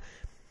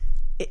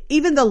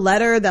even the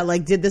letter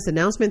that did this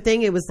announcement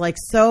thing, it was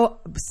so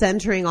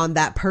centering on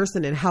that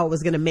person and how it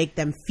was going to make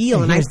them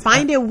feel. And I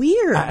find it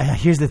weird.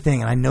 Here's the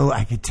thing. And I know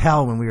I could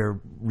tell when we were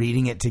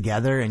reading it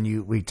together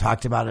and we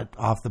talked about it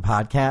off the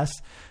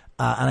podcast.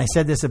 And I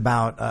said this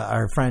about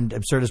our friend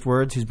Absurdist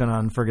Words, who's been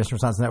on Ferguson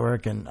Response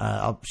Network, and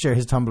I'll share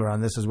his Tumblr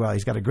on this as well.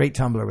 He's got a great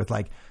Tumblr with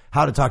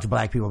how to talk to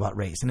Black people about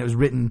race, and it was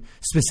written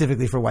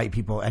specifically for white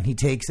people. And he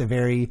takes a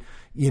very,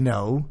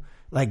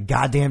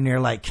 goddamn near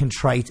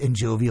contrite and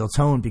jovial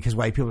tone because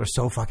white people are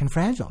so fucking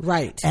fragile.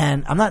 Right.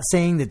 And I'm not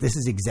saying that this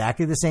is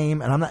exactly the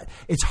same, and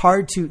it's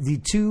hard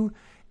to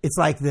it's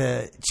like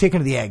the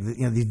chicken or the egg,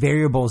 these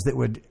variables that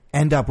would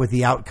end up with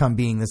the outcome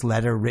being this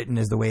letter written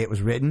as the way it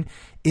was written.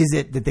 Is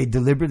it that they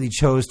deliberately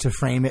chose to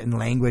frame it in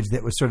language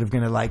that was sort of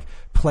going to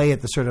play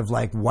at the sort of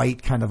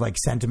white kind of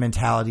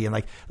sentimentality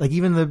and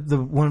even the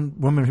one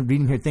woman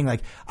reading her thing,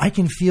 I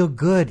can feel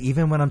good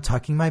even when I'm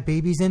tucking my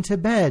babies into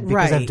bed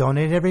because I've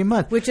donated every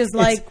month. Which is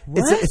what?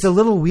 It's a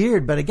little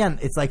weird, but again,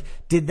 it's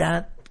did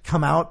that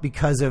come out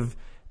because of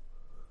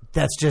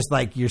that's just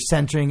you're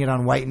centering it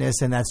on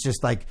whiteness and that's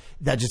just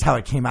that's just how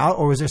it came out?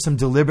 Or was there some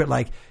deliberate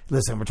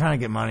listen, we're trying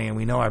to get money and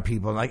we know our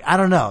people. I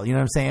don't know. You know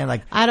what I'm saying?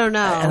 I don't know.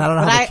 And I don't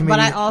know how the committee... But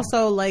I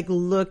also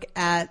look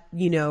at,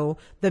 the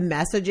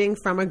messaging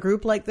from a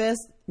group like this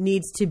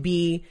needs to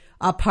be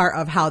a part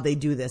of how they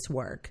do this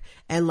work.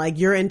 And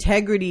your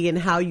integrity and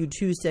how you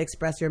choose to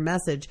express your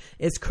message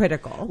is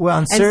critical. Well,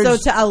 and so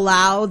to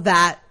allow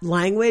that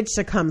language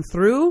to come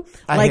through,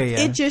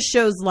 it just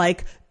shows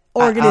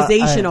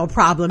organizational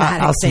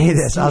problematic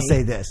things. I'll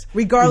say this.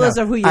 Regardless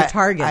of who your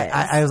target is.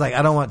 I was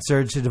I don't want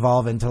Serge to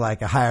devolve into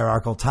a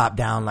hierarchical top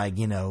down,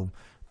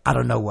 I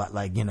don't know what,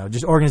 like,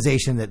 just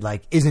organization that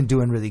like isn't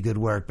doing really good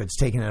work, but it's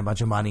taking in a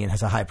bunch of money and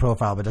has a high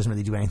profile, but doesn't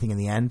really do anything in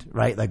the end,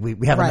 right? Like we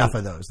have enough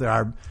of those. There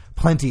are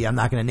plenty. I'm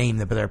not going to name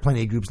them, but there are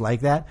plenty of groups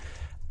like that.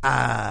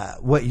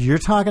 What you're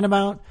talking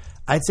about,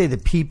 I'd say the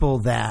people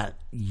that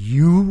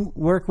you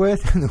work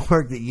with and the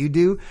work that you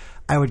do,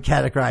 I would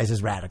categorize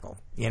as radical.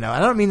 I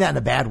don't mean that in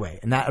a bad way,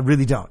 and I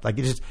really don't. Like,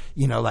 it just,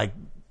 like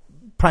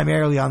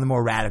primarily on the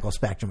more radical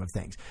spectrum of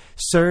things.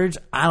 Surge,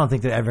 I don't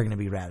think they're ever going to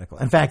be radical.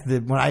 In fact,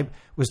 when I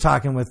was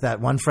talking with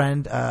that one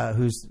friend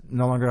who's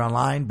no longer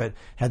online, but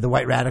had the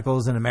white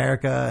radicals in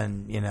America,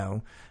 and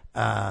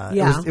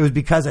it was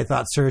because I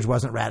thought Surge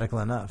wasn't radical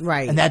enough,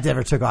 right? And that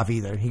never took off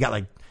either. He got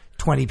like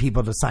 20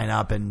 people to sign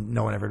up, and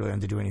no one ever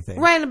learned to do anything.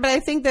 Right, but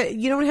I think that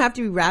you don't have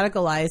to be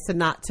radicalized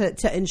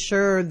to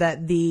ensure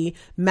that the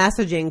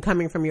messaging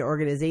coming from your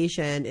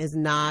organization is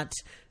not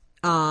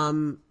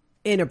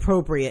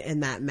inappropriate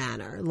in that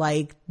manner.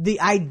 Like, the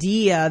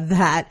idea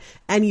that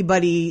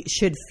anybody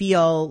should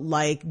feel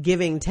like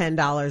giving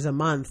 $10 a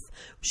month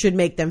should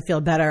make them feel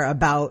better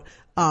about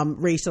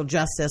racial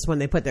justice when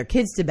they put their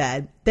kids to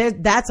bed,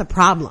 that's a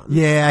problem.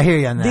 Yeah, I hear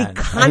you on that.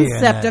 The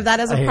concept of that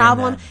as a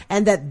problem,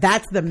 and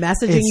that's the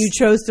messaging you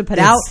chose to put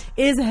out,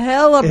 is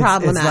hella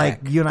problematic.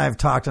 It's like you and I have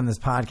talked on this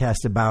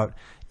podcast about,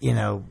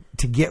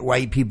 to get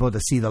white people to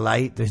see the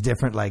light, there's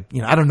different, like,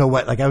 I don't know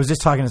what, like, I was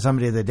just talking to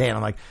somebody the other day, and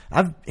I'm like,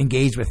 I've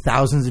engaged with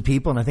thousands of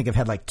people, and I think I've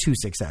had like 2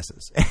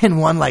 successes, and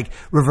one like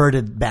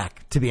reverted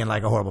back to being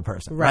like a horrible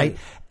person, right?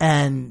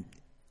 And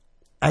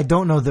I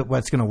don't know that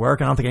what's going to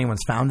work. I don't think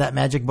anyone's found that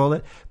magic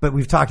bullet, but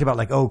we've talked about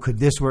like, oh, could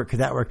this work? Could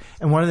that work?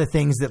 And one of the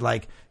things that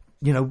like,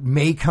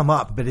 may come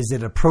up, but is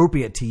it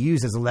appropriate to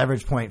use as a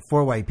leverage point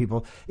for white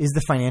people is the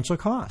financial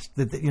cost.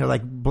 That,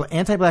 like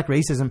anti-black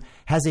racism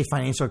has a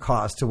financial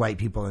cost to white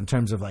people in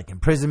terms of like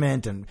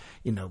imprisonment and,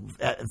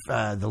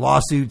 the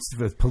lawsuits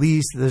with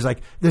police.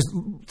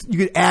 You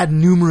could add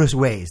numerous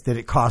ways that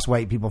it costs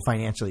white people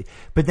financially.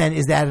 But then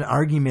is that an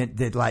argument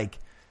that like,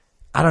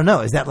 I don't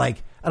know. Is that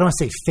like, I don't want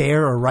to say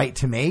fair or right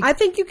to make? I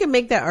think you can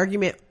make that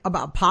argument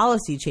about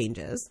policy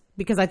changes,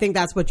 because I think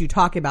that's what you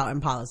talk about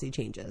in policy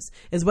changes,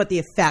 is what the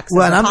effects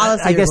of the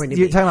policy are going to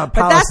be. Talking about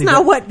policy, but that's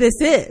not what this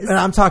is. And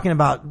I'm talking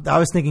about, I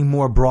was thinking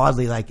more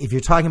broadly, like if you're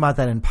talking about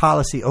that in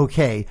policy,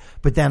 okay,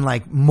 but then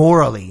like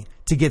morally,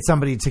 to get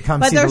somebody to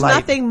come see the light. But there's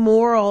nothing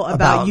moral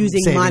about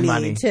using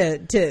money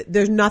to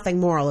there's nothing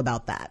moral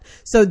about that.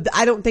 So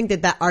I don't think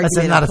that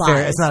argument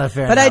applies. It's not a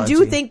fair But analogy. I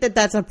do think that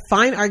that's a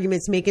fine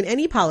argument to make in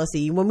any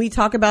policy. When we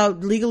talk about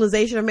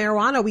legalization of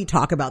marijuana, we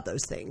talk about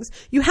those things.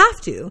 You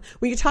have to.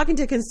 When you're talking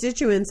to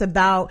constituents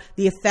about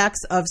the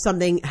effects of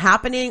something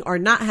happening or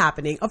not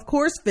happening, of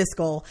course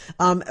fiscal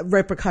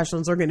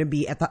repercussions are going to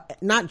be at the,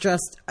 not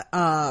just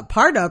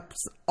part of,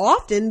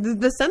 often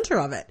the center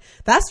of it.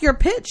 That's your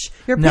pitch.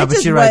 Your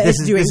pitch is what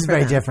is doing this is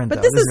very different.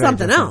 But this is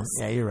something else.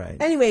 Yeah, you're right.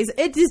 Anyways,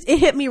 it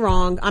hit me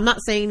wrong. I'm not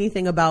saying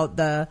anything about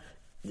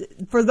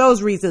for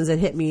those reasons it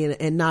hit me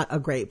in not a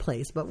great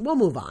place, but we'll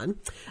move on.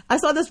 I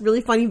saw this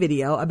really funny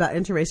video about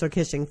interracial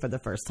kissing for the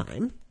first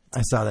time.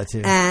 I saw that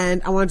too.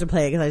 And I wanted to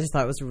play it because I just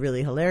thought it was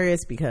really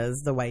hilarious,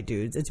 because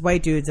it's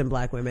white dudes and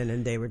black women,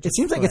 and they were just It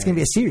seems like it's going to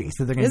be a series.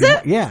 So they're going Is to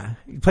it? Yeah.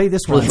 Play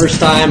this one. For the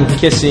first time,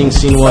 kissing,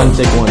 scene 1,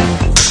 take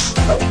 1.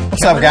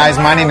 What's up, guys?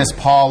 My name is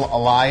Paul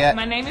Alaya.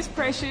 My name is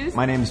Precious.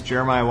 My name is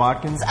Jeremiah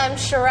Watkins. I'm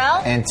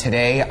Sherelle. And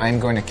today I'm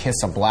going to kiss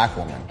a black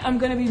woman. I'm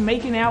going to be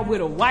making out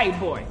with a white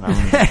boy. I'm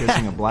going to be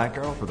kissing a black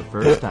girl for the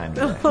first time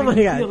today. Oh my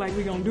I God. feel like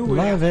we're going to do it.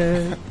 Love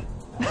it.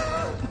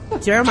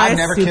 Jeremiah's I've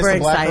never super kissed a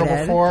black excited. girl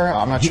before.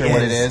 I'm not sure He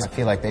what it is. is. I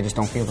feel like they just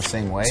don't feel the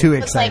same way. Too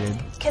excited.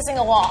 Kissing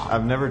a wall.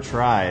 I've never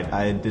tried.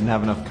 I didn't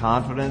have enough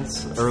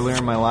confidence earlier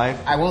in my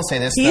life. I will say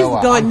this, He's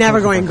though. I'm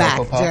never cooking going for back,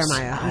 Cocoa Puffs.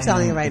 Jeremiah. I'm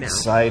telling you right now.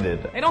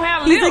 Excited. They don't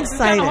have He's lips. It's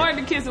kind excited. of hard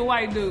to kiss a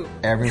white dude.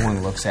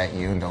 Everyone looks at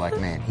you and they're like,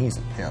 man, he's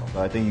a pill.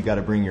 But I think you got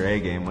to bring your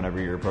A game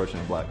whenever you're approaching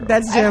a black girl.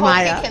 That's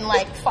Jeremiah. I hope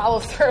he can follow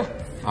through.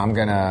 I'm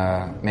going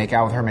to make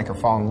out with her, make her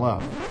fall in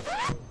love.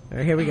 All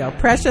right, here we go.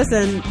 Precious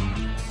and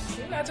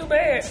Not too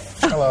bad.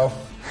 Hello.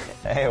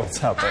 Hey,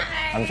 what's up?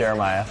 I'm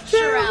Jeremiah.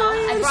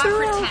 Sherelle, I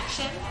brought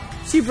protection.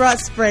 she brought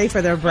spray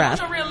for their breath.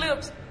 What's your real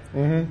lips?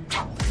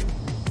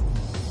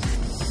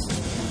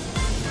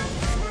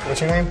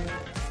 What's your name?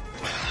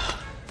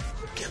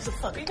 Who gives a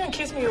fuck? Are you going to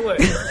kiss me or what?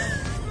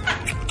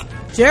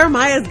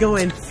 Jeremiah's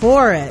going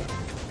for it.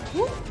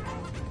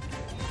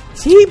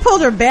 He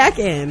pulled her back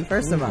in,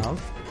 first of all.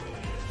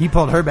 He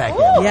pulled her back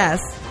in. Yes.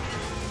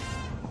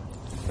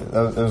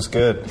 That was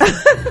good.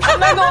 I'm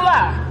not going to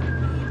lie.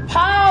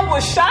 Paul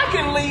was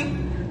shockingly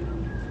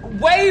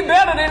way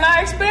better than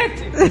I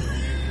expected.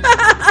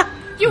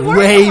 You're Way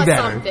working with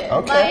better. something.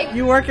 Okay. Like,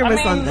 You working with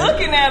something.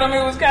 Looking at him,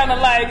 it was kind of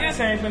like, this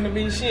ain't finna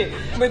be shit.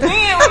 But then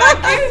when I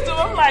kissed him,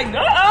 I'm like,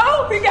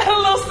 uh-oh, he got a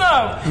little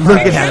something.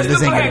 Looking He at him, kissed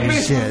this a ain't black gonna be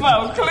bitch shit.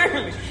 before,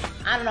 clearly.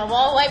 I don't know,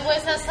 all white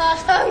boys have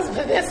soft tongues,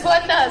 but this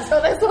one does,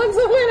 so this one's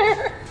a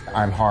winner.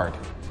 I'm hard.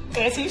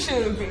 As he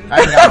should be. Shit,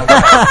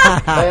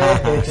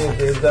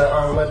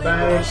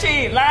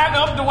 line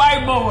up the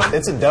white boy.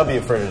 It's a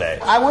W for today.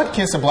 I would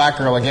kiss a black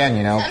girl again,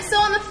 you know. I'm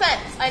still on the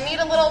fence. I need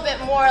a little bit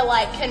more more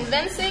like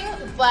convincing,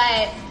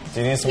 but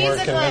Do you need some more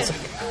convincing?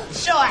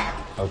 Sure.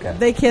 Okay.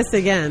 They kiss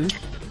again.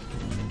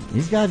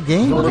 He's got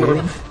game,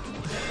 dude.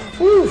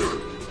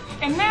 Woo.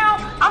 And now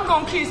I'm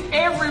gonna kiss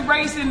every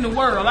race in the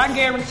world. I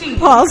guarantee.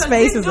 Paul's Because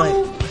face this is like-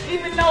 dude,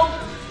 even though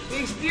the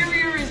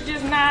exterior is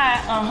just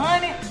not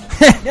 100,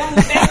 that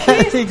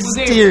kiss was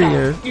Exterior.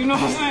 everything. You know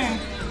what I'm saying?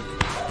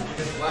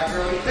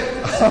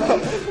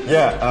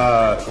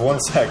 Yeah, 1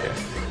 second.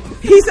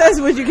 He says,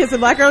 would you kiss a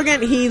black girl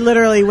again? He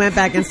literally went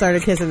back and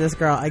started kissing this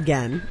girl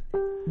again.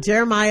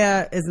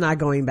 Jeremiah is not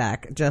going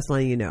back, just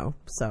letting you know.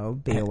 So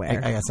be aware.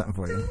 I got something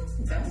for you.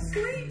 That's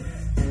sweet.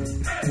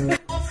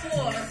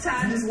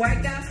 This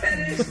white guy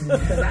fetish.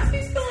 Because I be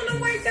feeling the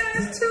white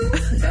guys too.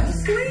 Don't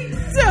sleep.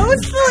 Don't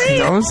sleep.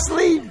 Don't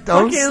sleep.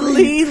 Don't Fucking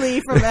sleep.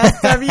 Lily from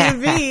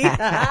SWV.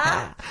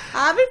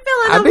 I've been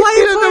feeling I've been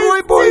feeling the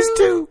white boys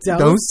too.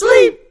 Don't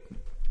sleep.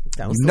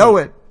 Don't You know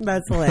it.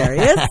 That's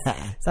hilarious.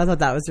 So I thought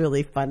that was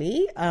really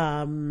funny.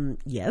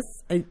 Yes.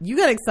 You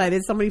got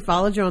excited. Somebody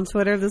followed you on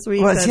Twitter this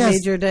week that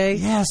made your day.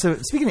 Yeah, so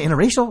speaking of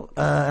interracial,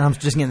 and I'm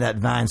just getting that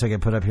Vine so I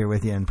can put up here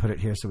with you and put it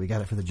here so we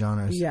got it for the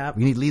Joners. Yeah.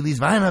 We need Lily's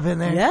Vine up in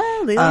there. Yeah,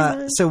 Lily's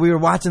Vine. So we were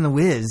watching The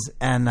Wiz,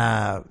 and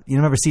you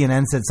remember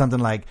CNN said something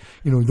like,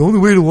 the only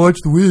way to watch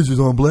The Wiz is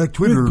on Black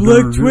Twitter.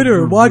 Black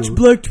Twitter. Watch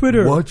Black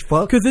Twitter. Watch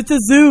fuck. Because it's a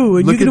zoo,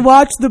 and you can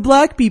watch the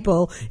black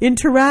people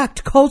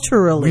interact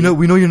culturally.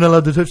 We know you're not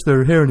allowed to touch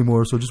their hair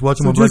anymore, so just watch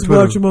them on Black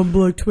Twitter. Watch them on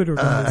Black Twitter.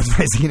 That's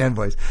my CNN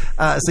voice.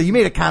 So you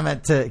made a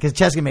comment because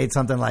Cheska made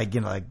something like,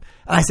 and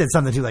I said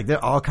something too, like there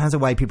are all kinds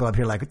of white people up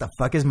here like, what the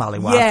fuck is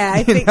mollywop? Yeah,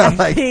 I think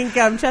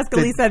Cheska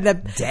Lee said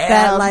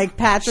that like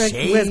Patrick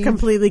was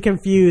completely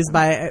confused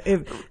by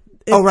her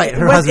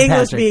husband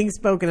English Patrick being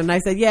spoken, and I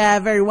said, yeah,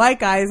 very white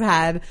guys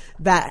had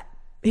that.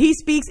 He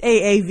speaks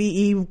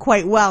AAVE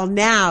quite well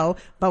now,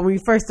 but when we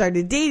first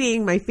started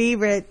dating, my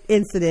favorite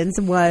incident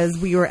was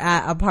we were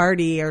at a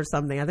party or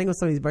something. I think it was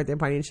somebody's birthday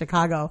party in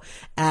Chicago,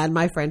 and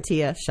my friend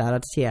Tia, shout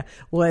out to Tia,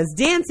 was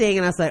dancing,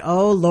 and I was like,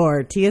 oh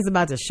Lord, Tia's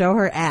about to show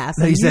her ass.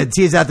 No, you said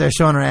Tia's out there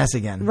showing her ass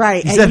again.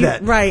 Right. You said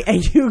that. Right,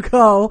 and you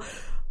go,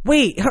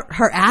 wait,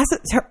 her ass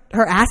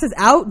is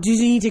out? Do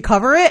you need to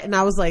cover it? And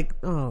I was like,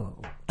 oh.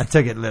 I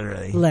took it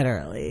literally.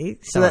 Literally.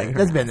 So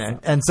that's been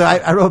there. And so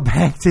I wrote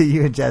back to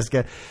you and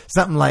Jessica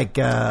something like,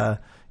 the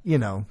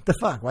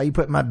fuck? Why you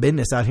putting my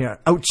business out here?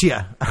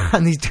 Ouchia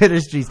on these Twitter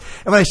streets.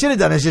 And what I should have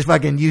done is just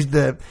fucking use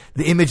the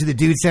image of the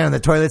dude standing on the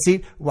toilet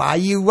seat. Why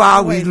you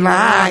always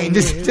lying?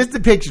 Just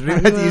the picture. We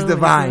have to use the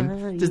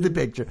Vine. Just the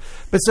picture.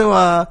 But so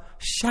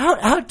shout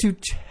out to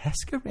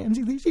Jessica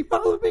Ramsey Lee. She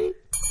followed me.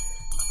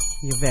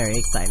 You're very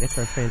excited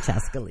for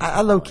Francesca Lee.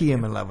 I low-key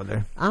am in love with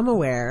her. I'm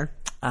aware.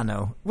 I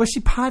know. Well, she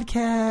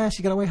podcast.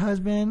 She got a white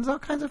husband. There's all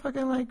kinds of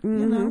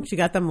fucking She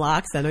got them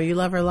locks. I know you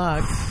love her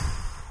locks.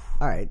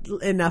 All right,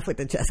 enough with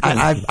the Jessica.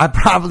 I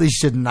probably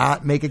should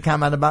not make a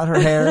comment about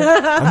her hair.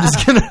 I'm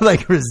just gonna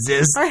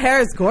resist. Her hair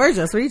is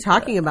gorgeous. What are you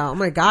talking about? Oh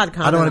my God!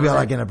 I don't want to be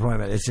like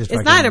inappropriate. It's just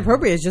not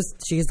inappropriate. It's just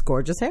she has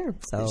gorgeous hair.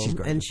 So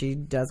and she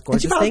does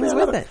gorgeous things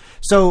with it.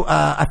 So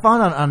I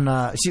found on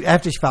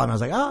after she followed me, I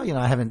was like,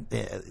 I haven't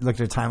looked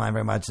at her timeline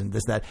very much and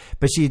this that.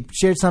 But she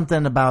shared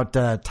something about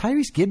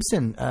Tyrese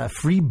Gibson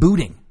free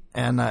booting.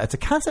 And it's a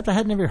concept I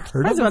had never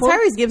heard of before.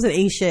 Tyrese Gibson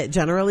ain't shit,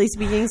 generally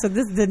speaking, so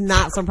this did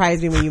not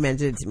surprise me when you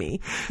mentioned it to me.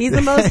 He's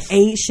the most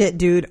ain't shit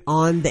dude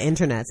on the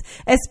internet,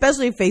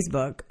 especially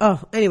Facebook. Oh,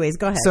 anyways,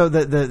 go ahead. So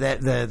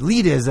the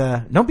lead is,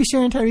 don't be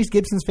sharing Tyrese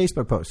Gibson's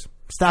Facebook posts.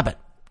 Stop it.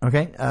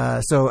 Okay.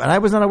 And I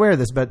was not aware of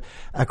this, but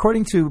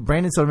according to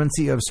Brandon Silverman,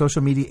 CEO of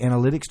social media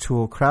analytics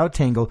tool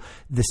CrowdTangle,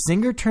 the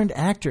singer turned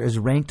actor is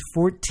ranked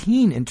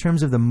 14 in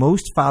terms of the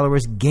most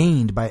followers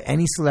gained by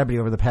any celebrity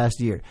over the past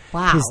year.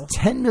 Wow. His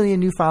 10 million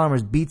new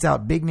followers beats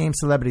out big name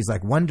celebrities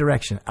like One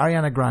Direction,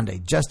 Ariana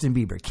Grande, Justin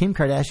Bieber, Kim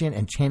Kardashian,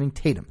 and Channing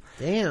Tatum.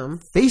 Damn.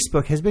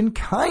 Facebook has been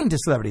kind to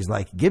celebrities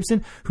like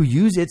Gibson, who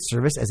use its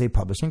service as a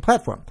publishing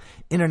platform.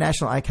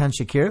 International icon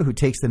Shakira, who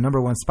takes the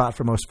 #1 spot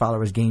for most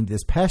followers gained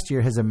this past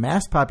year, has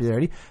amassed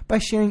popularity by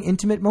sharing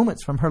intimate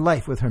moments from her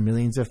life with her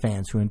millions of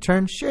fans, who in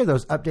turn share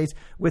those updates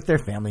with their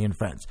family and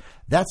friends.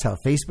 That's how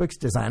Facebook's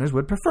designers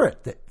would prefer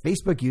it, that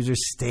Facebook users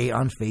stay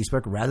on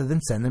Facebook rather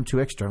than send them to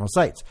external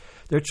sites.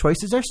 Their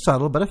choices are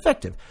subtle but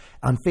effective.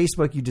 On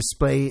Facebook, you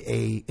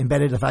display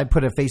embedded, if I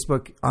put a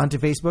Facebook onto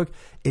Facebook,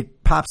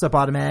 it pops up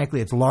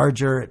automatically. It's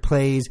larger, it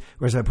plays.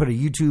 Whereas if I put a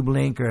YouTube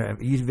link or a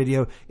YouTube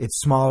video, it's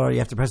smaller. You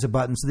have to press a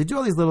button. So they do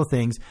all these little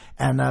things.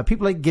 And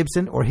people like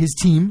Gibson or his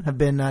team have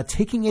been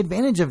taking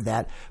advantage of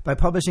that by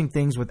publishing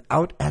things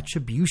without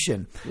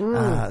attribution.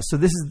 So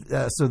this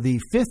is so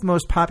the fifth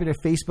most popular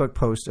Facebook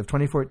post of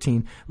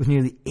 2014 with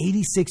nearly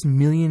 86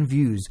 million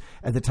views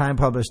at the time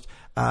published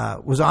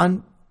was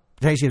on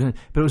Gibson,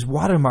 but it was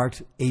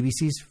watermarked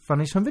ABC's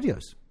Funniest Home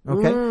Videos.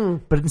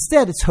 Okay, but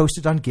instead it's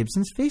hosted on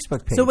Gibson's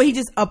Facebook page. So he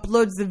just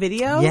uploads the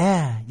video?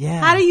 Yeah.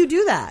 How do you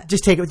do that?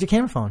 Just take it with your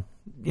camera phone.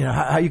 You know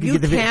how you can You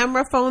get the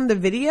camera phone the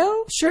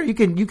video? Sure, you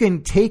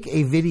can take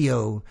a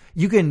video.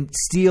 You can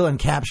steal and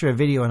capture a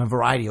video in a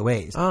variety of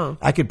ways. Oh.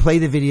 I could play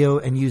the video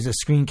and use a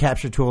screen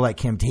capture tool like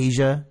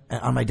Camtasia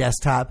on my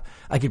desktop.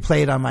 I could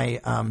play it on my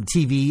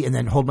TV and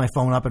then hold my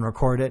phone up and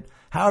record it.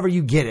 However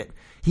you get it,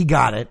 he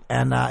got it.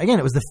 And again,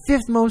 it was the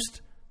 5th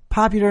most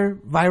popular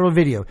viral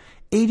video,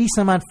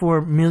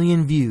 80-some-odd-4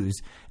 million views,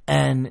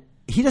 and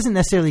he doesn't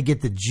necessarily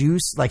get the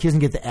juice, like he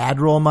doesn't get the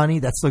ad roll money.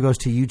 That still goes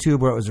to YouTube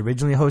where it was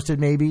originally hosted,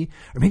 maybe,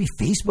 or maybe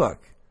Facebook,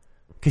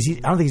 because I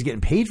don't think he's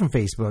getting paid from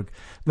Facebook.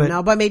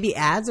 But maybe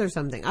ads or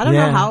something. I don't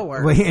know how it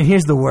works. Well, and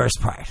here's the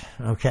worst part.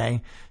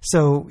 Okay,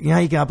 so you know how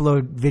you can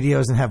upload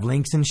videos and have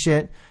links and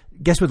shit.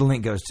 Guess where the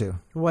link goes to?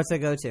 What's it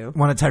go to?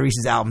 One of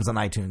Tyrese's albums on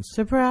iTunes.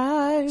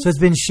 Surprise! So it's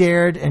been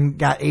shared and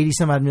got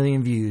 80-some-odd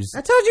million views.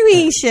 I told you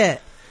he ain't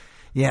shit.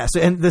 Yeah,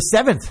 so and the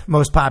 7th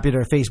most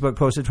popular Facebook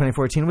post of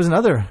 2014 was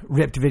another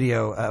ripped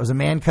video. It was a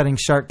man cutting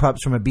shark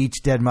pups from a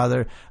beach dead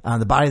mother.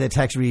 The body of the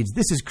text reads,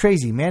 "This is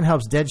crazy. Man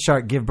helps dead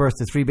shark give birth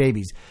to 3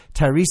 babies.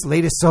 Tyrese's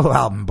latest solo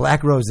album,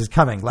 Black Rose, is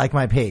coming. Like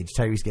my page,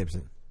 Tyrese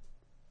Gibson."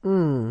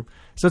 So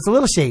it's a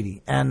little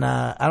shady. And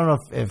I don't know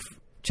if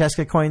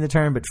Cheska coined the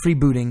term, but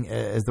freebooting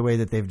is the way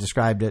that they've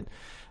described it.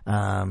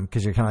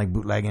 Because you're kind of like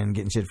bootlegging,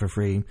 getting shit for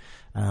free.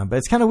 But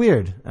it's kind of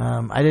weird.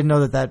 I didn't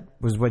know that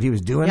was what he was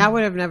doing. Yeah, I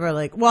would have never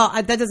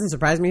that doesn't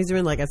surprise me he's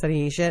doing, like I said,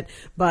 he ain't shit.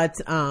 But,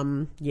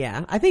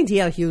 yeah, I think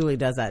DL Hughley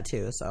does that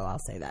too. So I'll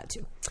say that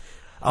too.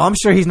 Oh, I'm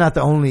sure he's not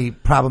the only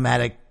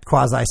problematic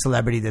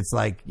quasi-celebrity that's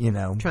like, you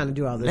know, trying to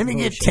do all this. Let me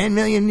get 10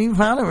 million new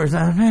followers.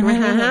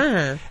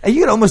 And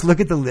you could almost look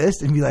at the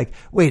list and be like,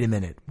 wait a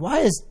minute.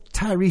 Why is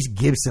Tyrese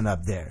Gibson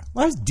up there?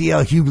 Why is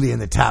DL Hughley in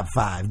the top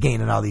 5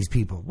 gaining all these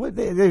people? What,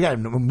 they got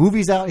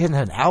movies out? He hasn't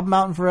had an album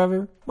out in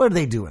forever? What are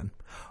they doing?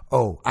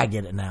 Oh, I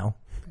get it now.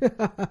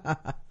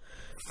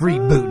 Free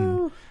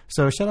booting.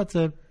 So shout out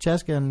to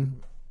Cheska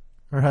and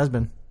her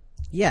husband.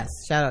 Yes,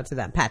 shout out to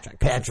them. Patrick.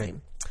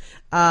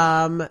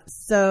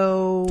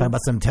 So talking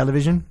about some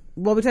television?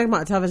 Well, we're talking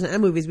about television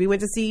and movies. We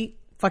went to see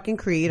fucking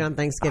Creed on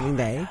Thanksgiving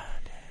Day.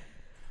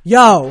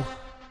 Yo.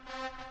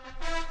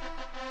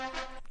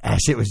 That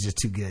shit was just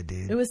too good,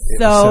 dude. It was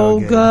so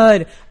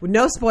good.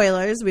 No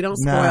spoilers. We don't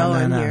spoil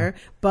on here.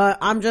 But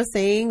I'm just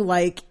saying,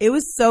 like, it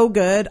was so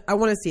good. I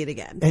want to see it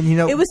again. And you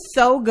know, it was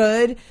so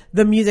good.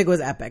 The music was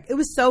epic. It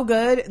was so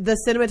good. The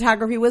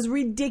cinematography was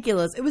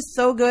ridiculous. It was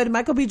so good.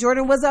 Michael B.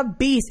 Jordan was a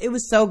beast. It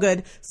was so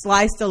good.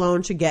 Sly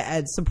Stallone should get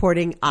a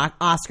supporting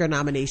Oscar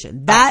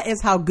nomination. That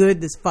is how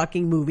good this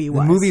fucking movie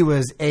was. The movie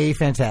was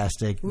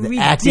fantastic. The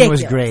acting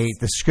was great.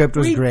 The script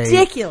was great.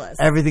 Ridiculous.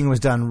 Everything was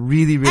done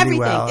really, really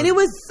well. And it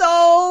was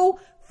so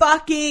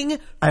fucking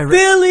Philly.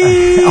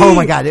 Oh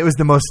my God. It was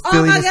the most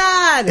Philly. Oh my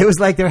God. It was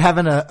like they're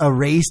having a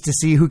race to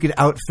see who could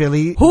out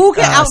Philly. Who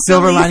could out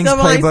Silver Linings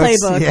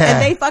Playbook. Yeah.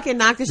 And they fucking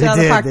knocked the shit out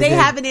of the park. They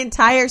have an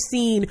entire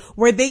scene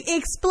where they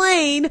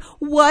explain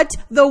what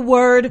the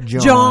word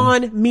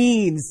John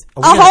means.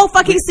 Whole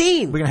fucking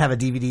scene. We're going to have a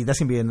DVD. That's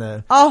going to be in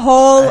the... A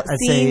whole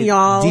scene,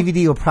 y'all.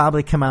 DVD will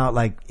probably come out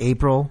like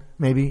April,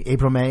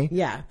 May.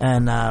 Yeah.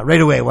 And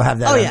right away we'll have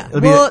that. Oh, yeah.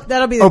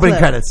 That'll be the opening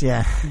clip. credits,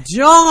 yeah.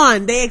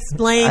 John. They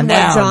explain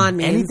what John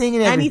means. Anything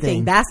and everything.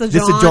 Anything. That's a John.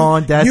 This a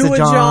John. That's you a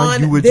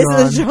John. You a this John.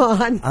 is a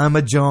John. I'm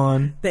a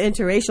John. The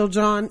interracial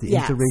John.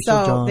 Interracial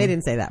so John. They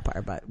didn't say that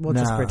part, but we'll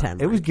just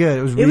pretend. It was good.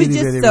 It was really,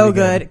 just really, so really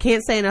good.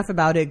 Can't say enough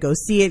about it. Go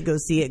see it.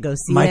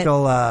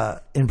 Michael,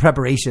 in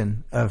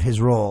preparation of his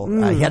role,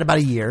 he had about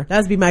a year.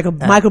 That would be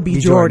Michael B.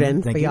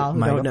 Jordan for y'all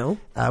who don't know.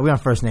 We're on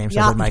first name.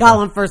 So y'all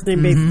on first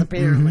name basis,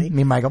 apparently.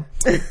 Me and Michael.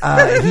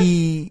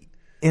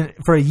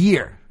 For a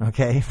year,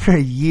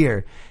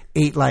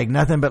 ate like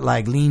nothing but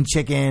like lean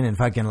chicken and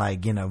fucking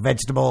like, you know,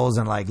 vegetables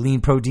and like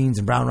lean proteins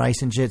and brown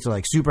rice and shit. So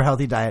like super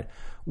healthy diet.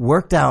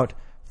 Worked out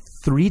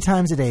 3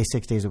 times a day,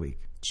 6 days a week.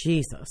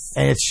 Jesus.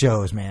 And it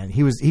shows, man.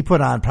 He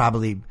put on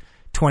probably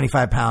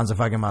 25 pounds of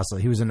fucking muscle.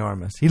 He was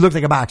enormous. He looked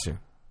like a boxer.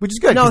 Which is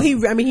good. No, he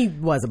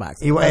was a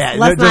boxer.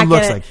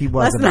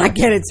 Let's not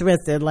get it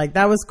twisted. Like,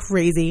 that was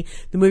crazy.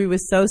 The movie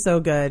was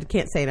so good.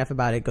 Can't say enough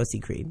about it. Go see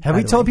Creed. Have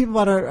we told people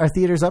about our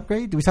theater's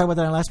upgrade? Did we talk about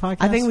that in our last podcast?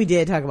 I think we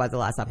did talk about the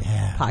last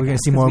podcast. We're going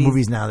to see more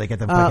movies now. They get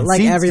them fucking like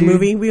seats, every dude.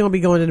 movie. We're going to be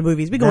going to the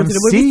movies. We're going to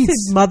the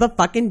movies to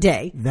motherfucking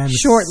day. Them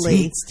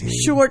shortly.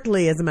 Seats,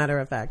 shortly, as a matter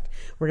of fact.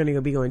 We're going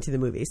to be going to the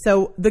movies.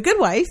 So, The Good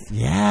Wife.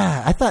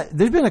 Yeah. I thought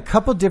there's been a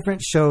couple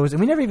different shows, and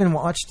we never even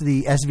watched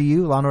the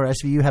SVU. Law & Order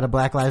SVU had a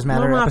Black Lives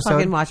Matter episode. I'm not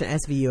fucking watching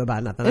SVU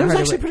about nothing. It was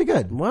actually pretty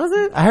good. Was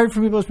it? I heard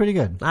from people it was pretty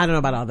good. I don't know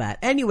about all that.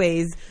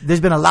 Anyways. There's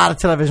been a lot of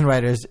television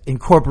writers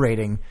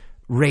incorporating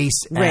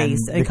race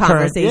and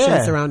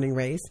conversation surrounding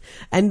race.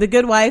 And The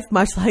Good Wife,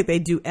 much like they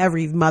do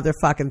every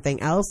motherfucking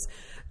thing else,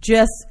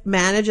 just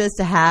manages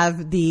to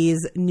have these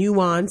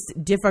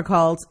nuanced,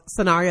 difficult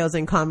scenarios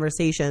and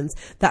conversations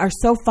that are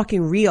so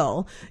fucking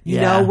real, you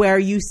know, where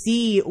you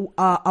see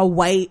a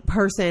white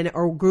person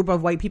or group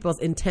of white people's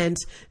intent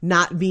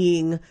not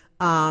being,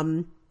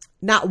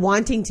 not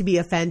wanting to be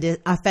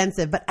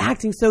offensive, but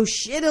acting so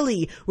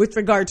shittily with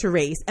regard to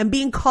race and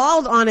being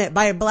called on it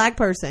by a black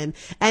person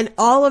and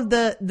all of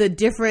the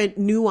different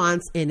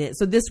nuance in it.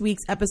 So this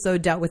week's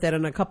episode dealt with it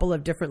on a couple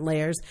of different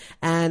layers,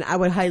 and I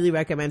would highly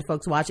recommend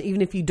folks watch it,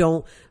 even if you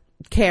don't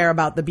care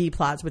about the B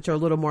plots, which are a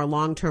little more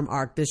long-term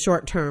arc. The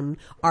short-term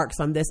arcs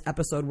on this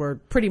episode were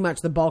pretty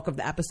much the bulk of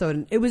the episode,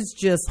 and it was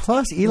just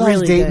plus Eli's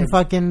really dating good.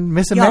 fucking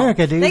Miss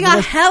America, dude. They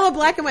got hella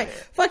black and white.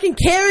 Fucking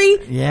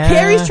Carrie. Yeah.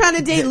 Carrie's trying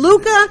to date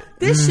Luca.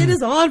 This shit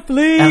is on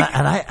fleek.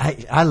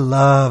 And I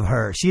love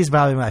her. She's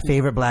probably my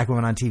favorite black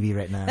woman on TV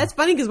right now. That's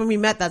funny because when we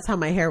met, that's how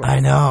my hair was. I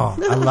know.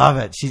 I love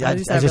it. I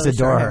just really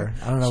adore her.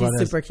 I don't know She's what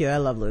it is. super cute. I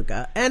love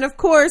Luca. And of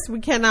course, we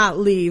cannot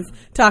leave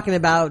talking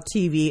about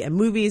TV and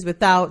movies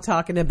without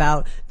talking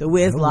about The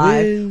Wiz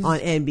Live on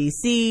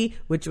NBC,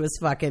 which was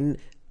fucking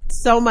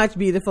so much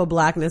beautiful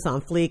blackness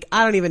on fleek.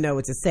 I don't even know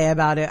what to say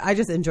about it. I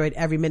just enjoyed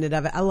every minute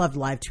of it. I loved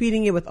live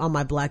tweeting it with all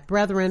my black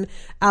brethren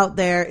out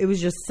there. It was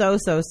just so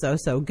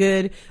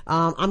good.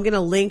 I'm going to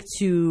link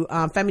to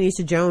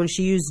Feminista Jones.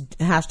 She used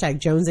hashtag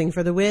Jonesing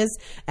for The Wiz,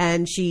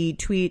 and she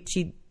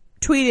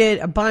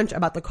tweeted a bunch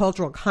about the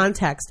cultural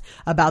context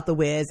about The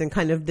Wiz and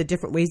kind of the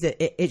different ways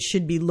that it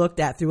should be looked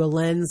at through a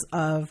lens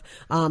of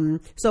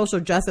social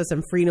justice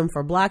and freedom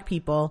for black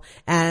people.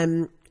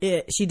 And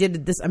she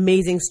did this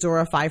amazing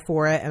storify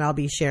for it, and I'll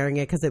be sharing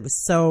it because it was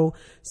so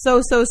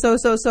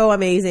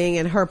amazing,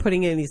 and her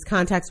putting it in these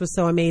contexts was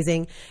so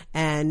amazing.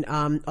 And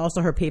also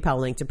her PayPal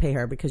link to pay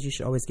her, because you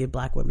should always give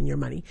black women your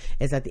money,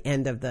 is at the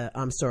end of the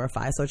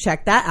storify. So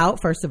check that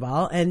out first of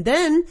all. And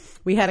then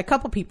we had a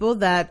couple people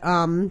that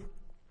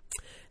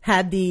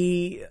had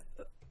the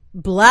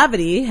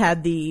Blavity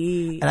had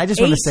the and I just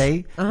want to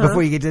say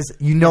before you get this,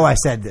 I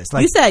said this,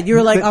 like you said, you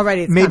were like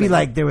already maybe coming.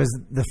 Like there was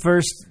the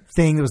first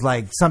thing that was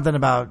like something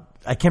about,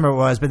 I can't remember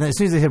what it was, but then as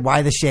soon as they said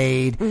why the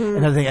shade,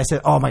 another thing, I said,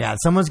 oh my god,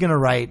 someone's gonna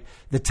write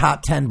the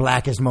top 10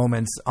 blackest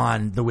moments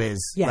on The Wiz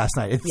last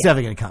night. It's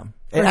definitely gonna come.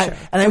 And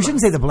I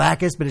shouldn't say the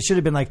blackest, but it should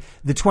have been like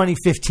the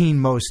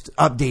 2015 most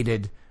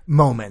updated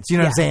moments. You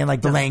know what I'm saying?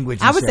 Like the language.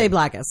 I would say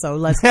blackest. So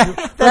let's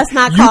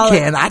not call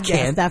it. I can.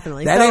 Yes,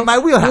 definitely. That ain't my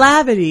wheelhouse.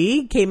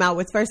 Blavity came out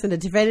with first in a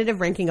definitive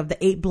ranking of the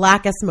 8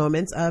 blackest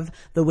moments of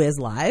The Wiz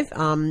Live.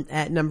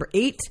 At number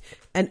 8,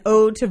 an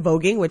ode to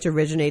voguing, which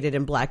originated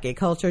in black gay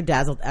culture,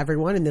 dazzled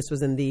everyone, and this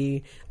was in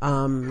the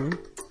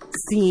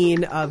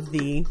scene of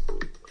the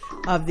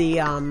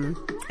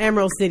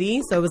Emerald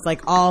City. So it was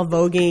like all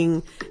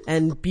voguing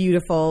and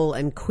beautiful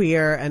and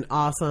queer and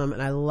awesome,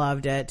 and I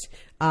loved it.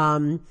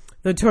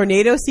 The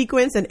tornado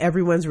sequence and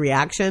everyone's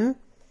reaction.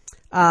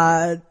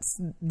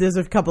 There's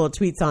a couple of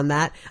tweets on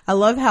that. I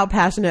love how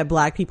passionate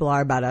black people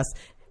are about us.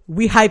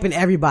 We hyping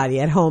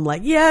everybody at home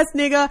like, yes,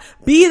 nigga,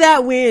 be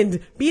that wind,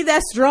 be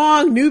that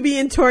strong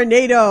Nubian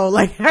tornado.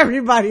 Like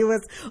everybody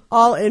was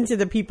all into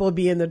the people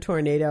being the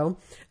tornado.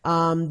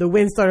 The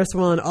wind started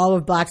swirling. All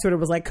of black Twitter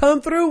was like,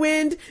 come through,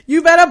 wind,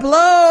 you better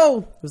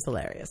blow. It was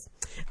hilarious.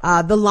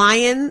 The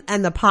lion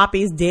and the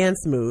poppies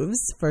dance moves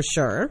for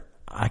sure.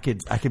 I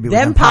could be with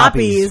them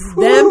poppies.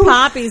 Them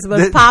poppies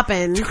was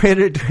popping.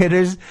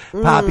 Twitter's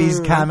poppies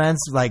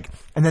comments, like,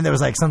 and then there was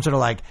like some sort of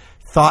like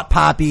thought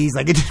poppies,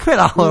 like it just went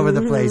all over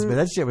the place. But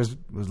that shit was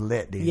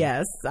lit, dude.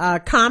 Yes,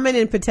 common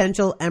and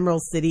potential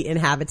Emerald City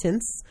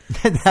inhabitants.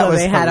 So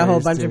they had a whole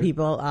bunch of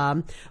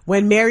people.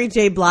 When Mary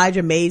J. Blige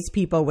amazed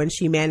people when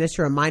she managed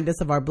to remind us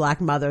of our black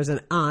mothers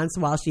and aunts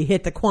while she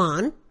hit the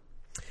Quan,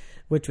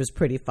 which was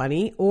pretty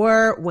funny.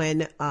 Or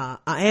when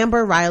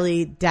Amber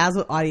Riley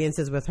dazzled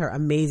audiences with her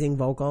amazing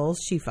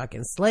vocals. She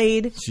fucking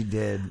slayed. She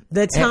did.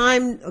 The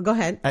time... go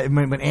ahead.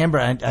 When Amber...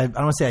 I don't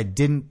want to say I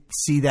didn't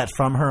see that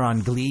from her on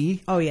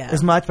Glee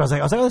as much, but I was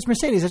like, oh, that's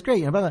Mercedes. That's great.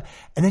 You know, blah, blah.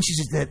 And then she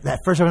just... That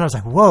first one, I was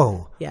like,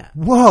 whoa. Yeah.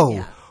 Whoa.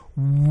 Yeah.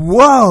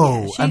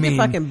 Whoa. Yeah, she could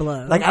fucking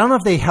blow. Like, I don't know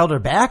if they held her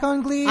back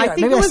on Glee.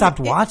 Maybe I stopped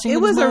watching it.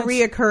 It was a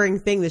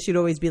reoccurring thing that she'd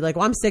always be like,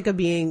 well, I'm sick of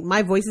being,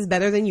 my voice is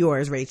better than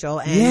yours,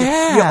 Rachel.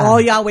 And all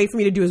y'all wait for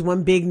me to do is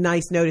one big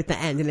nice note at the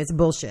end, and it's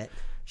bullshit.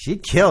 She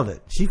killed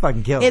it. She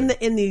fucking killed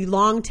it. In the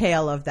long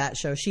tail of that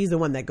show, she's the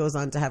one that goes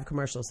on to have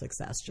commercial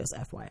success, just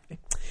FYI.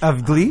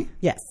 Of Glee?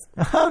 Yes.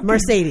 Okay.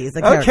 Mercedes,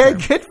 the character.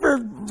 Okay, good for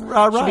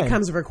Ryan. She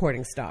becomes a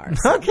recording star.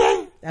 So.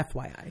 Okay.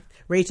 FYI.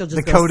 Rachel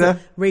just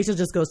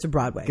goes to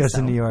Broadway. Goes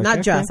to New York.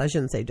 Not just, I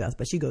shouldn't say just,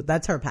 but she goes,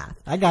 that's her path.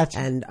 I got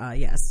you. And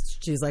yes,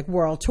 she's like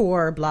world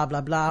tour, blah,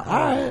 blah, blah.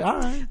 All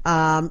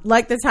right.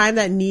 Like the time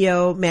that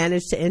Neo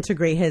managed to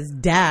integrate his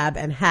dab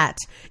and hat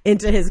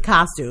into his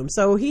costume.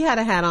 So he had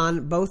a hat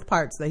on both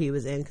parts that he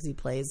was in because he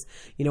plays,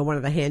 one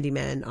of the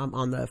handymen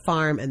on the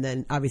farm, and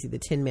then obviously the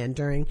Tin Man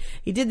during.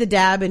 He did the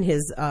dab in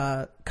his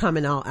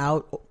Coming All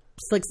Out.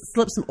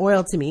 Slip Some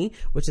Oil to Me,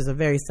 which is a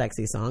very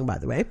sexy song, by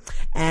the way.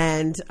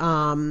 And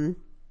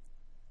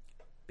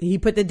he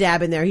put the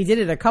dab in there. He did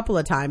it a couple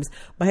of times,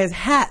 but his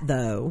hat,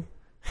 though,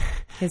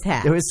 His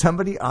hat. There was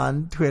somebody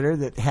on Twitter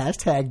that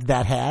hashtagged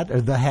that hat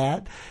or the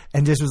hat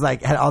and just was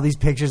like, had all these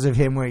pictures of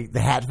him where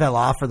the hat fell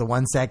off for the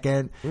 1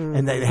 second. Mm-hmm.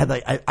 And they had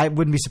like, I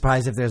wouldn't be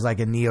surprised if there's like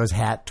a Neo's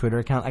hat Twitter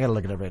account. I got to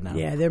look it up right now.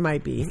 Yeah, there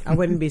might be. I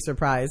wouldn't be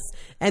surprised.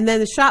 And then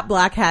the Shot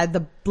Black had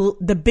the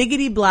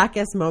biggity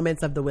blackest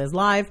moments of the Wiz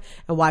Live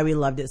and why we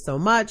loved it so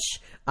much.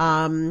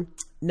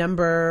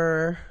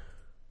 Number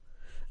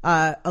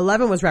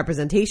 11 was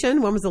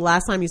representation. When was the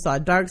last time you saw a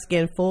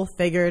dark-skinned,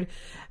 full-figured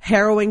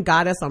heroine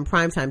goddess on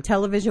primetime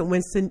television?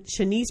 When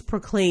Shanice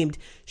proclaimed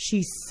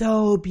she's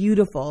so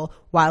beautiful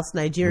whilst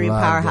Nigerian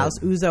powerhouse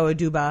Uzo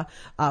Aduba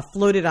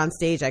floated on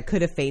stage, I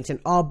could have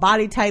fainted. All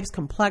body types,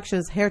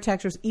 complexions, hair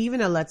textures,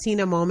 even a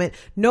Latina moment,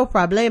 no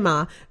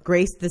problema,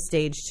 graced the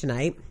stage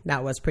tonight.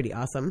 That was pretty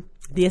awesome.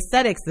 The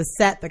aesthetics, the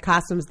set, the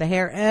costumes, the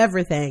hair,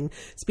 everything.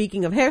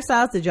 Speaking of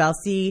hairstyles, did y'all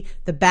see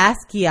the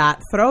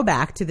Basquiat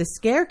throwback to the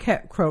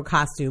Scarecrow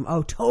costume?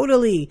 Oh,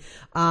 totally.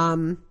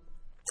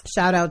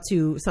 Shout out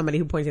to somebody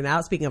who pointed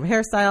out. Speaking of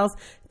hairstyles,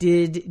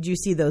 did you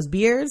see those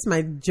beards?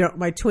 My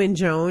twin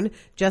Joan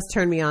just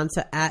turned me on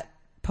to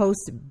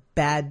post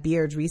bad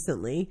beards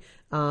recently.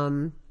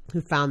 Who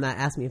found that,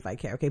 asked me if I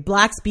care. Okay,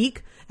 Black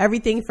Speak.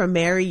 Everything from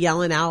Mary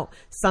yelling out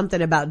something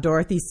about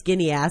Dorothy's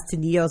skinny ass to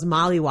Neo's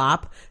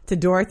mollywop to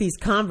Dorothy's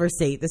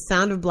conversate. The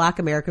sound of Black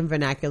American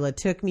vernacular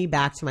took me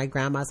back to my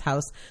grandma's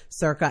house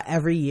circa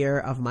every year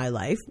of my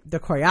life. The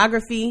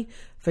choreography,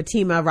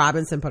 Fatima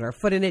Robinson put her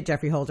foot in it.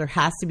 Jeffrey Holder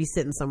has to be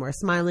sitting somewhere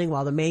smiling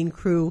while the main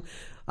crew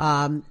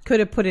could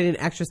have put in an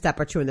extra step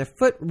or two in their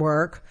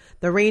footwork.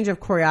 The range of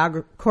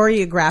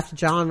choreographed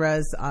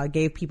genres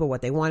gave people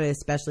what they wanted,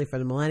 especially for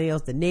the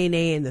millennials. The nene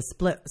and the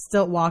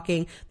stilt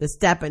walking, the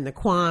step and the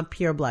quan,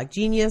 pure Black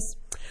genius.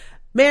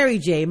 Mary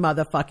J.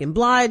 motherfucking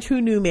Blige.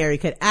 Who knew Mary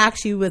could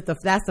act?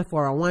 That's the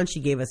 401. She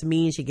gave us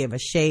Mean. She gave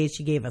us Shade.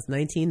 She gave us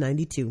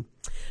 1992.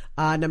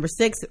 Number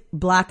 6,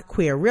 Black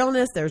queer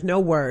realness. There's no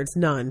words.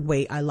 None.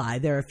 Wait, I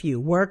lied. There are a few.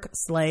 Work,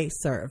 slay,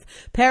 serve.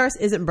 Paris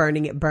isn't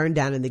burning. It burned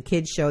down and the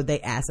kids showed they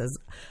asses.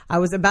 I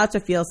was about to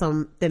feel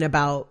something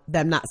about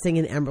them not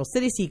singing the Emerald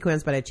City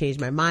sequence, but I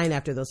changed my mind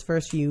after those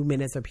first few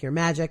minutes of pure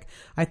magic.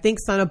 I think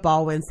Son of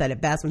Baldwin said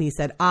it best when he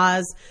said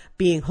Oz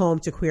being home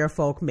to queer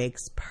folk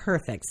makes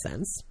perfect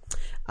sense.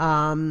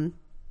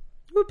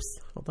 Oops,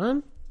 hold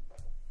on.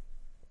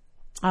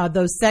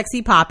 Those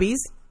sexy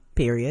poppies,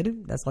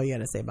 period. That's all you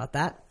gotta say about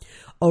that.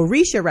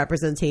 Orisha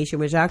representation,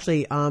 which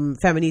actually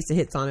Feminista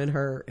hits on in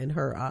her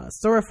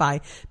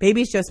Storify.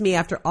 Baby's just me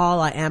after all.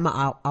 I am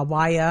a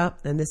Awaya,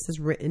 and this is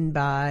written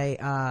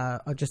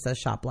by it just says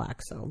Shot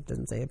Black, so it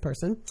doesn't say a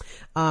person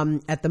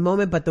at the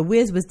moment. But the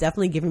Wiz was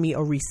definitely giving me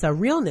Orisa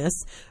realness.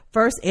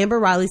 First, Amber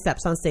Riley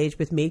steps on stage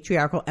with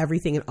matriarchal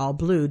everything in all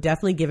blue,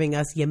 definitely giving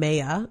us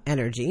Yemaya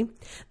energy.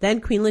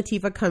 Then Queen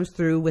Latifah comes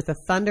through with a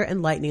thunder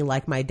and lightning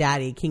like my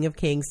daddy, King of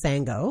Kings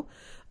Sango.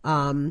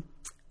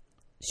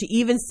 She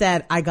even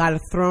said, I got a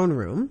throne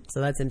room.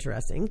 So that's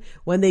interesting.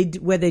 Where they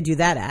do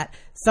that at.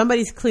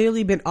 Somebody's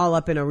clearly been all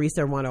up in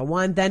Orisa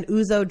 101. Then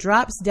Uzo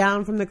drops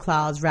down from the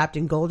clouds wrapped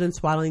in golden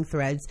swaddling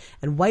threads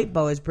and white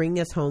boas,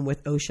 bringing us home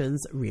with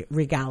Ocean's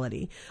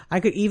regality. I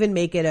could even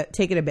take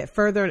it a bit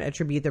further and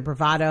attribute the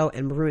bravado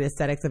and maroon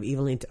aesthetics of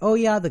Evelyn to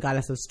Oya, the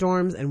goddess of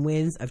storms and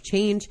winds of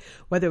change.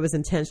 Whether it was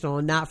intentional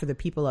or not for the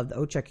people of the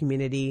Ocha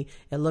community,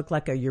 it looked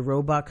like a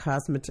Yoruba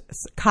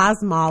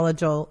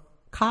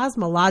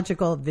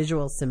cosmological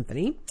visual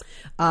symphony.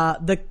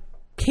 The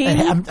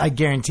king, I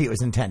guarantee it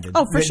was intended.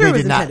 Oh, for sure it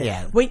was intended.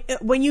 Yeah.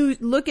 When you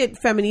look at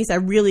Feministe, I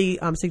really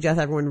suggest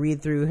everyone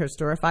read through her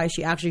Storify.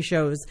 She actually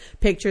shows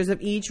pictures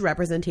of each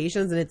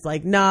representations, and it's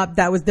like, nah,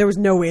 there was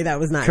no way that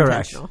was not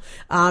correct.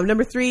 Intentional.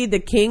 Number 3, the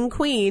king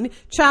queen.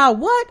 Child,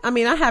 what? I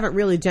mean, I haven't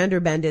really gender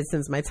bended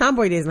since my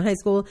tomboy days in high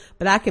school,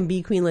 but I can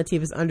be Queen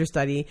Latifah's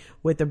understudy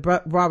with the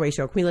Broadway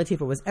show. Queen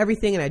Latifah was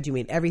everything, and I do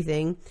mean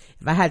everything.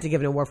 If I had to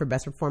give an award for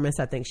best performance,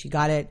 I think she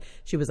got it.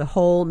 She was a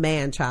whole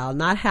man child,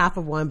 not half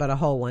of one, but a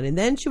whole one. And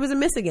then she was a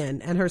miss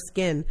again, and her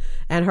skin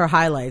and her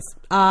highlights.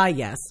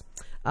 Yes.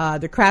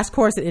 The crash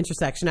course in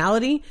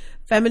intersectionality,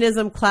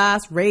 feminism, class,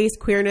 race,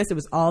 queerness, it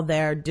was all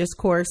there.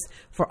 Discourse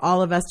for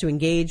all of us to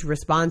engage,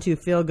 respond to,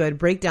 feel good,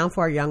 break down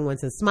for our young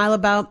ones and smile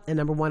about. And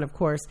number 1, of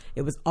course,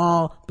 it was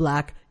all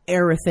Black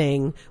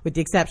everything, with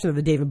the exception of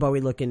the David Bowie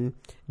looking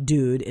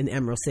dude in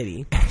Emerald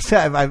City.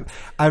 I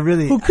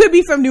really, who could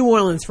be from New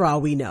Orleans for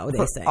all we know,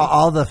 they say.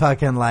 All the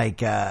fucking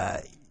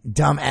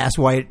dumb ass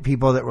white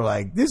people that were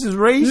like, this is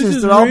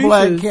racist, and all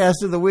Black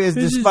cast of the Wiz,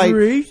 despite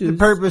the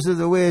purpose of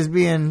the Wiz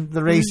being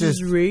the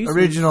racist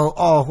original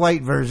all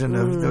white version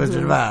of the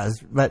Wizard of Oz.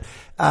 But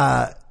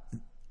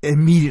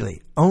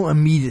immediately,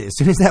 as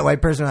soon as that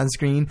white person on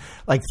screen,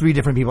 like 3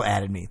 different people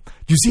added me.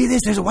 Do you see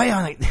this? There's a white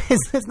on it.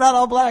 It's not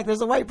all Black.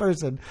 There's a white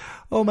person.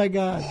 Oh my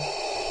God.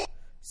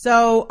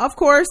 So, of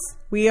course,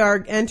 we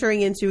are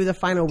entering into the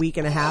final week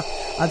and a half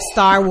of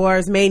Star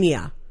Wars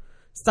Mania.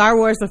 Star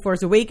Wars The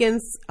Force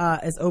Awakens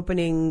is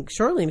opening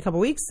shortly in a couple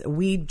weeks.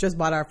 We just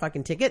bought our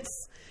fucking tickets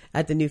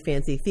at the new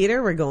fancy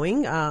theater. We're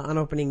going on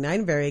opening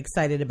night. Very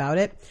excited about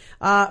it.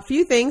 A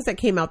few things that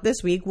came out this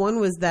week. One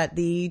was that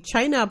the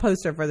China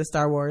poster for the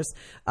Star Wars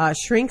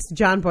shrinks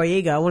John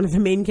Boyega, one of the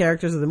main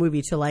characters of the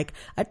movie, to like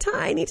a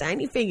tiny,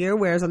 tiny figure,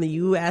 whereas on the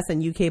US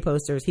and UK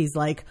posters, he's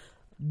like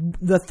one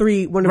of the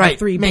three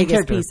biggest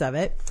character. piece of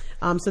it.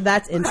 So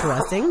that's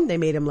interesting. They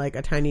made him like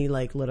a tiny,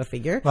 like little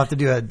figure. We'll have to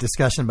do a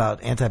discussion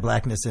about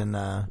anti-blackness in,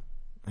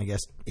 I guess,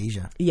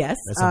 Asia. Yes.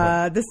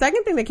 The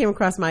second thing that came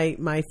across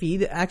my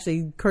feed,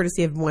 actually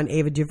courtesy of one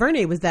Ava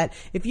DuVernay, was that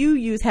if you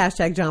use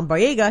hashtag John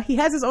Boyega, he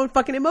has his own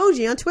fucking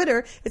emoji on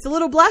Twitter. It's a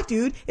little black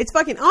dude. It's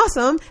fucking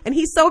awesome. And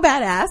he's so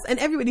badass. And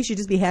everybody should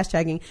just be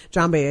hashtagging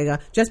John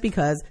Boyega just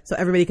because, so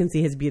everybody can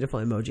see his beautiful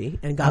emoji.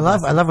 And God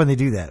I love when they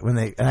do that. And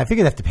I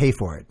figure they have to pay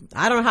for it.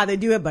 I don't know how they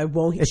do it, but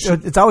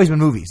it's always been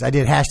movies. I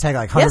did hashtag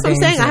like Hunger Games.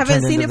 Yes, I'm saying I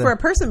haven't seen it for a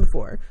person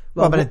before.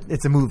 Well, but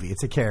it's a movie.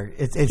 It's a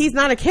character. He's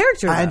not a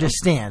character, though. I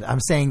understand. I'm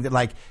saying that,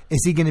 like,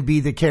 is he going to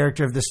be the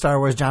character of the Star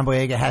Wars John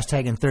Boyega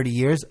hashtag in 30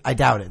 years? I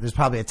doubt it. There's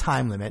probably a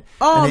time limit.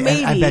 Oh,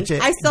 maybe. I bet you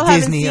I still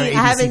Disney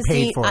haven't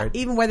seen, or ABC paid for it.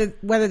 Even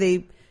whether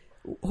they,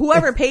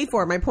 whoever paid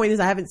for it, my point is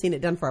I haven't seen it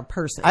done for a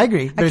person. I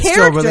agree. But a it's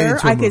character still related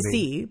to a I could movie.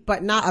 see,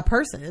 but not a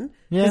person.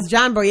 Yeah. Because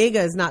John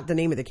Boyega is not the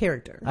name of the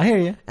character. I hear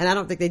you. And I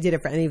don't think they did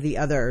it for any of the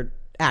other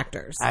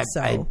actors. Like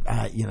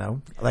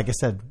I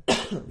said,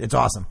 it's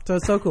awesome. So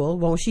it's so cool.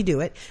 Won't she do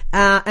it?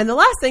 And the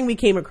last thing we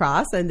came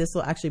across, and this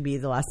will actually be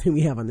the last thing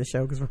we have on the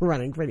show because we're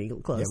running pretty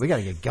close. Yeah, we got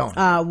to get going.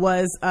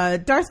 Was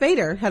Darth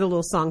Vader had a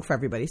little song for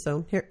everybody.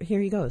 So here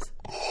he goes.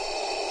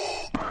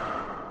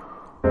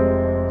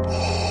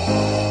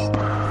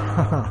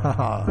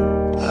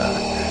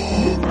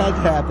 That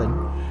happened.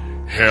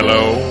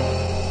 Hello,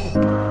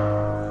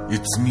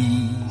 it's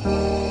me.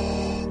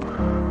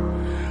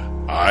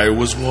 I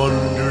was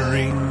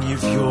wondering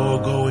if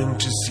you're going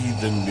to see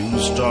the new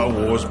Star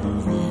Wars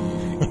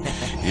movie.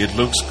 It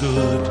looks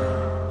good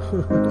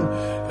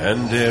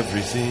and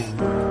everything,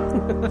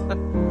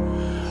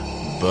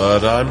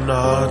 but I'm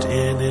not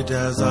in it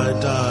as I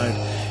died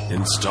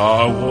in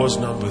Star Wars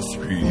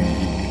 #3.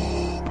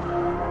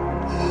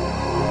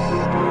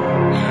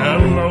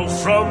 Hello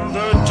from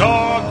the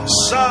dark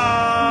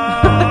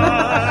side.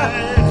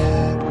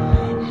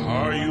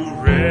 Are you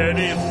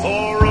ready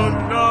for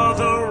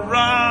another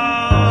ride?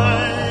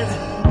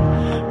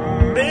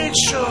 Make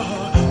sure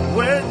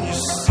when you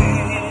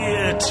see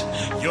it,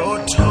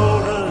 you're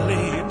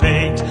totally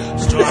baked.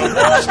 Star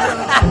Wars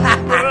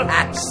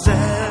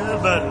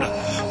 #7,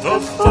 The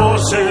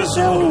Force is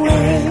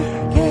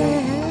awakens.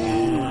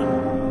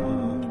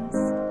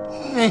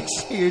 Make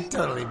sure you're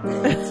totally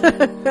baked.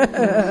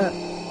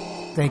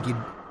 Thank you.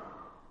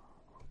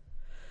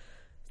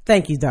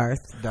 Thank you,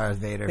 Darth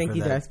Vader. Thank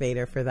you, Darth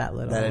Vader, for that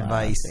little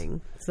advice.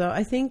 thing. So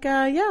I think, we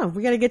got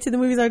to get to the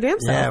movies our damn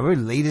self. Yeah, we're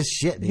late as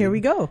shit, dude. Here we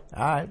go. All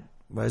right.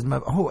 Where's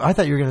my? Oh, I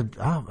thought you were gonna.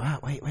 Oh,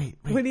 wait.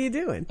 What are you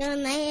doing? Good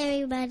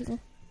night, everybody.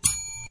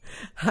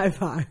 High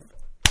five.